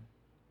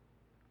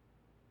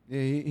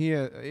 Yeah, he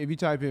had, if you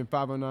type in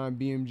 509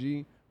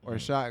 BMG or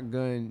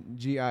Shotgun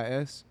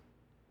GIS,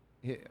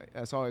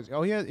 that's always.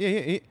 Oh, he has.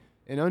 Yeah.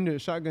 And under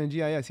Shotgun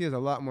GIS, he has a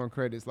lot more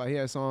credits. Like he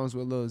has songs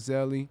with Lil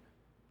Zelly.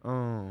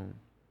 Yeah,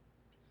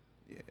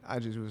 I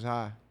just was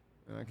high,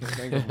 and I can't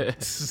think of him.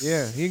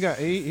 Yeah,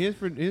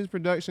 his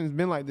production's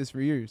been like this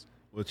for years.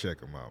 We'll check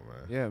him out,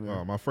 man. Yeah,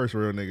 man. My first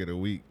Real Nigga of the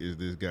Week is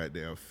this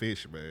goddamn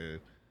Fish, man.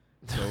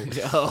 So,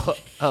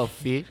 Fish.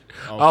 Fish.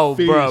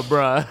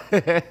 Bruh.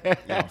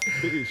 Yeah,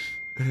 Fish.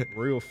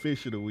 Real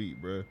Fish of the Week,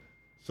 bro.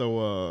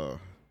 So,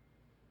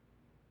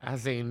 I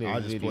seen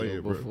this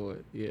video before.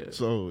 Yeah.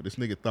 So this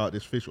nigga thought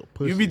this fish was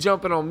pussy. You be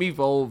jumping on me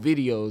for old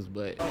videos,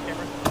 but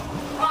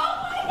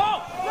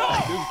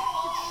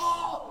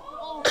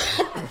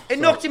it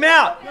knocked him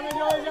out.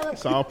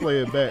 So I'll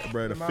play it back,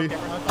 bro. The fish.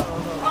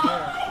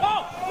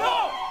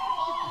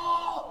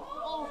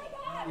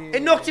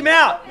 It knocked him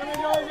out.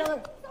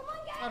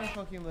 How the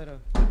fuck you let a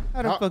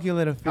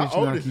fish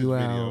knock you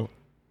out?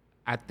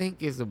 I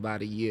think it's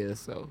about a year or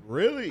so.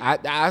 Really?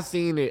 I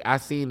seen it. I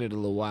seen it a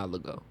little while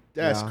ago.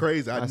 That's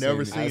crazy. I've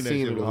never seen that. I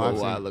seen it a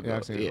little while ago. Yeah,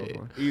 I've seen it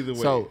before. Either way.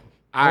 So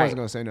I wasn't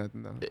gonna say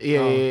nothing though.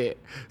 Yeah.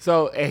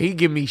 So and he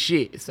give me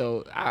shit.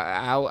 So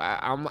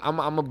I'm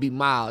gonna be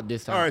mild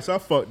this time. All right. So I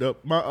fucked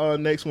up. My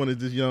next one is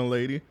this young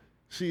lady.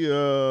 She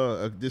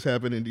this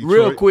happened in Detroit.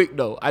 Real quick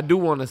though, I do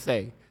want to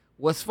say.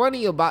 What's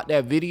funny about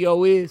that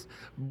video is,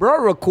 bro,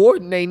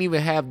 recording ain't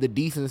even have the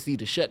decency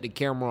to shut the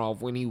camera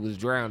off when he was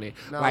drowning.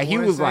 Like, he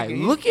was like,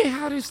 look at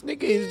how this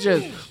nigga is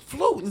just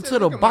floating to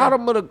the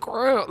bottom of the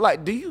ground.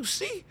 Like, do you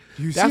see?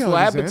 That's what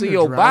happened to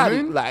your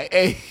body. Like,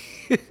 hey.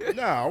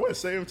 Nah, I wouldn't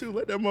say him too.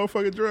 Let that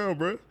motherfucker drown,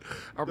 bro.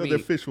 I mean,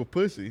 that fish was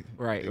pussy.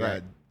 Right.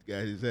 Got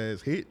his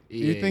ass hit.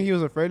 Yeah. You think he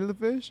was afraid of the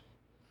fish?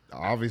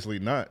 Obviously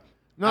not.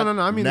 No.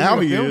 I mean, now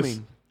he filming.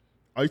 is.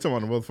 Are you talking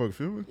about the motherfucker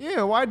filming?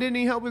 Yeah. Why didn't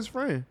he help his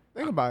friend?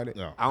 Think about it.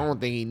 No. I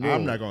don't think he knew.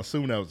 I'm not gonna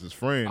assume that was his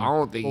friend. I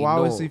don't think he knew. Why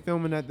was he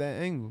filming at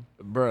that angle?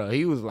 Bruh,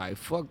 he was like,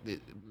 fuck this,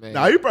 man.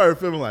 Nah, he probably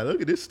filming like, look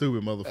at this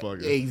stupid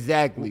motherfucker.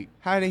 Exactly.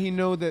 How did he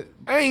know that?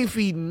 I ain't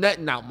feeding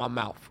nothing out my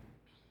mouth.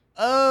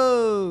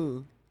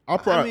 Oh. I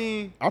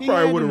probably would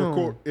have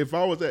recorded if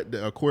I was at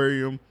the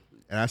aquarium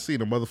and I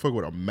seen a motherfucker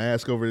with a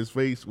mask over his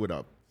face with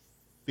a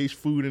fish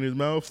food in his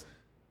mouth,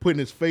 putting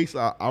his face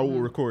out, I would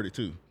record it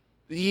too.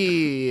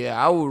 Yeah,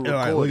 I would record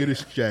like, look it. at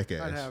this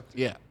jackass.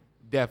 Yeah,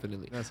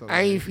 definitely.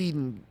 I ain't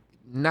feeding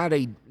not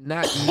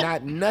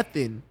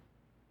nothing.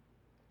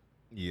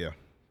 Yeah.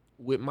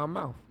 With my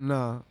mouth.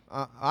 Nah,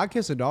 I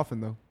kiss a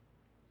dolphin though.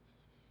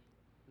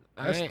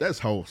 That's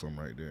wholesome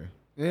right there.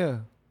 Yeah.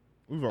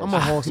 We've all, I'm a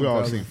wholesome we all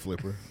fella. seen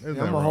Flipper. There's Yeah, I'm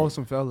nothing a wrong-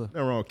 wholesome fella.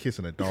 Nothing wrong with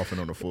kissing a dolphin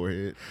on the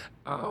forehead.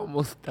 I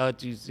almost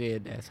thought you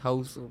said that's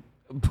wholesome.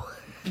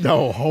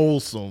 No,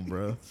 wholesome,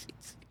 bro.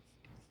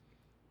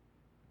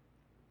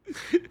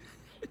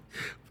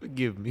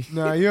 Forgive me.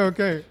 Nah, you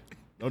okay?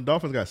 No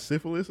dolphins got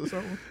syphilis or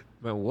something.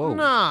 Man, whoa.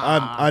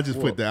 Nah. I just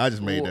put that. I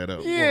just made that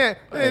up. Yeah,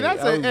 hey,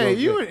 that's I a was hey. gonna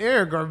You say- and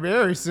Eric are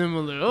very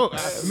similar. Oh,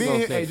 me gonna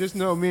and, say- hey, just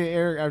know me and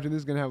Eric after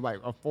this gonna have like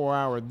a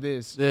 4-hour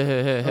this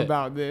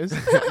about this.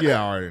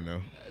 Yeah, I already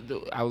know.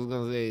 I was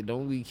gonna say,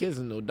 don't be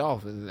kissing no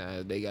dolphins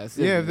now. They got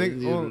Yeah, if syphilis, they-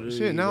 you well, know,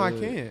 shit, now I you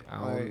know. can't. I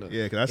don't Like- know.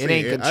 Yeah, because I It seen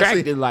ain't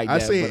contracted like I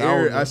that, seen but I don't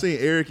Eric. know. I seen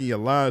Eric in your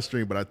live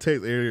stream, but I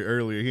texted Eric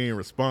earlier. He didn't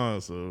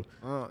respond. So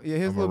Yeah,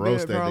 his I'ma little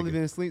roast bed that probably nigga.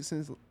 been asleep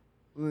since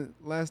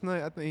last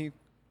night. I think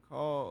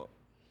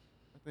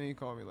he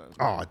called me last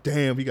night. oh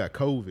damn, he got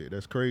COVID.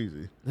 That's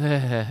crazy. He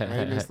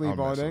been asleep I'm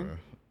all messing day. around.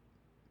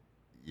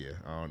 Yeah,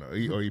 I don't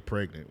know. Or he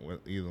pregnant.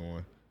 Either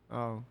one.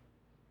 Oh,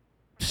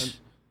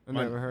 I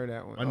never heard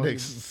that one. My Oh,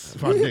 next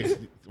Putting real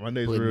that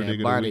nigga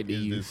of body the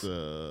week to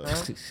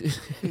is use.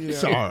 Yeah.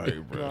 Sorry,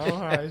 bro. No,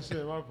 all right,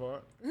 shit, my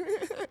fault.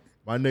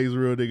 My next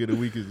real nigga of the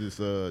week is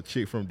this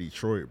chick from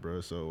Detroit,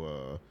 bro.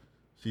 So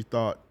she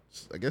thought,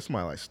 I guess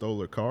somebody like stole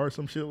her car or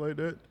some shit like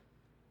that.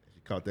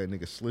 She caught that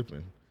nigga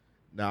slipping.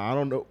 Now I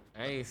don't know.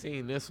 I ain't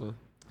seen this one.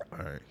 All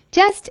right.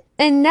 Just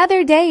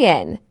another day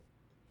in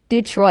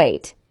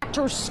Detroit.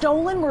 Her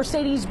stolen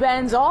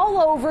Mercedes-Benz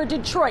all over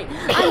Detroit.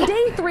 On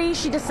day 3,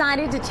 she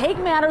decided to take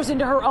matters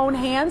into her own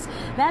hands.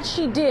 That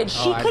she did.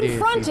 She I did see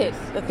confronted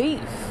the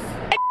thief.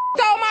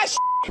 Stole my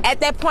At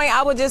that point,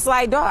 I was just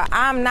like, dog,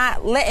 I'm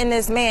not letting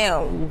this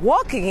man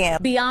walk again.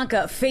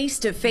 Bianca face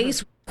to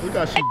face. Look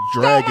how she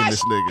dragging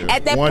this nigga.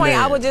 At that One point,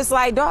 I hand. was just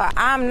like, dog,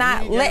 I'm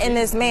not letting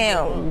this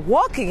man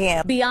walk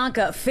again.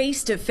 Bianca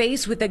face to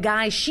face with the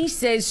guy she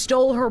says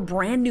stole her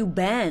brand new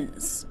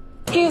Benz.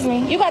 Excuse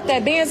me, you got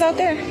that Benz out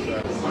there?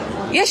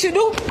 Yes, you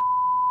do.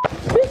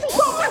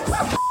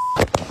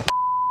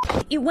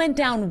 It went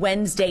down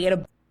Wednesday at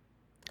a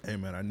Hey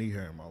man, I need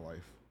her in my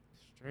life.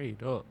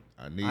 Straight up.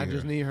 I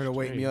just need her to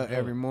wake me up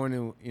every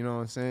morning. You know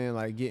what I'm saying?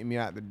 Like getting me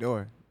out the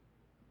door.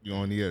 You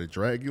don't need her to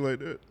drag you like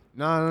that?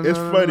 No. It's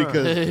funny no.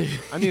 because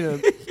I need a.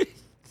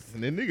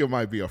 And the nigga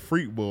might be a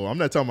freak bull. I'm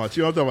not talking about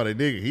you. I'm talking about a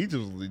nigga. He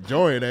just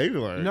enjoying that. He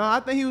was like, No, I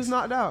think he was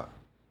knocked out.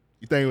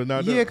 You think he was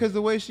knocked Yeah, out? because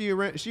the way she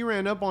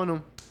ran up on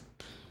him.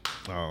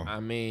 Oh. I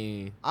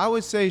mean, I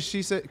would say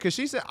she said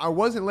I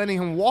wasn't letting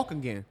him walk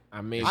again.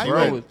 I mean,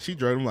 she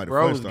dragged him like the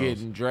bro was Flintstones.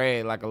 getting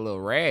dragged like a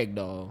little rag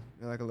doll.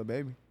 Like a little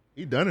baby.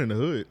 He done in the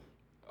hood.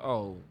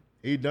 Oh,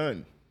 he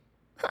done.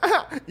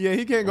 Yeah,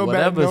 he can't go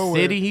Whatever back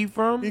nowhere. city he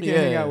from, He can't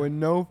hang yeah. out with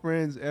no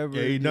friends ever.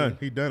 Yeah, he again. done.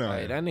 He done out Hey,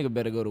 here. that nigga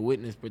better go to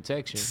witness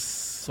protection,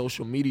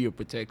 social media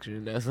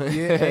protection. That's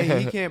Yeah,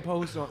 hey, he can't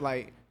post on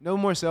like no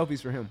more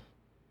selfies for him.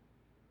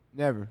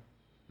 Never,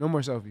 no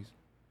more selfies.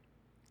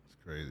 It's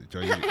crazy.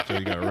 Joe,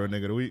 you got a real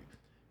nigga of the week?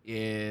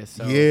 Yeah.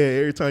 So Yeah,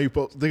 every time you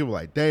post, nigga be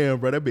like, damn,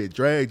 bro, that bitch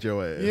dragged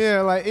your ass.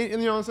 Yeah, like you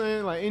know what I'm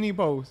saying. Like any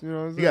post, you know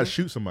what I'm saying. You gotta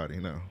shoot somebody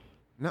now.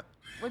 No,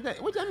 what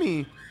that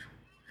mean?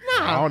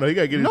 I don't know. He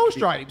gotta get no his,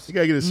 stripes. He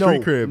gotta get his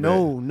street cred back.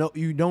 No,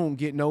 you don't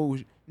get no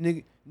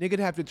nigga.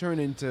 Have to turn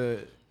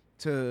into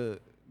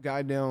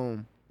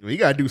goddamn. He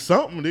gotta do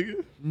something,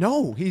 nigga.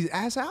 No, he's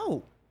ass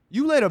out.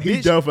 You let a He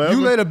bitch. done forever?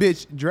 You let a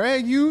bitch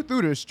drag you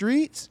through the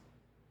streets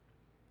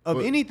of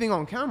What? anything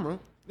on camera.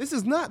 This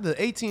is not the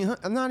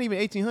 1800s. Not even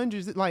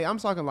 1800s. Like I'm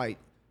talking like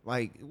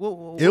what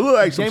It look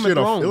like some Game shit of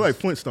off. It Thrones. look like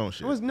Flintstone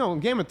shit. It was no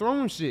Game of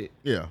Thrones shit.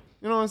 Yeah.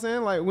 You know what I'm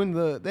saying? Like when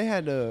they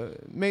had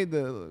made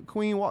the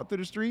queen walk through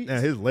the streets. Now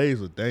his legs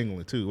was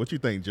dangling too. What you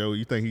think, Joe?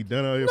 You think he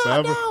done out here No,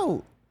 forever?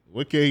 no,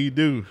 What can he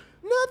do?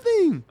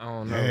 nothing. I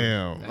don't know.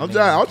 Damn. I'm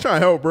trying to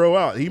help bro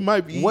out. He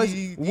might be.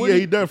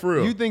 He done for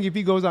real. You think if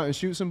he goes out and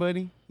shoots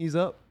somebody, he's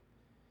up?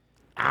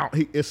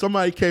 If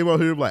somebody came out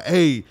here like,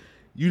 hey,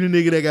 you the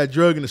nigga that got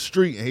drugged in the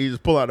street, and he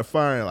just pull out the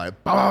fire and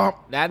like, bam,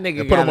 that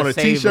nigga and put him gotta on a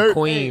save t-shirt. a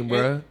queen,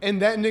 bro.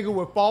 And that nigga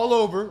would fall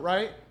over,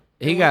 right?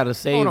 He gotta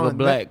save Hold a on,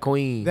 black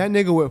queen. That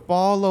nigga would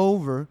fall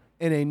over,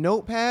 and a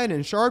notepad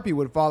and Sharpie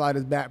would fall out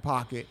his back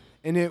pocket,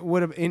 and it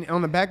would have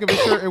on the back of his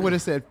shirt it would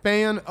have said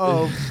 "fan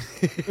of,"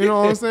 you know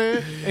what I'm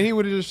saying? And he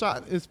would have just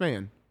shot his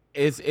fan.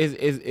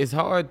 It's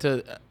hard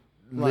to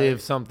live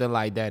Like- something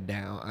like that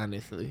down,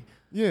 honestly.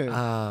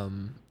 Yeah.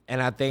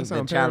 And I think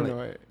That sound the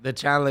paranoid.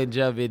 challenge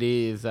of it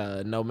is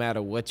no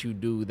matter what you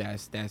do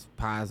that's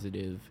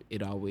positive,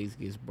 it always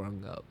gets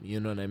brung up. You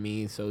know what I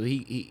mean? So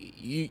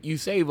you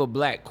save a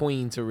black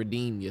queen to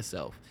redeem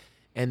yourself,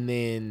 and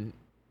then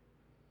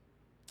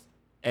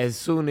as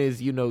soon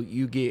as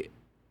you get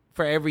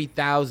for every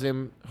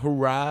 1,000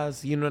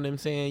 hurrahs, you know what I'm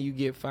saying, you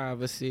get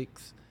 5 or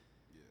 6.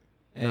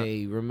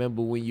 Hey,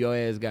 remember when your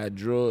ass got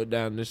drugged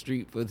down the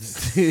street for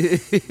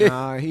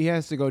Nah, he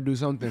has to go do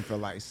something for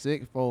like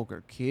sick folk or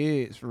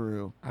kids for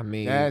real. I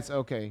mean, that's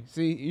okay.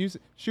 See,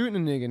 shooting a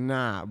nigga,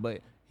 nah,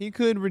 but he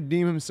could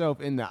redeem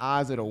himself in the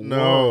eyes of the No,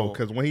 world.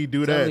 because when he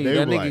do that, Telling you, they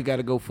that be nigga like, got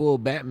to go full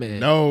Batman.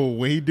 no,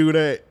 when he do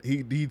that,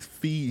 he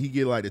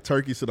get like the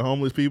turkeys to the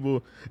homeless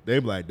people. They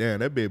be like,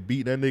 damn, that bitch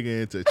beat that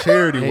nigga into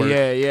charity work.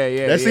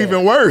 Yeah. That's yeah.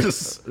 even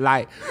worse.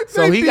 Like,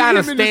 so They he beat got to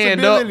him in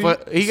stand up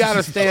disability. for. He got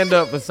to stand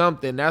up for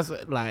something. That's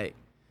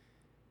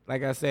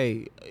like I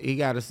say, he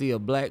got to see a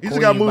black. He just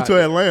queen got moved about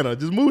to Atlanta.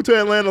 Just move to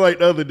Atlanta like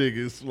the other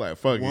niggas. Like,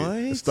 fuck it. What?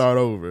 Let's start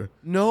over.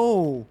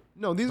 No,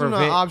 these are not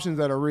Prevent- options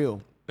that are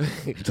real.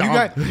 You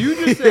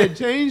just said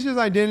change his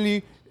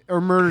identity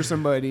or murder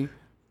somebody.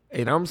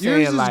 And I'm Yours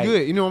saying is like,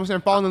 good. You know what I'm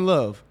saying? Fall in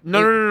love.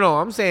 No.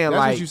 I'm saying That's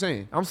like what you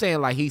saying. I'm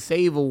saying like he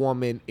save a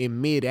woman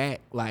in mid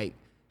act, like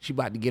she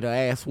about to get her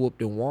ass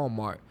whooped in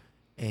Walmart,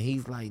 and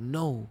he's like,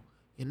 no,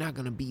 you're not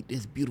gonna beat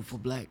this beautiful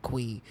black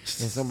queen. And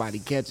somebody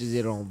catches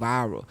it on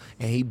viral,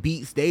 and he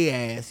beats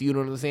their ass. You know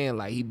what I'm saying?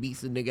 Like he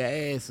beats the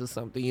nigga ass or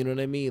something. You know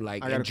what I mean?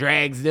 Like and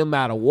drags them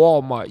out of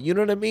Walmart. You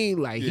know what I mean?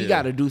 Like he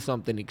got to do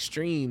something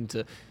extreme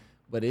to.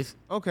 But it's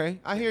okay.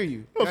 I hear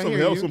you.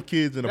 Help some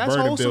kids in a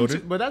burning wholesome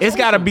building. but that's it's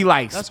got to wholesome. be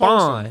like That's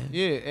Spawn. wholesome.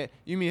 Yeah,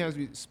 you mean it has to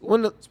be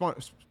Spawn,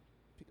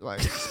 like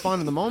Spawn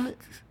in the moment?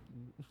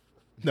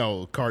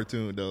 No,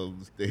 cartoon though.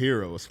 The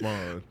hero is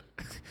Spawn.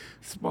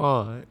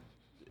 Spawn.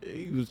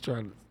 He was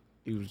trying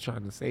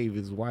to save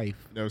his wife.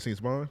 Never seen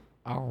Spawn?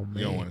 Oh man,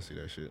 You don't want to see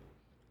that shit.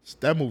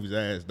 That movie's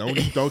ass.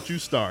 Don't you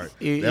start.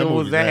 It That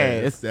was movie's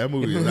ass. That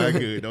movie is not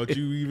good. Don't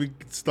you even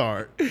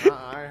start. I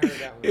heard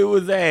that one. It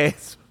was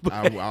ass.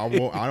 I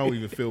don't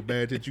even feel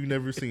bad that you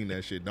never seen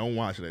that shit. Don't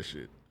watch that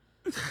shit.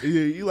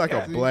 You like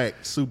a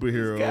black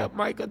superhero. Got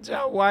Michael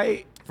John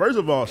White. First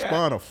of all,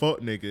 Spawn a fuck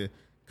nigga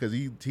because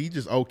he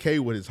just okay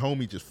with his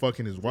homie just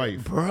fucking his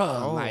wife.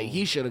 Bruh, like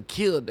he should have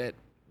killed that.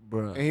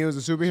 Bruh. And he was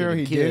a superhero. Shoulda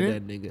He killed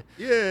didn't. that nigga.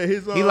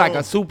 Yeah, He like a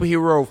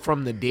superhero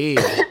from the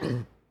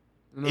dead.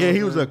 Yeah,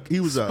 he was a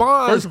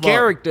Spawn's first of all-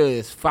 character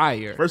is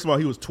fire. First of all,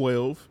 he was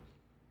 12.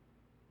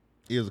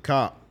 He was a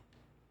cop.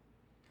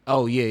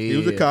 Oh yeah. He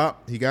was a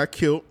cop. He got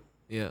killed.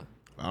 Yeah.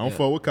 I don't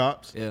fuck with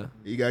cops. Yeah.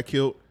 He got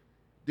killed.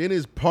 Then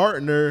his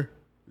partner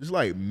just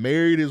like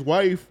married his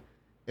wife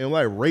and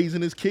like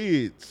raising his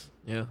kids.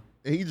 Yeah.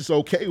 And he just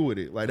okay with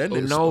it. Like that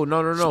nigga. No.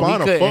 Spawn He a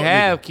couldn't fuck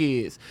have nigga.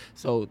 kids.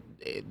 So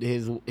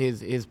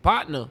his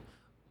partner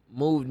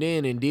moved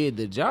in and did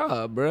the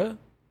job, bruh.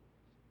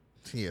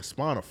 Yeah,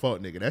 Spawn a fuck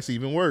nigga. That's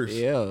even worse.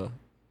 Yeah.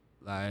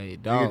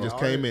 Like dog. Niggas just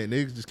came in,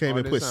 this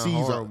put sound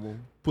seeds horrible. on,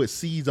 put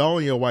seeds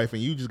on your wife,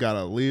 and you just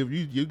gotta live.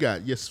 You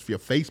got your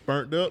face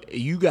burnt up.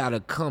 You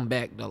gotta come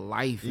back to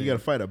life. You gotta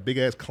fight a big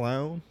ass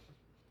clown.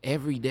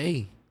 every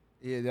day.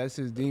 Yeah, that's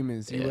his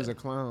demons. He was a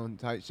clown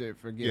type shit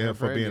for getting her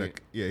for being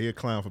pregnant. he a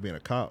clown for being a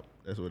cop.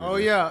 That's what. Oh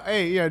it is. yeah,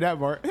 hey, yeah, that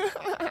part.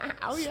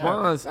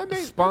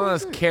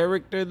 Spawn's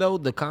character though,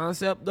 the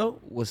concept though,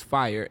 was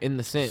fire in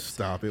the sense.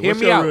 Stop it. Hear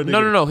What's me your out. real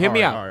No, nigga? no. Hear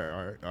me All out.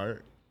 right, all right.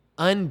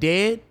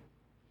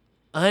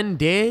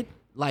 Undead.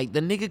 Like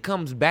the nigga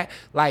comes back.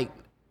 Like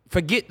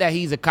forget that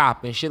he's a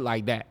cop and shit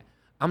like that.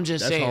 I'm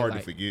just That's saying. hard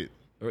like, to forget.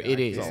 It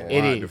is. It's a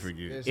It lot is. to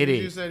forget. As It soon as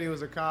you is. said he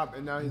was a cop,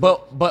 and now he's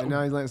But and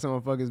now he's letting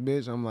someone fuck his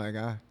bitch. I'm like,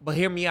 But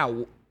hear me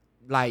out.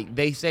 Like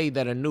they say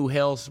that a new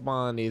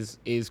Hellspawn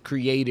is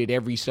created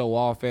every so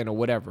often or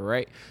whatever,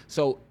 right?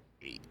 So,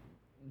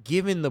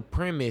 given the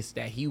premise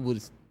that he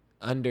was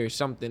under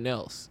something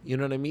else, you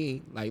know what I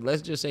mean? Like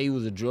let's just say he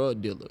was a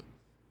drug dealer,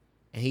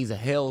 and he's a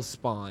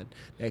Hellspawn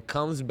that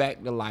comes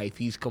back to life.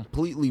 He's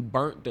completely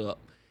burnt up,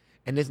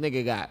 and this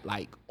nigga got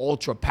like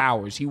ultra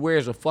powers. He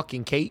wears a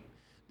fucking cape.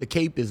 The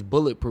cape is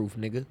bulletproof,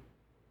 nigga.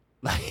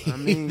 Like I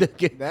mean,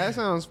 that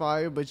sounds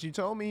fire. But you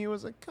told me he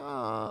was a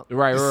cop,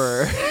 right.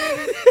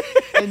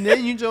 And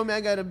then you told me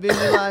I gotta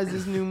visualize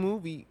this new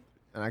movie,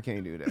 and I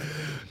can't do that.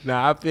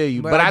 Nah, I feel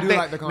you, but I I do think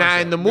like the now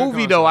in the concept. Good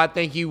movie though, I concept.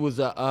 think he was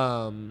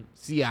a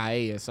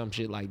CIA or some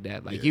shit like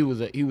that. Like he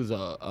was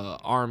a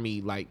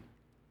army like.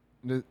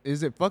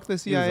 Is it fuck the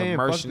CIA and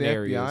fuck the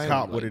mercenary or FBI?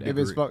 Cop with a If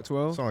degree. it's fuck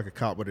 12, Sound like a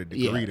cop with a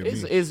degree Yeah, to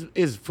me.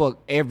 it's fuck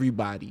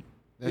everybody.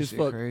 That It's shit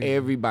fuck crazy.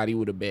 everybody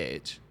with a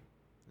badge.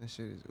 that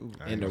shit is ooh.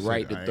 I ain't and the gonna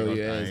right say- to I throw ain't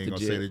your gonna- ass I ain't to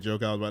gonna say jail. the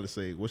joke I was about to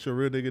say. What's your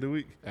real nigga of the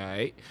week? All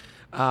right.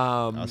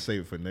 I'll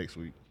save it for next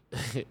week.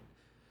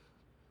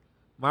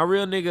 My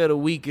real nigga of the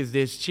week is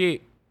this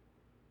chick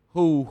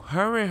who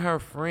her and her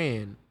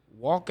friend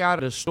walk out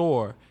of the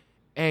store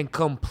and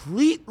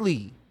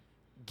completely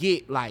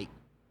get like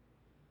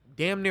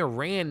damn near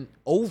ran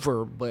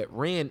over but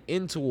ran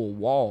into a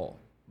wall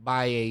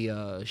by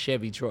a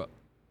Chevy truck.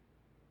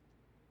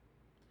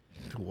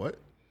 What?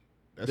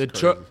 That's the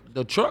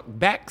crazy. truck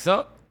backs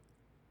up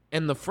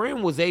and the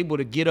friend was able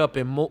to get up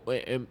and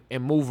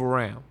move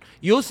around.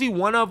 You'll see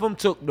one of them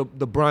took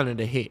the brunt of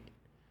the hit.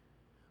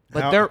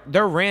 But How-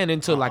 they ran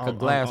into like a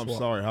glass I'm wall.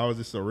 sorry. How is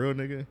this a real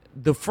nigga?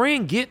 The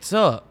friend gets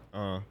up,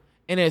 Uh,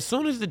 and as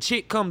soon as the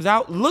chick comes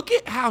out, look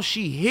at how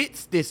she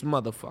hits this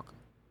motherfucker.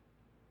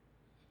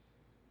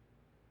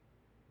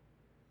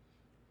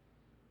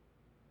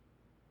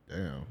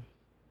 damn.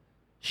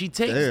 She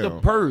takes the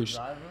Damn. purse.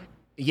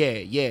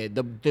 Yeah.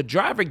 The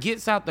driver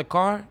gets out the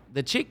car.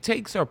 The chick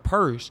takes her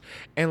purse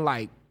and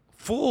like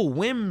full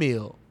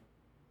windmill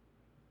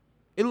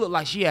It looked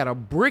like she had a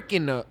brick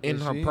in her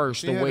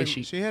purse. The way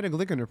she had a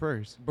glick in her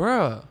purse,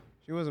 bruh.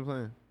 She wasn't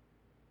playing.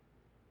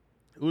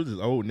 Who was this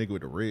old nigga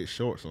with the red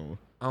shorts on?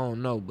 I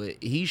don't know,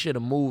 but he should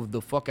have moved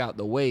the fuck out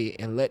the way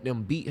and let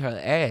them beat her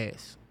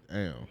ass.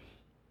 Damn.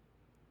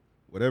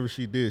 Whatever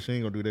she did, she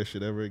ain't gonna do that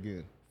shit ever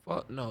again.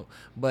 Fuck no.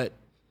 But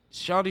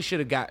Shawty should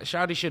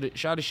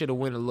have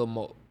went a little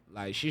more.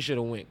 Like she should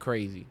have went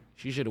crazy.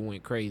 She should have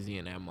went crazy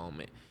in that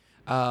moment.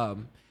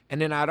 And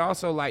then I'd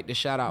also like to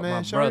shout out my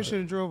brother. Shawty should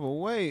have drove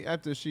away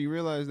after she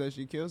realized that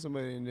she killed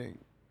somebody and then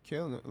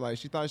killed him. Like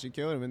she thought she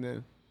killed him and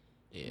then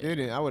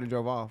didn't. I would have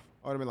drove off.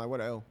 I would have been like, what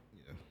the hell?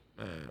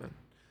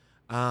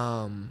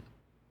 I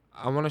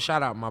want to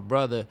shout out my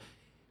brother.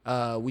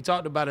 We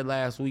talked about it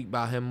last week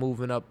about him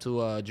moving up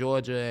to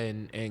Georgia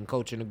and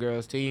coaching the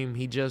girls team.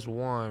 He just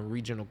won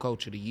Regional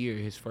Coach of the Year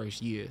his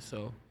first year.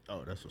 So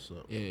that's what's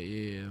up.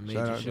 Yeah.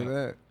 Shout out to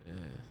that. Yeah.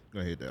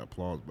 Go hit that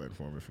applause button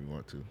for him if you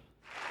want to.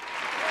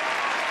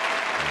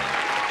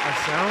 A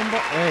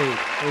soundbite. Hey,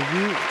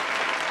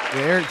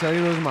 did Eric tell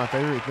you those are my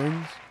favorite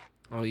things?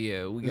 Oh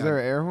yeah, Is there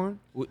an air horn?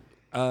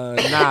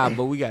 Nah,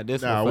 but we got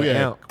this one for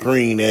Amp.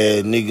 Green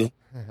ass nigga.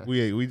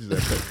 We just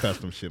have to put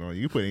custom shit on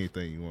you. You put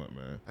anything you want,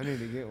 man. I need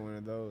to get one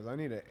of those. I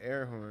need an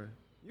air horn.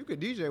 You could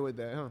DJ with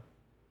that, huh?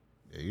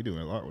 Yeah, you doing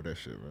a lot with that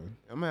shit, man.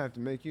 I'm gonna have to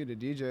make you the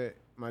DJ,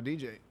 my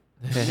DJ.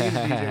 You need to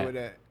DJ with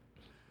that.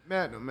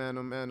 Magnum.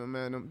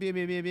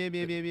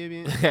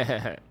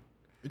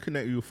 You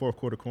connect you with fourth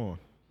quarter corn.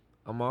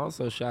 I'm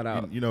also shout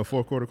out. You know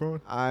fourth quarter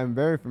corn? I'm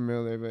very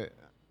familiar, but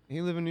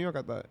he live in New York,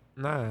 I thought.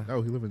 Nah.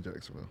 No, he live in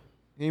Jacksonville.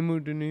 He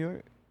moved to New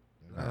York?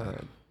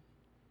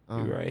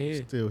 You right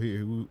here. Still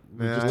here.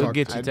 We'll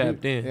get you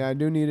tapped in. Yeah, I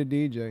do need a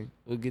DJ.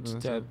 We'll get you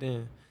tapped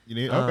in. You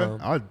need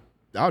okay.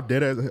 I'll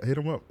dead ass hit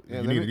him up.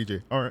 Yeah, you need a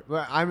DJ. All right.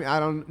 But I mean, I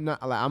don't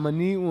like. I'm gonna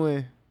need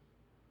one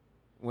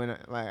when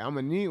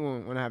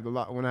I have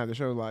the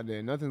show locked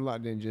in. Nothing's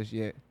locked in just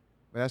yet.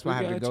 But that's why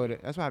I have to go to.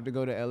 That's why I have to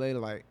go to LA to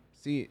like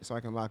see it so I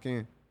can lock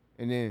in,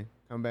 and then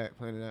come back,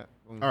 plan it out.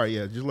 Boom. All right,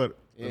 yeah. Just let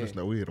us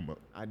know. We hit him up.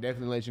 I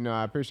definitely let you know.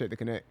 I appreciate the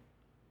connect.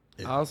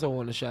 I also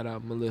want to shout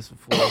out Melissa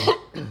Ford.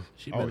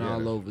 She been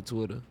all over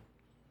Twitter.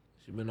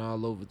 She been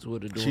all over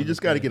Twitter doing. She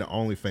just got to get an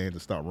OnlyFans to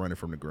stop running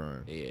from the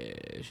grind.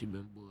 Yeah, she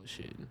been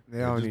bullshitting.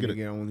 They all need to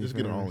get OnlyFans. Just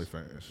get an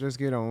OnlyFans. Just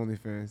get an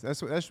OnlyFans.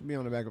 That should be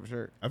on the back of a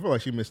shirt. I feel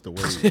like she missed the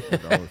wave with the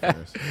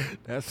OnlyFans.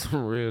 That's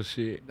some real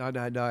shit.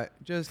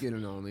 Just get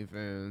an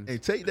OnlyFans. Hey,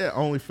 take that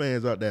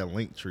OnlyFans out that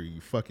link tree,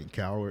 you fucking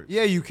cowards.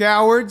 Yeah, you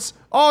cowards.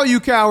 All you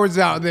cowards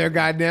out there,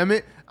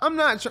 goddammit. I'm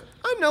not sure.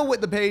 I know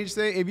what the page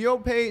say. If your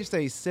page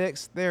says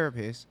sex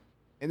therapist,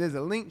 and there's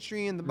a link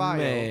tree in the bio,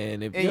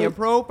 Man, if and your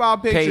profile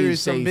picture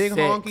is some big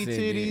honky sex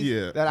in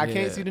titties that I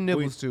can't see the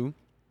nipples to.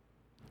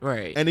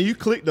 Right. And then you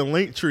click the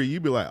link tree, you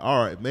be like,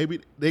 all right,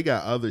 maybe they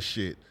got other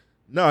shit.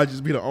 No, I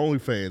just be the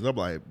OnlyFans. I'm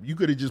like, you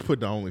could have just put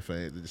the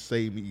OnlyFans and just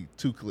save me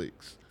 2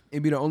 clicks.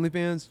 It'd be the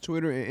OnlyFans,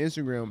 Twitter, and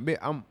Instagram.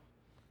 I'm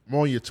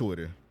on your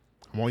Twitter.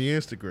 I'm on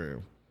your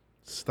Instagram.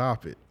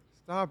 Stop it.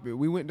 Stop it.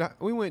 We went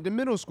to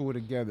middle school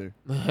together.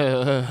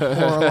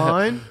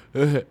 Coraline.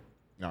 All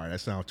right,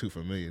 that sounds too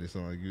familiar. It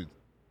sounds like you.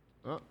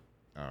 Oh.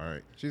 All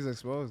right. She's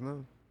exposed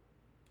now.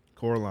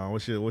 Coraline,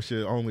 what's your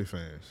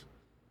OnlyFans?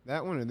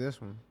 That one or this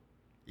one?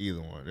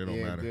 Either one. It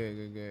don't matter.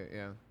 Good.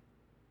 Yeah.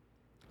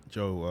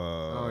 Joe,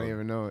 I don't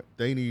even know it.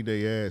 They need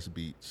their ass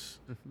beats.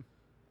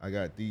 I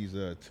got these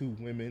 2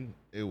 women.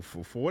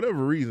 For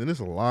whatever reason, there's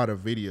a lot of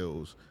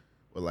videos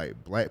with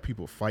like black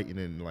people fighting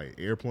in like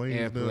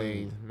airplanes.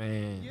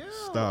 Man. Yeah.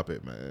 Stop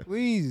it, man.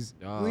 Please.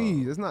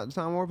 It's not the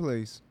time or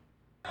place.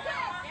 It's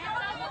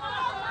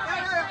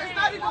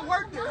not even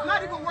worth it. It's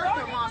not even worth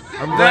it, Mom.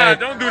 I'm glad.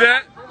 Don't do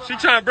that. She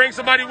trying to bring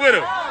somebody with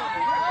her.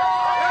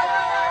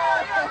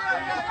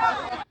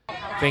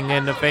 Finger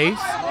in the face.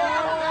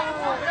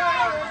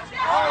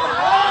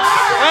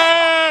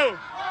 Oh!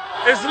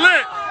 It's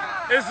lit.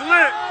 It's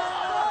lit.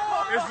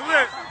 It's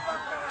lit.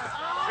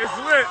 It's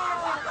lit.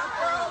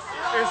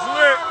 It's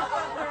lit.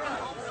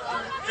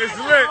 It's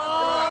lit.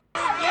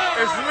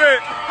 It's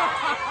lit.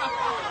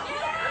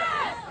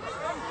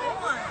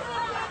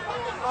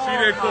 She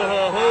didn't call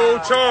her whole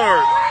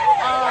charge.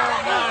 Oh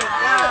my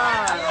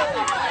God.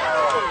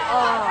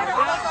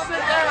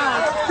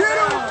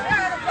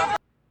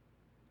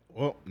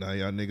 Well, now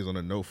y'all niggas on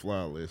a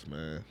no-fly list,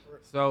 man.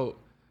 So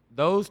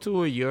those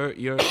 2 are your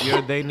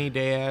they need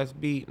their ass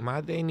beat. My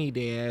they need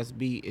their ass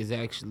beat is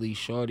actually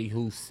Shorty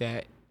who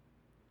sat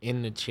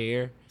in the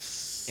chair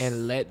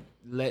and let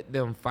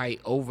them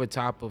fight over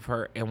top of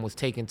her and was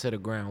taken to the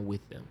ground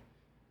with them.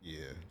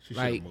 Yeah, she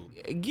like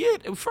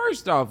moved.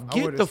 first off, I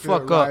get would've the stood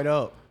fuck right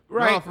up. up.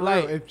 Right, No, for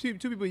like real. If 2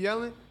 people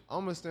yelling,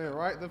 I'm gonna stand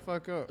right the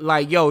fuck up.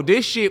 like yo,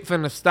 this shit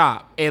finna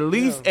stop. At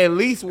least while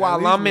least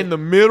I'm in the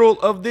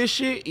middle of this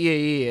shit,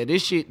 yeah,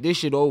 this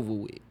shit over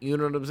with. You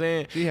know what I'm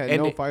saying? She had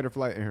And no fight or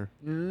flight in her.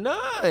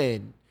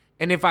 None.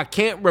 And if I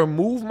can't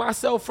remove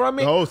myself from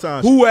it, The whole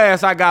time who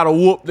ass I gotta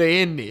whoop to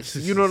end this?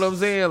 You know what I'm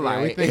saying? Yeah,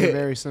 Like we think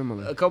very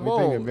similar. Come we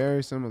on. think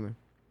very similar.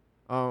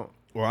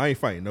 Well, I ain't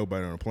fighting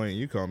nobody on a plane.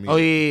 You call me. Oh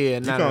yeah,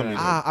 you call me.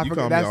 I you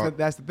forgot. call me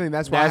That's the thing.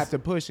 That's why I have to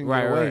push and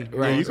get away.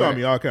 Right. Yeah, you call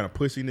me all kind of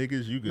pussy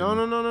niggas. You can,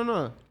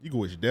 No. You can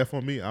wish death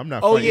on me. I'm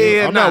not. Oh fighting you.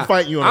 yeah, I'm not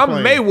fighting you on a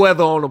plane. I'm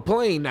Mayweather on a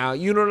plane now.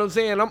 You know what I'm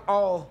saying? I'm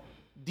all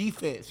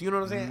defense. You know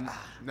what I'm saying?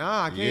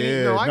 Nah, I can't.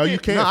 Yeah, No, I no, can't. you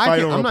can't no, I fight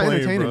can't. on I'm a not plane,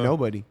 entertaining bro.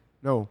 nobody.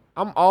 No.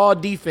 I'm all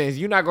defense.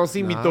 You're not gonna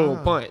see me throw a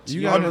punch.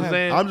 You know what I'm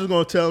saying? I'm just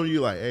gonna tell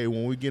you like, hey,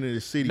 when we get in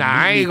the city, Nah,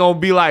 I ain't gonna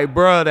be like,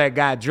 bruh, that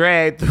got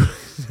dragged through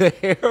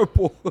the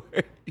airport.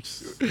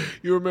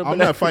 You remember? I'm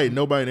that? not fighting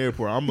nobody in the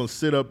airport. I'm gonna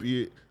sit up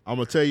here. I'm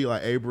gonna tell you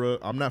like, hey, bro,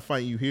 I'm not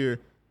fighting you here.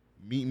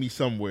 Meet me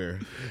somewhere.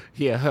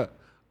 Yeah.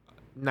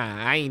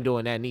 Nah, I ain't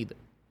doing that neither.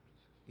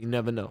 You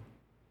never know.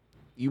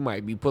 You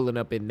might be pulling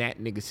up in that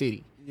nigga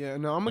city. Yeah,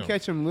 no, I'm gonna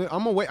catch him. I'm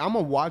gonna wait. I'm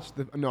gonna watch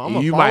the. No, I'm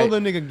gonna You follow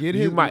might- the nigga get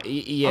you his. might-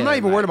 yeah, I'm not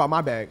even like- worried about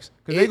my bags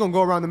because they gonna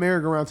go around the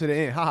merry-go-round to the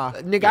end.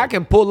 Haha. Nigga, I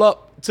can pull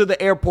up to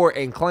the airport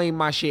and claim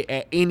my shit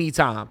at any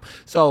time.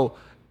 So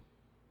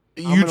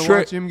I'm you gonna tra-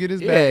 watch him get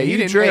his yeah, bag. you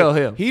didn't trail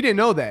hey, him. He didn't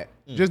know that.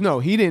 Just know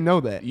he didn't know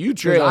that. You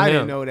 'Cause trail I him.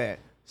 didn't know that.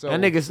 So That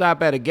nigga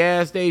stop at a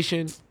gas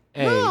station.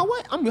 Hey, No,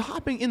 what? I'm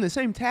hopping in the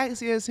same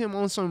taxi as him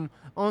on some.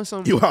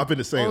 You hop in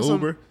the same on some-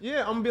 Uber?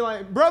 Yeah, I'm gonna be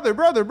like,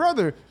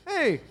 brother.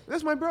 Hey,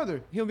 that's my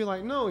brother. He'll be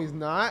like, no, he's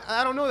not.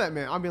 I don't know that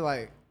man. I'll be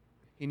like,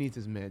 he needs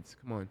his meds.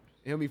 Come on. And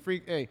he'll be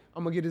freaked. Hey,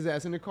 I'm gonna get his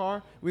ass in the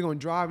car. We're gonna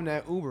drive in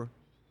that Uber.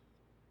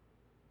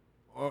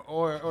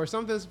 Or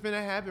something's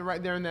finna happen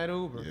right there in that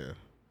Uber. Yeah.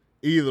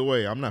 Either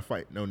way, I'm not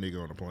fighting no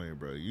nigga on the plane,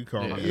 bro. You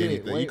call me Yeah.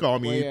 anything. You Wait, call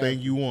me wait, anything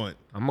you want.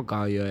 I'm gonna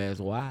call your ass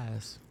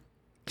wise.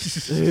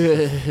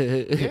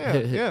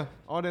 Yeah,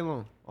 all day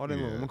long. I'm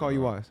gonna call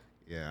you wise.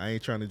 Yeah, I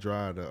ain't trying to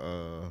drive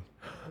to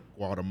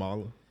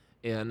Guatemala.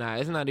 Yeah, nah,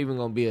 it's not even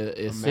gonna be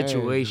a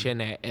situation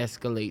that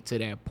escalate to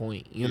that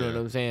point. You know what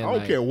I'm saying? I don't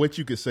Like, care what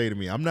you can say to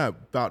me. I'm not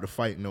about to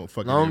fight no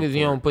fucking. As long as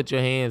you airport. don't put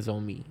your hands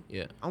on me.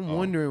 Yeah. I'm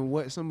wondering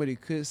what somebody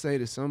could say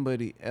to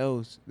somebody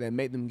else that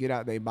make them get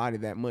out their body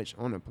that much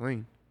on a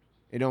plane.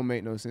 It don't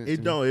make no sense.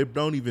 It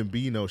don't even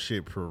be no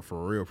shit for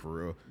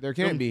real. There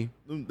can't be.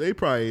 They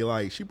probably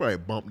like she probably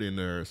bumped in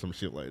there or some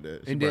shit like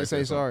that. She And probably didn't say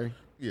said something. sorry.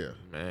 Yeah.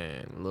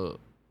 Man,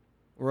 look.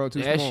 World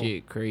too that small.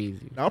 shit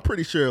crazy. Now, I'm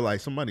pretty sure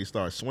like somebody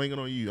starts swinging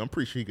on you. I'm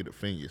pretty sure you could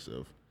defend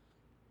yourself.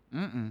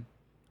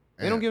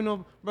 They don't give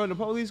no, bro. The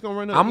police gonna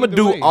run up. I'm gonna either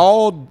do way.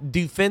 all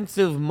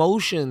defensive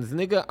motions,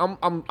 nigga.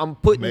 I'm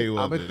putting.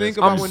 Mayweather, But that's think crazy.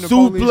 about I'm when the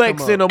police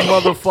suplexing come a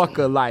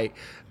motherfucker. Like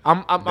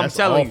I'm That's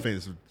telling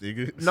offense, nigga.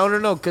 you.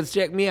 No. Cause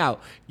check me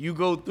out. You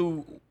go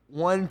through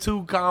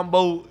 1-2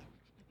 combo,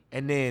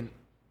 and then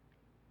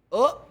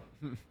up.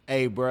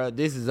 Hey, bro,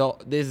 this is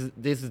all. This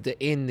is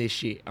the end. This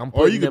shit. I'm. Or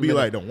Putting you could them be in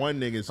like a, the one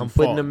niggas. who I'm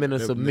putting fought. them in a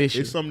The-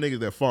 submission. It's some niggas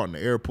that fought in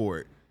the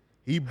airport.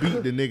 He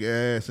beat the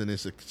nigga ass, and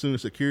as soon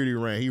as security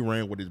ran, he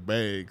ran with his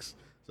bags,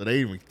 so they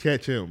didn't even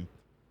catch him.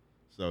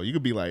 So you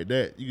could be like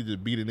that. You could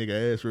just beat a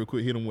nigga ass real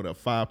quick, hit him with a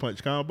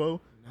 5-punch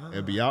combo,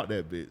 and be out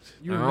that bitch.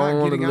 You're I not don't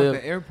wanna getting live-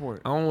 out the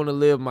airport. I don't want to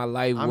live my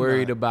life I'm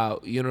worried not.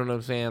 about, you know what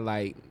I'm saying,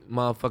 like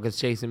motherfuckers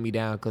chasing me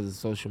down because of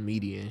social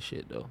media and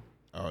shit, though.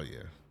 Oh yeah.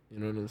 You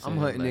know what I'm saying? I'm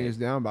hunting Like, niggas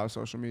down by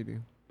social media.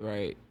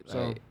 Right.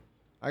 So like,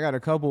 I got a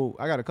couple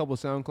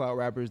SoundCloud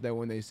rappers that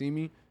when they see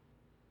me,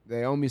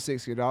 they owe me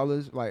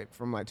 $60. Like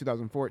from like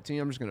 2014,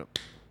 I'm just gonna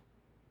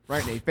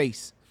right in their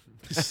face.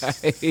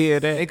 I hear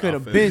that. They could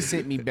have been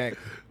sent me back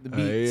the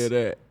beats. I hear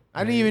that.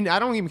 I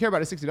don't even care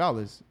about the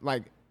 $60.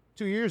 Like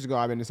 2 years ago,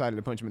 I've been decided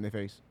to punch them in their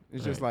face.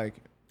 It's just like,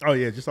 Oh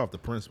yeah, just off the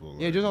principle.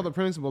 yeah, just off the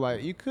principle.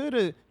 Like you could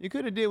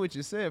have did what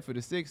you said for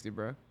the 60,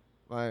 bro.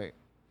 Like,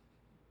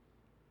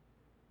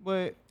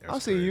 but That's I'll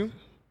see you. crazy.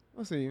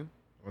 I'll see you.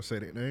 Want to say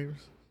their names?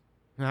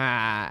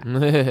 Nah,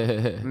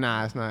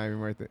 it's not even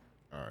worth it.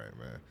 All right,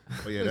 man.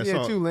 But yeah, that's yeah,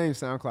 all. two lame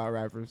SoundCloud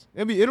rappers.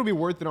 It'll be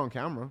worth it on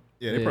camera.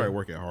 Yeah, they Yeah. probably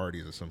work at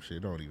Hardee's or some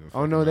shit. Don't even.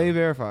 Oh no, fucking they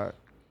matter. verified.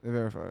 They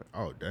verified.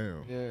 Oh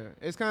damn. Yeah,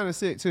 it's kind of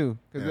sick too,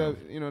 cause Yeah.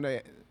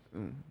 they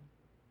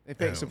fake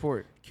Damn.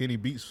 support. Kenny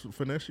Beats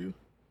finesse you?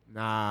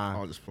 Nah,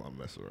 I'll just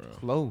mess around.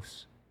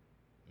 close.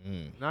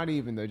 Not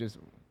even though. Just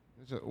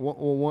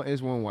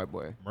it's one white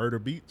boy. Murder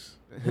Beats?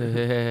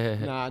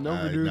 Nah, no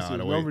producers. the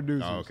no way-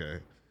 producers. Oh, okay.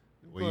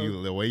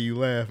 The way you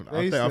laugh,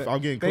 Face-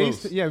 I'm getting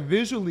face- close. Yeah,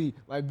 visually,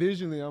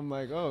 I'm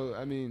like, oh,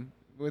 I mean,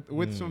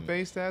 with some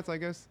face stats, I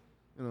guess.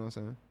 You know what I'm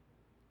saying?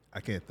 I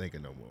can't think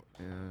of no more.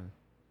 Yeah.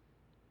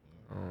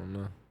 I don't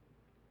know.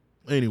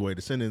 Anyway,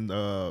 to send in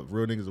real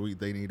niggas a week,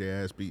 they need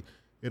their ass beat.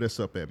 Hit us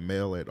up at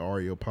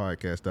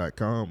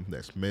mail@raopodcast.com.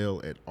 That's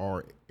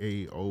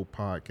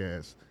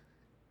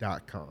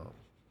mail@raopodcast.com.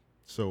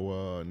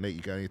 So, Nate,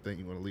 you got anything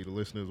you want to leave the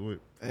listeners with?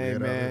 Hey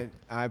man,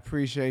 I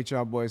appreciate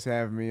y'all boys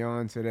having me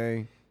on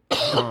today.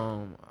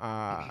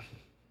 I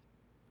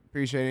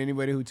appreciate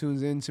anybody who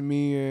tunes in to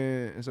me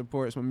and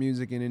supports my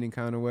music in any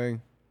kind of way.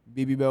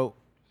 BB Belt,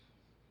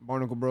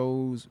 Barnacle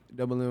Bros,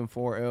 Double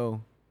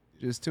M4L.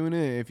 Just tune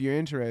in if you're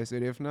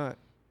interested. If not,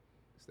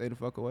 stay the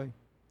fuck away.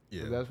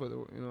 Yeah. 'Cause that's what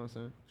you know what I'm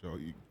saying. So,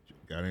 you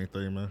got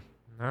anything, man?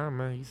 Nah,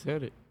 man, he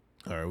said it.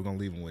 All right, we're going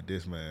to leave him with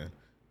this, man.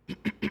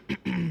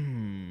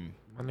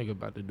 My nigga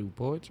about to do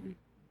poetry.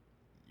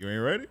 You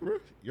ain't ready, bro?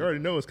 You already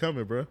know it's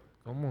coming, bro.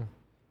 Come on.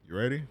 You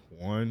ready?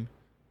 1,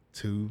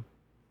 2,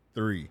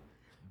 3.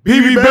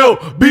 BB belt,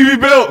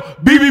 BB belt,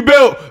 BB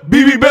belt,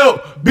 BB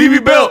belt,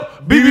 BB belt,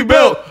 BB belt, BB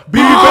belt,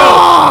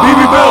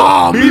 BB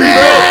belt,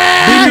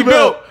 BB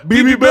belt,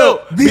 BB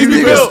belt, These BB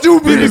niggas belt,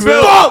 stupid as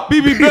fuck.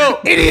 BB belt,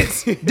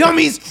 Idiots,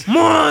 dummies,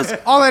 morons.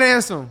 All that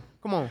answer.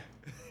 Come on.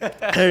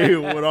 Hey,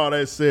 with all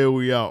that said,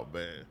 we out,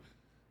 man.